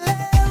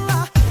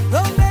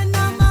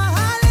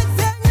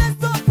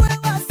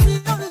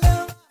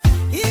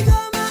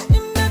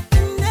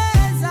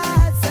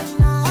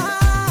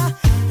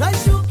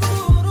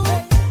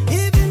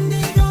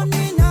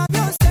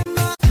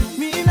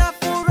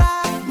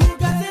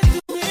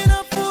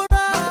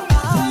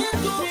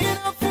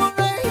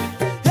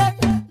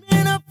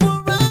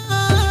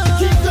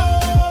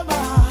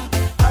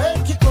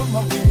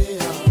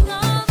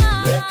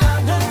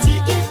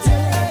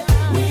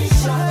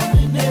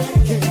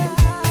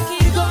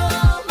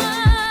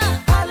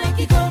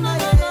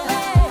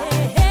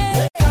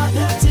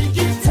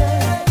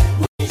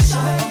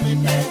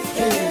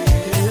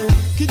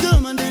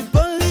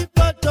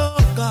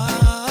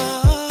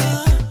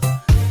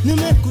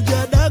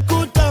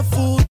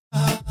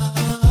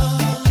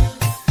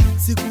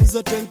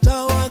zote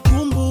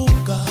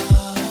nitawakumbuka,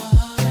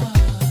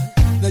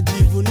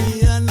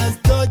 najivunia na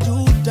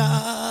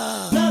sitojuta.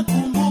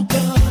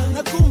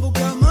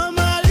 Nakumbuka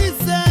mama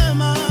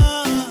alisema,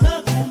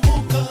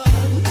 nakumbuka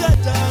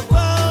mkata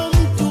kwa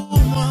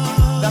mtumwa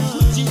na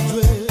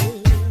kujitwe.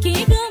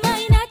 Kigoma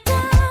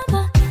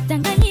inatamba,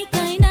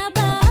 Tanganyika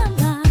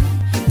inabamba,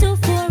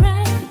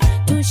 tufurahi,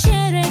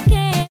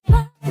 tusherehekee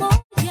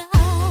pamoja,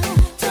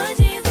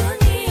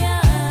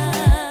 tujivunia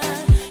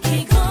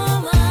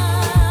Kigoma,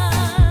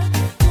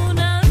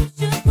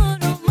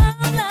 tunamshukuru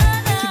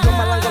Maulana.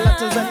 Kigoma lango la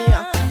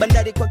Tanzania,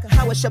 bandari kwa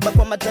kahawa, shaba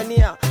kwa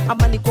matania,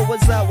 amani kwa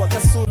wazawa,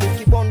 Kasulu,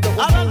 Kibondo,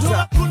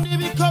 Uvinza.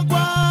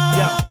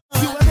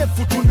 Ziwa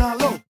refu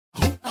tunalo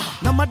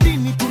na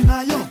madini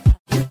tunayo,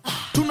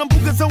 tuna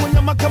mbuga za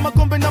wanyama kama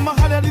Gombe na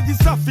mahali ardhi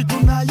safi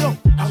tunayo,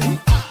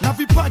 na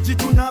vipaji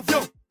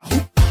tunavyo,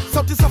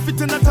 sauti safi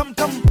tena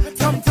tamtam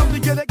tamtam,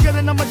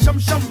 vigelegele na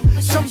mashamsham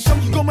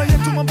shamsham. Kigoma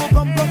yetu mambo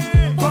bambam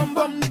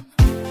bambam.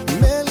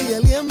 Meli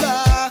alienda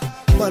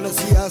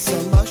wanasiasa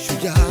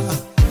mashujaa,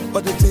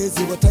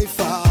 watetezi wa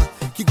taifa,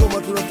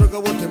 Kigoma tunatoka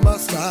wote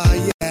master,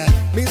 yeah.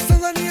 Miss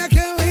Tanzania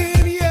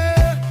Kelly,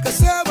 yeah.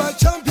 Kaseba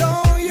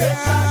champion, yeah.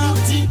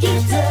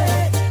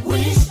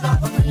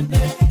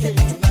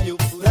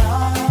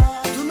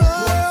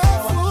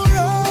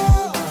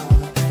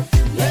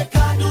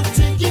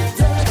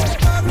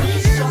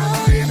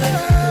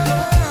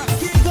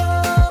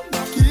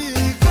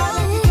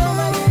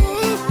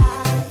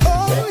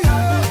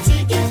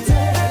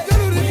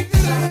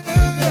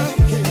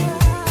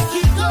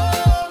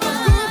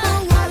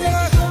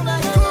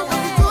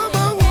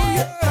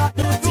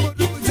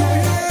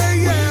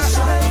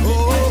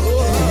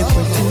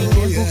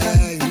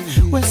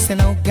 Wese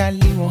na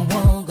ugali wa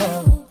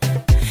mwogo,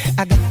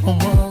 aga wa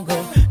mwogo,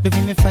 ndo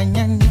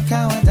vimefanya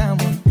nikawa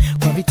damu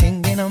kwa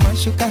vitenge na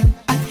mashuka.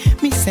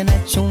 Mise na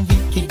chumvi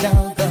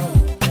kidogo,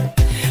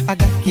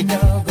 aga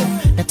kidogo,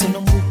 na tuna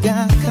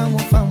mbuga kama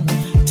famu.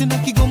 Tuna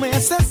Kigoma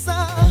ya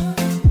sasa,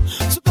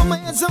 Kigoma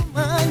ya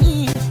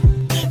zamani,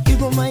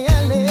 Kigoma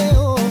ya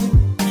leo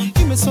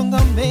imesonga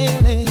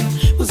mbele.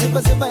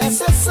 Uzeba ya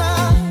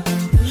sasa,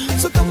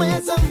 Kigoma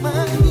ya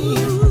zamani,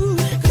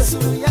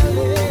 Kasulu ya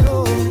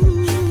leo.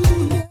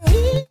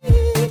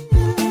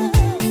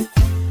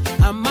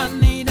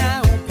 Amani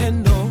na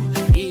upendo,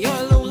 hiyo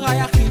lugha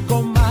ya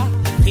Kigoma.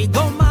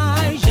 Kigoma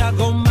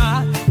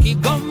haijagoma,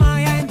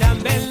 Kigoma yaenda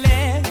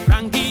mbele.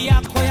 Rangi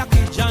yako ya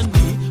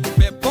kijani,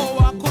 upepo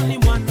wako ni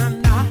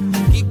mwanana.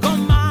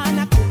 Kigoma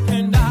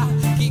nakupenda,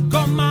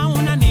 Kigoma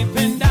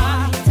unanipenda.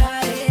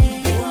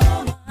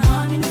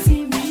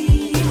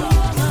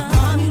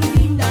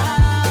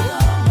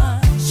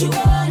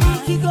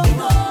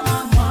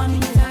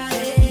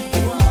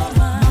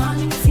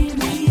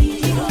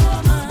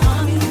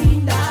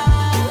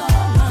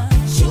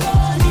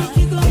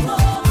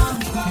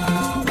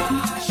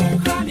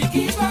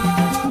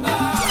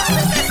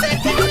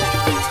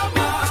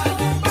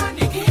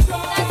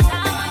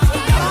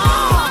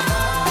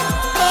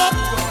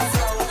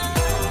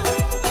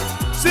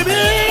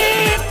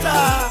 Sibita,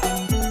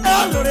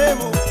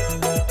 aloremo,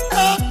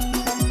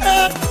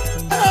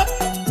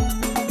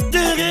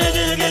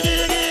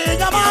 jigi,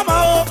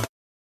 jamama,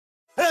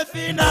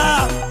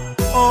 efina,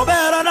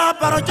 obera na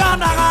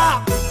parojana,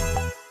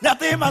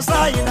 yatima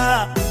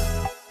saina,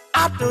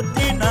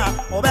 atutina,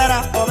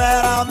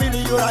 obera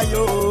miliyura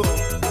yo,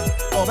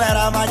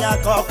 obera manya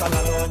koka la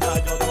lonya,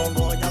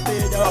 yotongo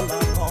nyambeja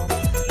lango,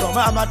 yo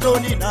mama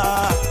tonina,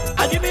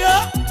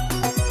 ajibia.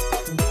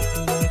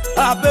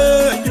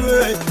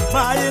 Abenywe,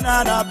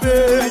 Maina na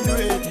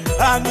benywe,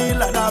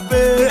 Anila na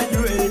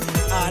benywe,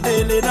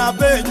 Anele na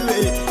benywe,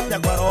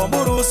 Yakwaro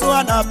murusu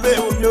na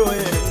benywe.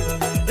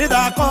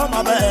 Ida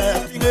koma be,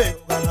 tinge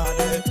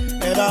uganane,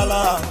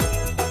 edala,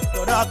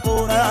 toda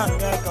kura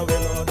ngeka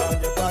welo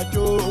donje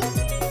pachu.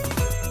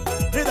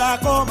 Ida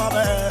koma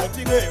be,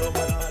 tinge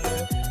uganane,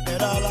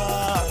 edala,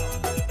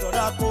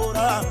 toda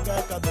kura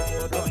ngeka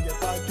donje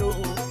pachu.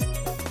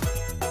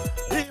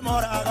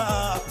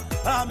 Imoraga,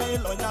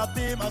 amilo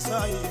nyati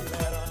masai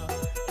mera,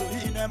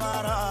 tuhine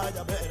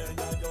maraja bere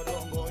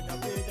nyajodongo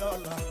nyati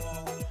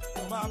jolano,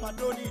 mama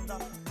donina,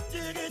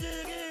 jigi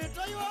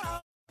toywa.